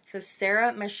 So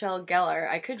Sarah Michelle Gellar,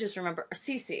 I could just remember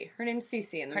Cece. Her name's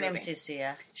Cece in the movie. Her name's Cece,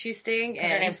 yeah. She's staying in.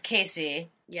 Her name's Casey.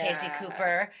 Yeah. Casey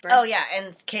Cooper. Oh yeah,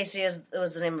 and Casey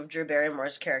was the name of Drew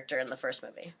Barrymore's character in the first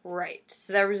movie. Right.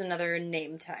 So that was another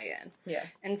name tie-in. Yeah.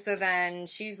 And so then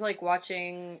she's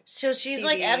watching. So she's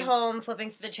TV. at home flipping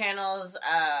through the channels,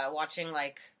 watching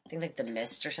I think The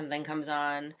Mist or something comes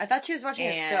on. I thought she was watching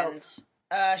a soap.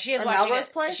 She is or watching Melrose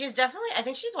Place? She's definitely. I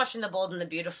think she's watching The Bold and the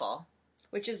Beautiful,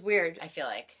 which is weird. I feel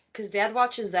like because Dad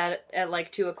watches that at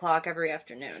 2:00 every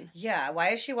afternoon. Yeah,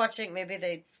 why is she watching? Maybe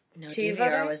TiVo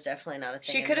DVR was definitely not a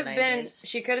thing. She could have been.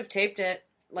 She could have taped it.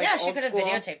 She could have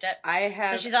videotaped it. I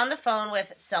have. So she's on the phone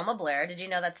with Selma Blair. Did you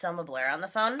know that's Selma Blair on the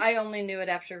phone? I only knew it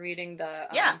after reading the.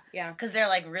 Yeah. Because they're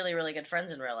really, really good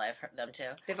friends in real life. Them two.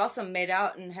 They've also made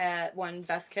out and won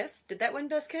Best Kiss. Did that win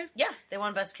Best Kiss? Yeah, they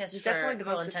won Best Kiss. It's definitely the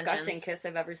most disgusting kiss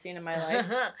I've ever seen in my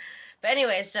life. But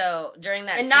anyway, so during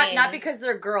that and scene, not because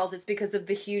they're girls, it's because of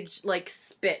the huge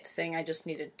spit thing. I just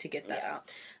needed to get that out.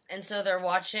 And so they're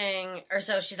watching,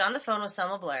 so she's on the phone with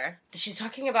Selma Blair. She's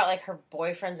talking about her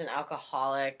boyfriend's an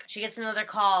alcoholic. She gets another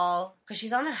call because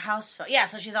she's on a house phone. Yeah,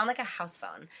 so she's on a house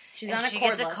phone. She's on a cordless. She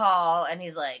gets a call and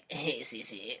he's like, "Hey,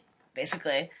 Cece,"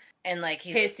 basically. And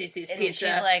he's "Hey, Cece's and Pizza."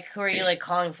 She's like, "Who are you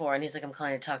calling for?" And he's like, "I'm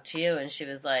calling to talk to you." And she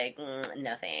was like,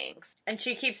 "No thanks." And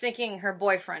she keeps thinking her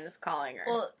boyfriend is calling her.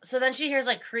 Well, so then she hears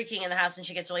creaking in the house and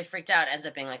she gets really freaked out. Ends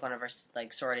up being one of her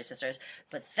sorority sisters.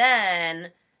 But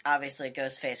then obviously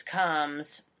Ghostface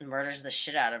comes, murders the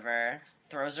shit out of her,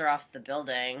 throws her off the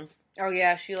building. Oh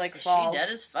yeah, she falls. She dead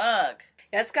as fuck.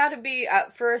 That's got to be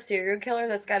for a serial killer.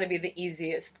 That's got to be the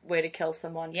easiest way to kill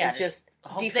someone. Yeah, just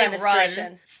defenestration. They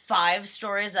run 5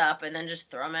 stories up and then just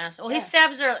throw them ass. Well, he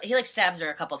stabs her. He stabs her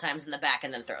a couple times in the back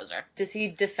and then throws her. Does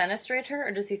he defenestrate her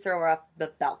or does he throw her up the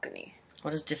balcony?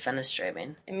 What does defenestrate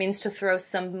mean? It means to throw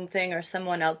something or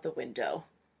someone out the window.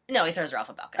 No, he throws her off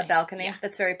a balcony. A balcony? Yeah.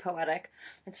 That's very poetic.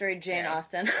 That's very Jane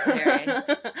Austen.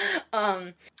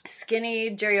 Very.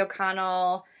 Skinny, Jerry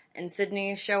O'Connell, and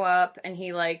Sydney show up, and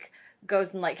he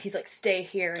goes and he's stay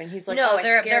here, and he's no,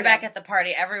 they're back at the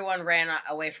party. Everyone ran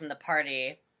away from the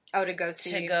party. Oh, to go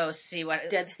see what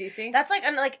dead Cece. That's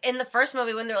in the first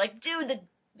movie when they're dude,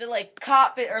 the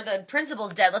cop or the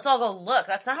principal's dead. Let's all go look.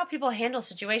 That's not how people handle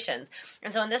situations.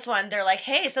 And so in this one, they're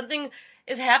hey, something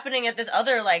is happening at this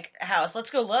other house. Let's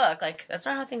go look. That's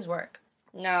not how things work.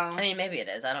 No, I mean maybe it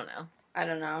is. I don't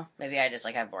know. Maybe I just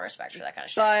have more respect for that kind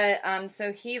of shit. But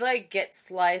so he gets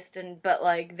sliced but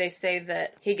they say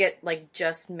that he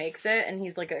just makes it and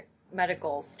he's a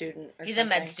medical student or he's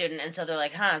something. a med student, and so they're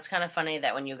it's kind of funny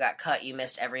that when you got cut you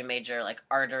missed every major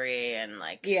artery and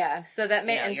yeah, so that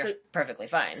you're perfectly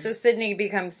fine. So Sydney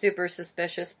becomes super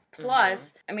suspicious.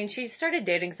 Plus, I mean, she started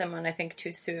dating someone I think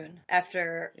too soon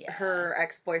after her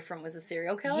ex-boyfriend was a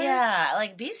serial killer. Yeah,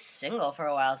 be single for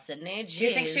a while, Sydney. Jeez. Do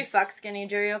you think she fucks skinny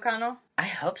Jerry O'Connell? I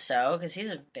hope so, because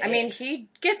he's a bitch. I mean, he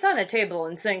gets on a table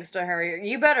and sings to her,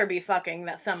 "You better be fucking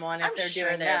someone if they're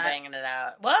doing they're that." banging it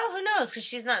out. Well, who knows? Because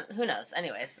she's not. Who knows?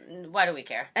 Anyways, why do we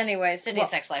care? Anyways, Sydney's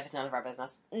sex life is none of our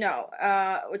business. No.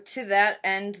 To that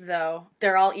end, though,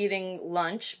 they're all eating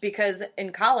lunch because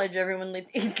in college everyone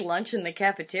eats lunch in the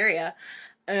cafeteria.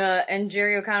 And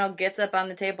Jerry O'Connell gets up on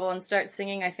the table and starts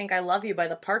singing "I Think I Love You" by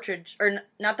the Partridge, or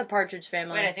not the Partridge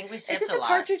Family. Wait, I think we skipped Is it the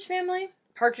Partridge Family?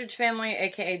 Partridge Family,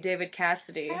 aka David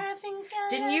Cassidy.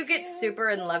 Didn't you get super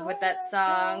in love with that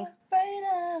song?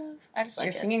 I just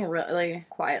You're singing really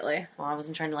quietly. Well, I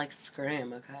wasn't trying to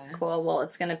scream. Okay. Cool. Well,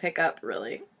 it's gonna pick up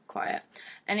really quiet.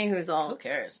 Anywho's who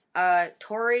cares?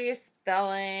 Tori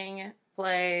Spelling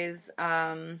plays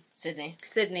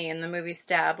Sydney in the movie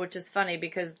Stab, which is funny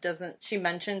because doesn't she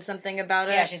mention something about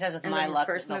it? Yeah, she says with my luck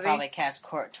they'll movie? probably cast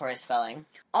Tori Spelling.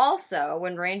 Also,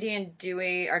 when Randy and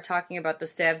Dewey are talking about the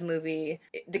Stab movie,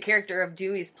 the character of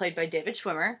Dewey is played by David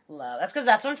Schwimmer. Love. That's because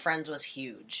that's when Friends was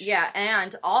huge. Yeah,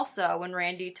 and also when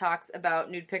Randy talks about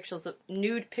nude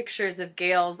pictures of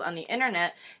Gail's on the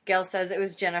internet, Gail says it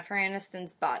was Jennifer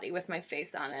Aniston's body with my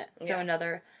face on it.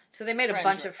 So they made a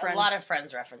bunch of Friends. A lot of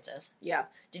Friends references. Yeah.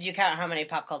 Did you count how many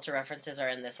pop culture references are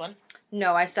in this one?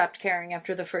 No, I stopped caring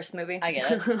after the first movie. I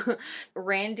get it.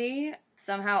 Randy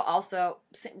somehow also...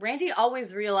 Randy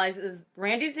always realizes...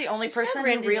 Randy's the only person who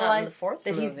Randy's realized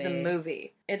that he's the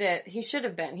movie. He should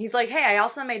have been. He's hey, I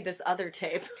also made this other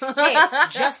tape. Hey,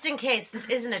 just in case this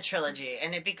isn't a trilogy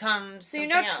and it becomes So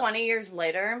else. 20 years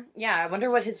later, I wonder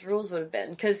what his rules would have been.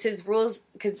 Because he's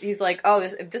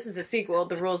if this is a sequel,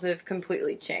 the rules have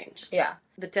completely changed. Yeah.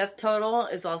 The death total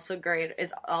is also great.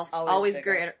 Is always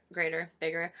greater,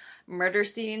 bigger. Murder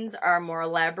scenes are more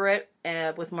elaborate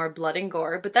with more blood and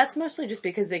gore, but that's mostly just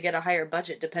because they get a higher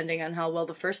budget, depending on how well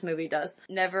the first movie does.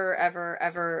 Never, ever,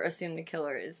 ever assume the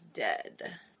killer is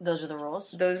dead. Those are the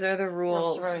rules? Those are the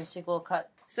rules. What's the road sequel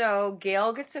cut? So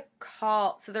Gale gets a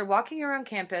call. So they're walking around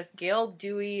campus. Gale,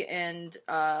 Dewey, and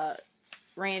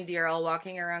Randy are all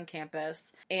walking around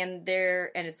campus, and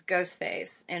it's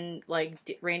Ghostface, and like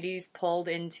Randy's pulled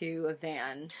into a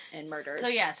van and murdered.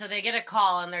 So they get a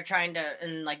call, and they're trying to,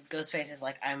 and like Ghostface is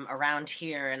like, I'm around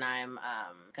here, and I'm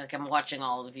watching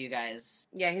all of you guys.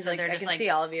 Yeah, he's so like, I can like, see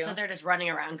all of you. So they're just running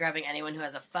around grabbing anyone who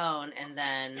has a phone, and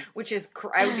then which is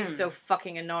I would be so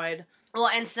fucking annoyed. Well,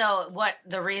 and so what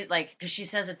the reason, like, because she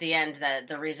says at the end that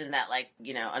the reason that, like,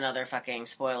 you know, another fucking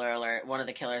spoiler alert, one of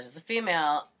the killers is a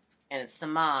female. And it's the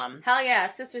mom. Hell yeah,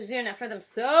 sisters unit for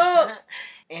themselves.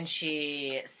 And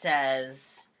she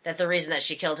says that the reason that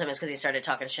she killed him is because he started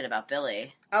talking shit about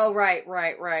Billy. Oh, right.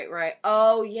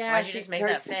 Oh, yeah. Why'd you just make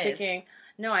that face? Sticking.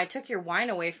 No, I took your wine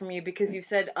away from you because you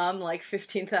said like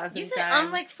 15,000 times. You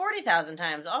said like 40,000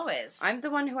 times, always. I'm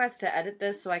the one who has to edit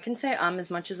this, so I can say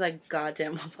as much as I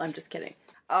goddamn well. I'm just kidding.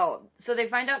 Oh, so they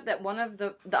find out that one of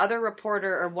the other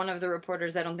reporter, or one of the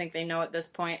reporters, I don't think they know at this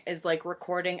point, is like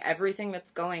recording everything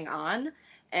that's going on,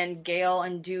 and Gale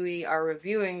and Dewey are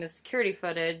reviewing the security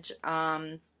footage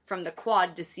from the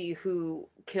quad to see who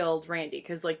killed Randy,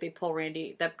 because like they pull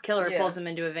Randy, that killer pulls him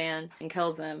into a van and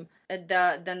kills him.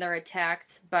 Then they're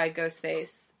attacked by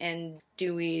Ghostface, and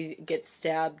Dewey gets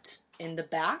stabbed in the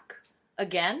back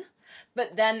again.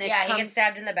 But then he gets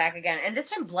stabbed in the back again. And this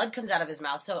time blood comes out of his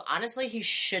mouth. So honestly, he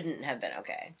shouldn't have been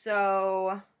okay.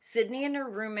 So Sydney and her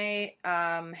roommate,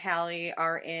 Hallie,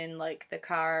 are in like the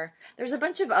car. There's a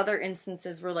bunch of other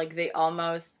instances where like they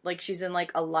almost, like she's in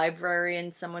like a library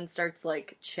and someone starts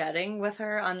like chatting with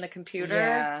her on the computer.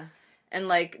 Yeah. And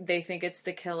like they think it's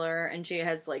the killer, and she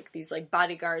has like these like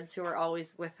bodyguards who are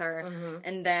always with her. Mm-hmm.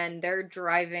 And then they're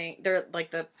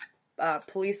like the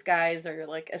police guys are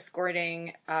like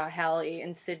escorting Hallie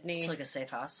and Sydney to like a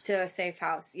safe house. To a safe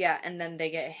house, yeah. And then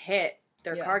they get hit.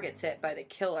 Their car gets hit by the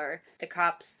killer. The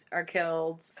cops are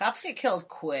killed. Cops get killed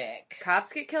quick.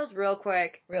 Cops get killed real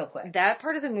quick. Real quick. That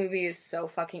part of the movie is so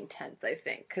fucking tense, I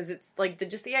think, because it's like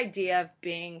just the idea of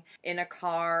being in a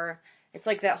car. It's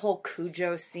like that whole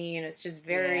Cujo scene. It's just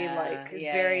very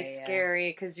very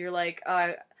scary because you're like,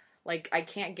 like, I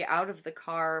can't get out of the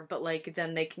car, but, like,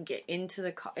 then they can get into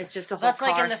the car. It's just a whole car situation.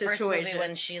 That's like in the first movie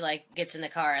when she, like, gets in the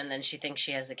car and then she thinks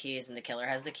she has the keys and the killer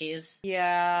has the keys.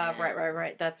 Yeah,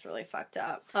 right. That's really fucked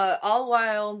up. All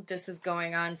while this is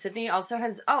going on, Sydney also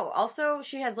has...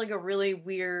 she has, like, a really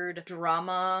weird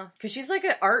drama... Because she's, like,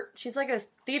 she's, like, a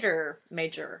theater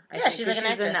major, I think. She's, like, an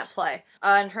actress. In that play.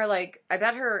 And her, like... I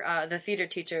bet her, the theater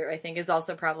teacher, I think, is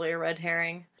also probably a red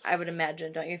herring. I would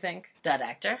imagine, don't you think? That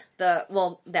actor? That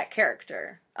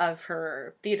character of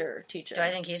her theater teacher. Do I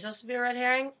think he's supposed to be a red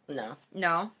herring?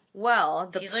 No.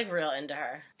 Well, he's like real into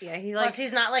her. Yeah, Plus,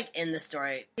 he's not like in the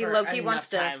story. He wants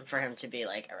time for him to be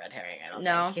like a red herring. I don't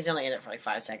think. He's only in it for like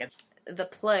 5 seconds. The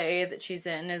play that she's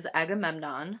in is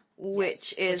Agamemnon,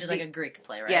 which is like a Greek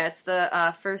play, right? Yeah, it's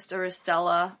the first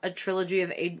Aristella, a trilogy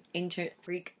of ancient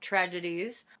Greek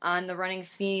tragedies. And the running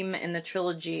theme in the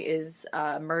trilogy is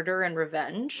murder and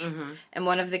revenge. Mm-hmm. And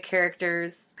one of the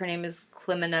characters, her name is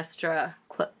Clytemnestra.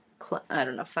 I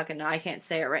don't know, fucking know. I can't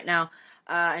say it right now.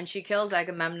 And she kills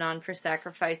Agamemnon for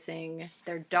sacrificing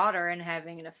their daughter and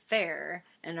having an affair.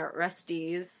 And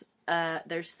Orestes,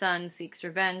 their son, seeks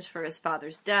revenge for his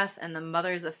father's death and the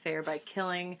mother's affair by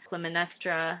killing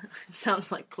Clytemnestra. It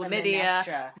sounds like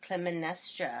chlamydia.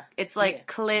 Clytemnestra. It's like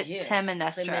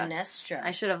Clytemnestra. Clytemnestra.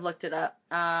 I should have looked it up.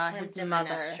 His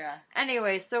mother.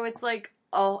 Anyway, so it's like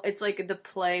the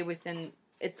play within...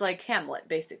 It's like Hamlet,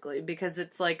 basically, because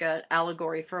it's like an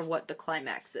allegory for what the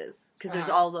climax is. Because there's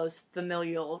all those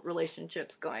familial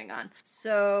relationships going on.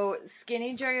 So,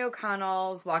 skinny Jerry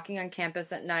O'Connell's walking on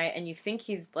campus at night, and you think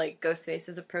he's, like, Ghostface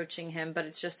is approaching him, but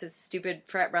it's just his stupid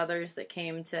frat brothers that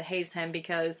came to haze him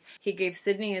because he gave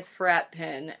Sydney his frat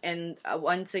pin. And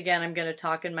once again, I'm going to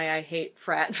talk in my I hate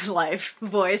frat life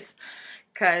voice.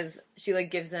 Because she, like,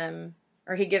 gives him...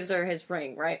 Or he gives her his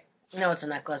ring, right? No, it's a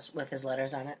necklace with his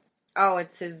letters on it. Oh,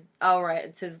 it's his... Oh, right.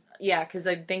 It's his... Yeah, because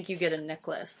I think you get a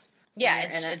necklace. Yeah,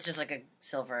 it's just like a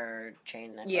silver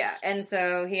chain necklace. Yeah, and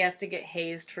so he has to get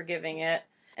hazed for giving it.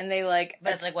 And they, like...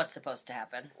 But it's, like, what's supposed to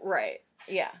happen. Right.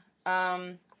 Yeah.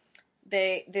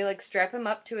 They like, strap him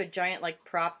up to a giant, like,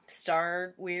 prop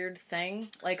star weird thing,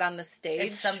 like, on the stage.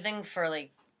 It's something for,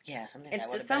 like... Yeah, something that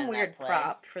would have been some weird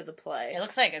prop for the play. It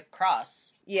looks like a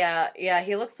cross. Yeah,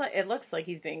 it looks like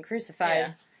he's being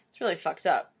crucified. It's really fucked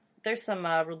up. There's some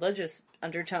religious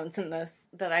undertones in this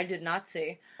that I did not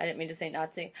see. I didn't mean to say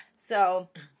Nazi. So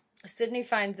Sydney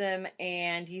finds him,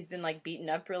 and he's been, like, beaten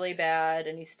up really bad,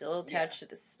 and he's still attached to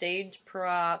the stage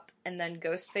prop, and then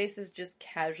Ghostface is just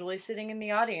casually sitting in the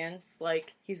audience,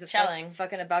 like, he's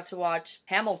fucking about to watch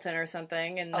Hamilton or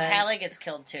something, and then... Hallie gets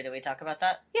killed, too. Did we talk about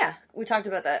that? Yeah, we talked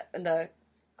about that in the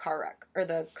car wreck, or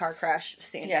the car crash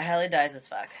scene. Yeah, Hallie dies as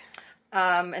fuck.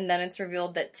 And then it's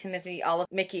revealed that Timothy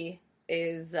Mickey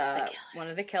is one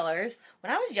of the killers.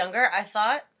 When I was younger,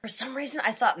 for some reason,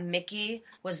 I thought Mickey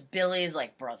was Billy's,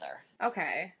 like, brother.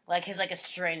 Okay. Like, his, like,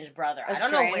 estranged brother. I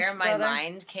don't know where my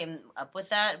mind came up with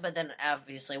that, but then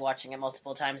obviously watching it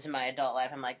multiple times in my adult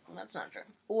life, I'm like, that's not true.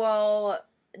 Well,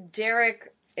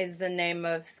 Derek is the name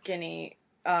of Skinny,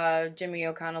 Jimmy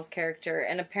O'Connell's character,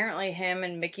 and apparently him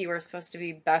and Mickey were supposed to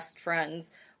be best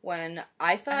friends when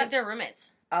I thought... I think they're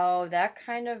roommates. Oh, that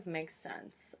kind of makes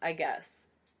sense, I guess.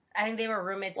 I think they were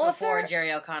roommates before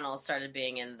Jerry O'Connell started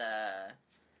being in the...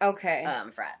 Okay.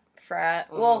 Frat.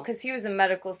 Mm-hmm. Well, because he was a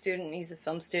medical student and he's a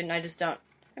film student. I just don't...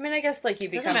 I mean, I guess, like, you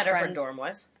become friends. Doesn't matter for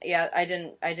dorm-wise. Yeah, I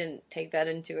didn't take that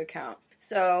into account.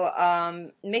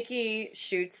 So, Mickey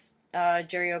shoots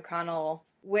Jerry O'Connell,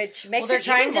 which makes it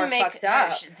even more fucked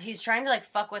up. He's trying to, like,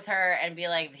 fuck with her and be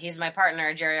like, he's my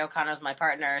partner, Jerry O'Connell's my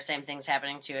partner, same thing's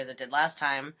happening to you as it did last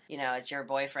time. You know, it's your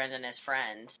boyfriend and his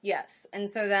friend. Yes, and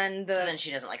so then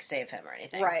she doesn't, like, save him or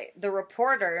anything. Right. The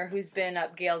reporter, who's been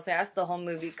up Gail's ass the whole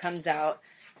movie, comes out.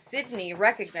 Sydney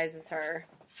recognizes her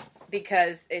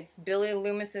because it's Billy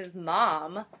Loomis's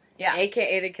mom,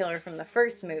 a.k.a. the killer from the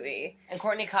first movie. And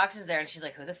Courtney Cox is there, and she's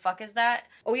like, who the fuck is that?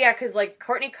 Oh, yeah, because, like,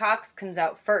 Courtney Cox comes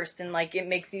out first, and, like, it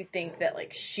makes you think that,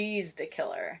 like, she's the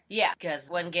killer. Yeah, because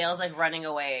when Gail's, like, running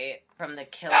away from the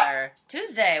killer...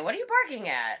 Tuesday, what are you barking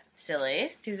at,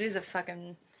 silly? Tuesday's a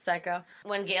fucking psycho.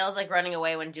 When Gail's, like, running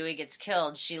away when Dewey gets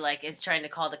killed, she, like, is trying to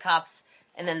call the cops...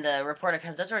 And then the reporter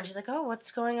comes up to her and she's like, oh,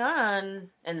 what's going on?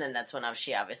 And then that's when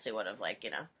she obviously would have, like, you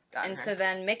know, gotten her. So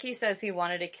then Mickey says he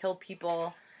wanted to kill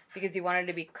people because he wanted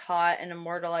to be caught and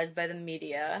immortalized by the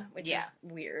media, which is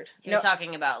weird. He was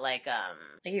talking about, like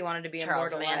he wanted to be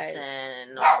Charles immortalized. Manson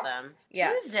and all of them.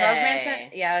 Yeah, Tuesday. Charles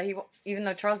Manson, even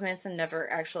though Charles Manson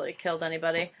never actually killed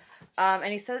anybody.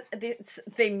 And he said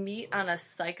they meet on a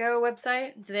Psycho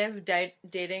website. Do they have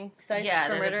dating sites for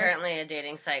there's murders? Apparently a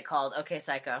dating site called OK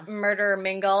Psycho. Murder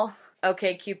Mingle,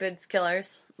 OK Cupid's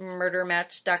Killers,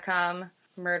 MurderMatch.com,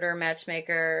 Murder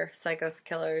Matchmaker, Psycho's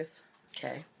Killers.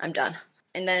 Okay. I'm done.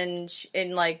 And then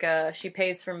she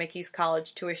pays for Mickey's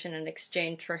college tuition in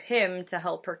exchange for him to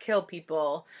help her kill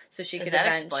people so she could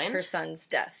avenge her son's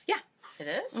death. Yeah. It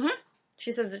is? Mm-hmm.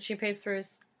 She says that she pays for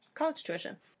his college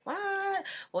tuition. What?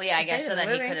 Well, yeah, I guess so that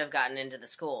he could have gotten into the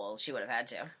school. She would have had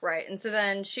to. Right, and so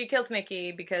then she kills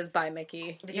Mickey because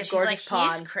Mickey, because she's like,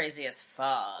 pawn. He's crazy as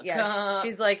fuck. Yeah,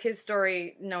 she's like, his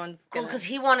story, no one's gonna... Well, because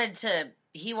he wanted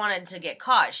to get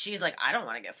caught. She's like, I don't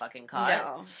want to get fucking caught.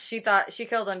 No, she thought she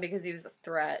killed him because he was a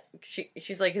threat.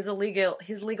 She's like, his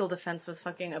legal defense was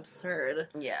fucking absurd.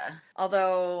 Yeah.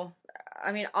 Although,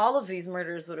 I mean, all of these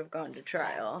murders would have gone to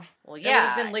trial. Well, yeah. There would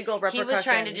have been legal repercussions. He was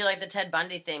trying to do, like, the Ted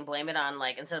Bundy thing, blame it on,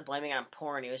 like, instead of blaming it on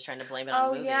porn, he was trying to blame it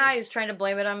on movies. Oh, yeah, he was trying to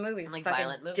blame it on movies. And, like, fucking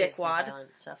violent movies. Dickwad.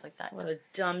 Violent stuff like that. What a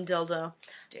dumb dildo.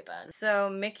 Stupid. So,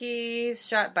 Mickey's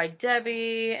shot by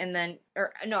Debbie, and then...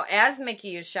 as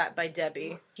Mickey is shot by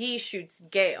Debbie, he shoots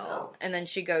Gail, and then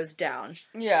she goes down.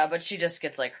 Yeah, but she just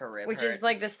gets, like, her rib Which hurt. is,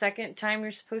 like, the second time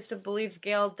you're supposed to believe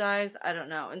Gail dies. I don't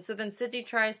know. And so then Sydney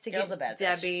tries to Gail's get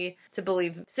Debbie to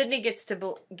believe... Sydney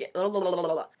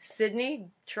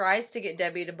tries to get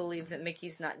Debbie to believe that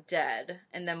Mickey's not dead.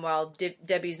 And then while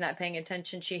Debbie's not paying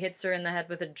attention, she hits her in the head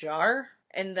with a jar.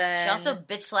 And then... She also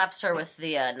bitch slaps her with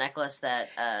the necklace that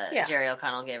Jerry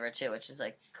O'Connell gave her, too, which is,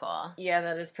 like, cool. Yeah,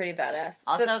 that is pretty badass.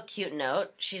 Also, cute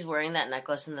note, she's wearing that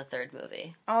necklace in the third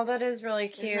movie. Oh, that is really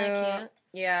cute. Isn't that cute?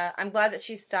 Yeah, I'm glad that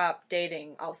she stopped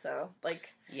dating also.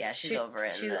 Like, yeah, she's over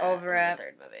it. She's over it. In the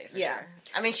third movie, for sure.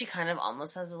 I mean, she kind of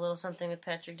almost has a little something with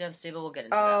Patrick Dempsey, but we'll get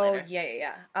into that later. Oh,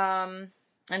 yeah.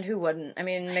 And who wouldn't? I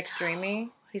mean, McDreamy.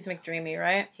 He's McDreamy,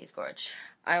 right? He's gorge.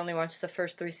 I only watched the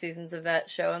first 3 seasons of that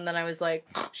show, and then I was like...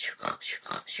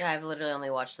 Yeah, I've literally only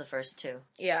watched the first 2.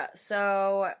 Yeah,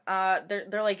 so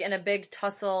they're like in a big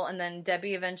tussle, and then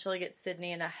Debbie eventually gets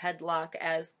Sydney in a headlock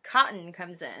as Cotton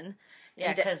comes in.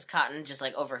 Yeah, because Cotton just,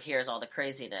 like, overhears all the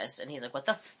craziness, and he's like, what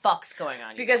the fuck's going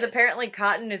on, you Because guys? apparently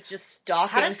Cotton is just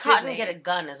stalking How does Sydney. Cotton get a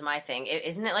gun is my thing.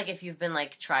 Isn't it like if you've been,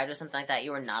 like, tried or something like that,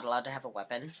 you are not allowed to have a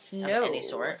weapon of any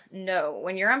sort? No.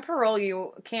 When you're on parole,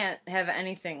 you can't have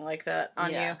anything like that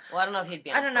on you. Well, I don't know if he'd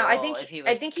be on I don't know. parole if he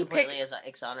was completely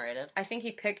exonerated. I think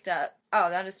he picked up... Oh,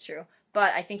 that is true.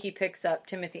 but I think he picks up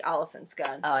Timothy Oliphant's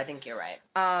gun. Oh, I think you're right.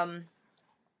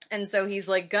 And so he's,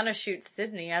 like, gonna shoot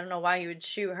Sydney. I don't know why he would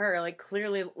shoot her. Like,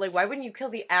 clearly, like, why wouldn't you kill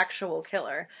the actual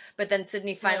killer? But then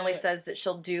Sydney finally says that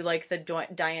she'll do, like, the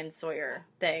Diane Sawyer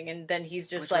thing, and then he's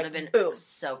just Which like, would have been boom.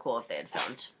 so cool if they had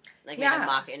filmed. Like, made Yeah. a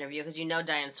mock interview, because you know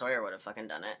Diane Sawyer would have fucking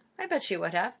done it. I bet she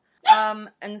would have.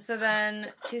 And so then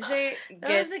Tuesday That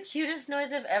gets... was the cutest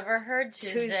noise I've ever heard,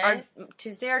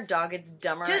 Tuesday, our dog gets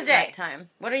dumber Tuesday. at night time.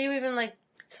 What are you even, like,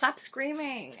 Stop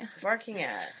screaming. barking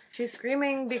at? She's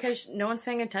screaming because no one's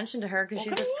paying attention to her because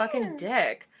she's a fucking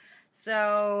dick.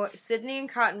 So Sydney and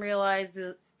Cotton realize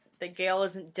that Gale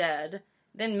isn't dead.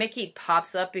 Then Mickey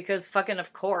pops up because fucking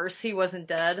of course he wasn't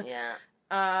dead.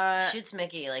 Yeah. Shoots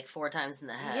Mickey like 4 times in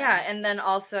the head. Yeah, and then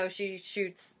also she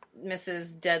shoots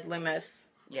Mrs. Dead Loomis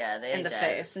in the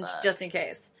face, and just in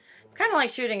case. It's kind of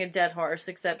like shooting a dead horse,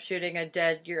 except shooting a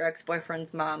dead your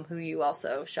ex-boyfriend's mom, who you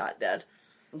also shot dead.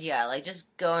 Yeah, like just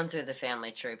going through the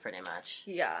family tree pretty much.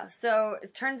 Yeah, so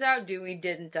it turns out Dewey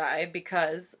didn't die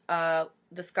because the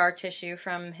scar tissue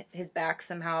from his back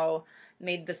somehow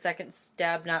made the second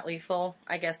stab not lethal.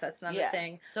 I guess that's not a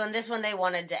thing. So in this one, they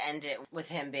wanted to end it with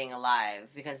him being alive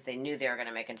because they knew they were going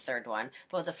to make a third one.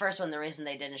 But with the first one, the reason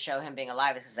they didn't show him being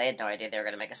alive is because they had no idea they were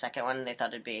going to make a second one, and they thought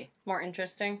it'd be more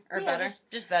interesting or better.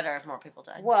 Just better if more people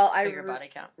died. Well, I bigger body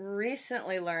count.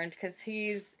 Recently learned because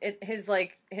he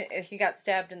got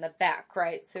stabbed in the back,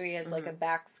 right? So he has like a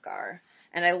back scar.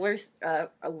 And I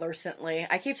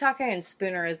keep talking in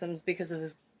spoonerisms because of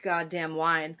this goddamn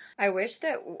wine. I wish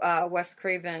that Wes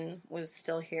Craven was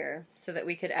still here so that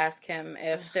we could ask him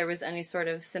if there was any sort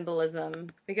of symbolism.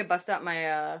 We could bust out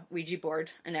my Ouija board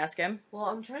and ask him. Well,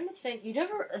 I'm trying to think.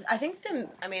 I think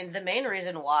the main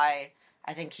reason why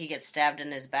I think he gets stabbed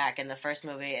in his back in the first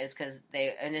movie is because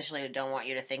they initially don't want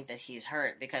you to think that he's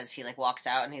hurt because he like walks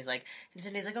out and he's like,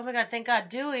 oh my god, thank God,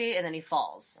 Dewey, and then he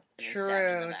falls.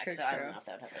 True. So I don't know if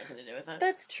that would have anything to do with it.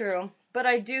 That's true. But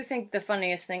I do think the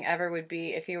funniest thing ever would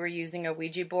be if you were using a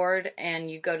Ouija board and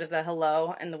you go to the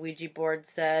hello and the Ouija board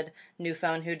said, new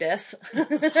phone, who dis?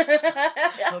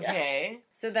 Okay.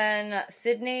 So then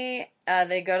Sydney,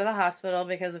 they go to the hospital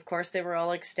because of course they were all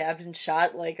like stabbed and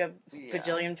shot like a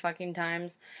bajillion fucking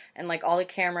times. And like all the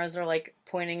cameras are like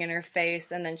pointing in her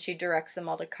face, and then she directs them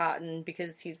all to Cotton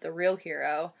because he's the real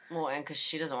hero. Well, and because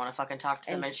she doesn't want to fucking talk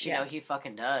to them, and she know he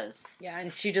fucking does. Yeah,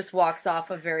 and she just walks off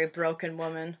a very broken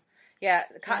woman. Yeah,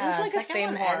 Cotton's like a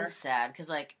fame whore. It's sad because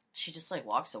like she just like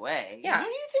walks away. Yeah,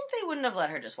 don't you think they wouldn't have let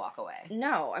her just walk away?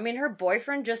 No, I mean her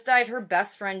boyfriend just died. Her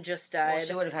best friend just died. Well,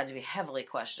 she would have had to be heavily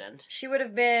questioned. She would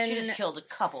have been. She just killed a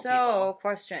couple people. So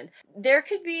questioned. There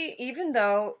could be, even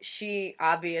though she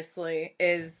obviously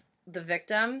is the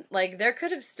victim, like there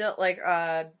could have still like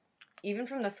even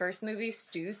from the first movie,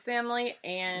 Stu's family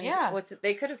and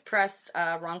they could have pressed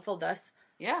wrongful death.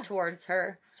 Yeah. Towards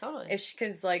her. Totally.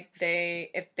 Because like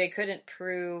if they couldn't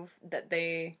prove that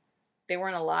they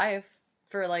weren't alive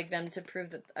for like them to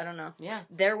prove that, I don't know. Yeah.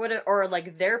 There would have, or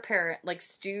like their parent, like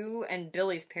Stu and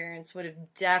Billy's parents would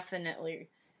have definitely,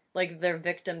 like their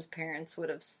victims' parents would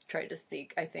have tried to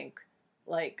seek, I think,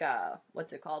 like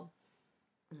what's it called?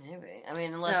 Maybe. I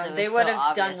mean, unless they would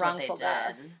have done wrongful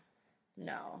death.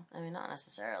 No. I mean, not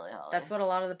necessarily, Holly. That's what a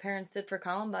lot of the parents did for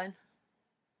Columbine.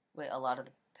 Wait, a lot of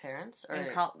the parents? Or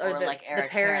like Eric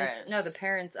Harris? No, the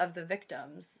parents of the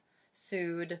victims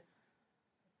sued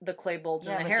the Claybolds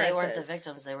and the Harrises. They weren't the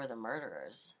victims, they were the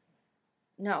murderers.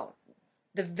 No.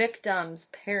 The victims'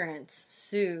 parents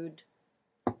sued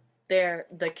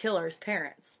the killer's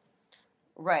parents.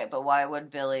 Right, but why would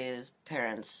Billy's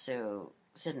parents sue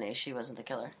Sydney? She wasn't the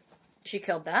killer. She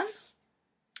killed them?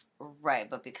 Right,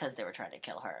 but because they were trying to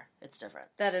kill her. It's different.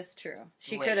 That is true.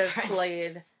 She could have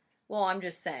played... Well, I'm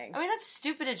just saying. I mean, that's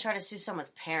stupid to try to sue someone's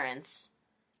parents.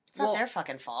 It's not their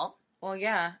fucking fault. Well,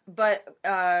 yeah. But,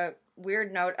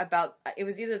 weird note about... It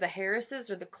was either the Harrises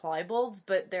or the Claybolds,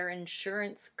 but their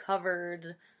insurance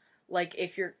covered, like,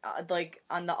 if you're, like,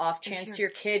 on the off chance your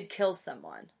kid kills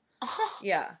someone.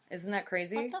 Yeah. Isn't that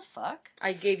crazy? What the fuck?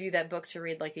 I gave you that book to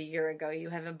read, like, a year ago. You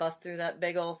haven't busted through that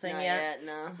big old thing yet?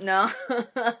 No. No?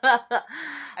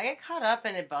 I get caught up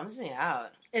and it bums me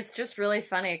out. It's just really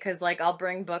funny because, like, I'll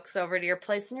bring books over to your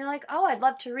place and you're like, oh, I'd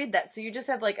love to read that. So you just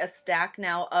have, like, a stack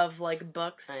now of, like,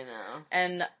 books. I know.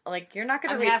 And, like, you're not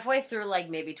going to read... I'm halfway through, like,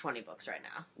 maybe 20 books right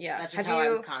now. Yeah. That's just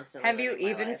I'm constantly Have you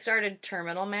even started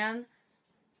Terminal Man?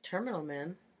 Terminal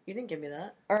Man? You didn't give me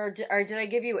that. Or did I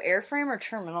give you Airframe or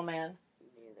Terminal Man?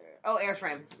 Neither. Oh,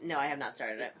 Airframe. No, I have not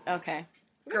started it. Okay.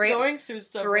 Great. Going through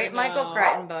stuff Great right Michael now.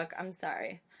 Crichton book. I'm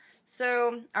sorry.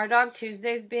 So, our dog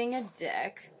Tuesday's being a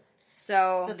dick.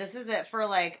 So this is it for,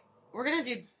 like, we're gonna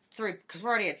do 3, because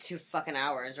we're already at 2 fucking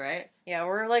hours, right? Yeah,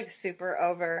 we're like super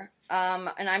over.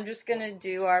 And I'm just gonna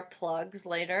do our plugs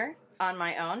later on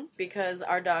my own because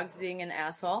our dog's being an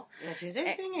asshole. Yeah,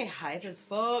 Tuesday's being a hype as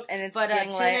fuck. And it's but getting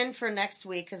tune like... in for next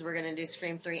week because we're going to do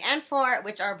Scream 3 and 4,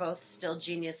 which are both still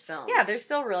genius films. Yeah, they're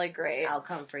still really great. I'll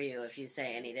come for you if you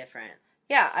say any different.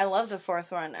 Yeah, I love the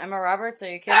fourth one. Emma Roberts,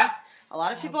 are you kidding? A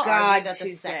lot of people God, argue that the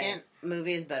Tuesday. second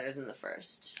movie is better than the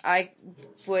first. I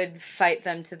would fight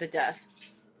them to the death.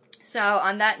 So,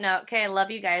 on that note, okay,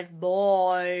 love you guys.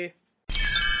 Bye.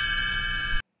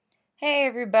 Hey,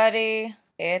 everybody.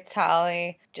 It's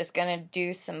Holly. Just gonna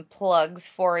do some plugs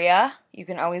for ya. You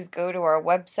can always go to our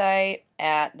website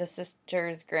at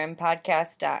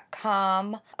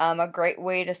thesistersgrimpodcast.com. A great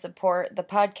way to support the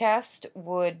podcast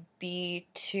would be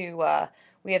to,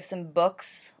 we have some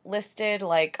books listed,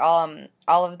 like all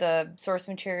of the source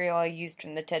material I used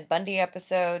from the Ted Bundy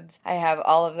episodes. I have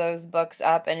all of those books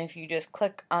up, and if you just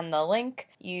click on the link,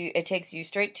 it takes you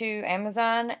straight to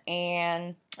Amazon,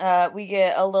 and we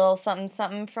get a little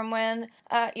something from when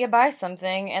you buy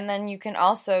something, and then you can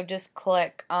also just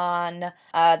click on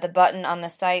the button on the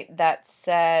site that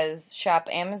says Shop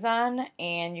Amazon,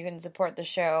 and you can support the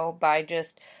show by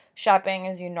just shopping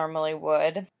as you normally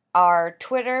would. Our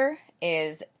Twitter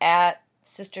is at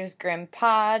Sisters Grim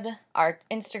Pod. Our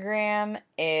Instagram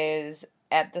is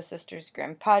at the Sisters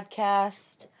Grim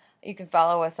Podcast. You can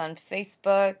follow us on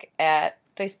Facebook at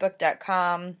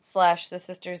facebook.com/the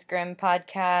Sisters Grim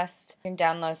Podcast. You can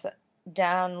download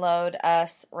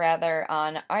us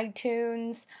on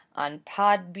iTunes, on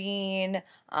Podbean,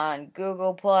 on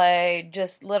Google Play.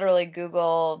 Just literally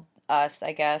Google us,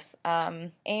 I guess.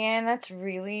 And that's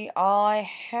really all I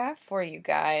have for you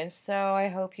guys. So I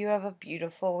hope you have a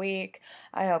beautiful week.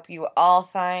 I hope you all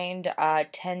find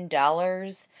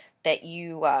 $10 that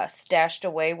you stashed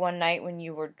away one night when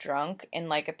you were drunk in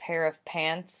like a pair of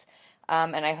pants.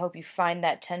 And I hope you find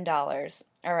that $10.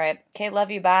 All right. Okay, love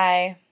you. Bye.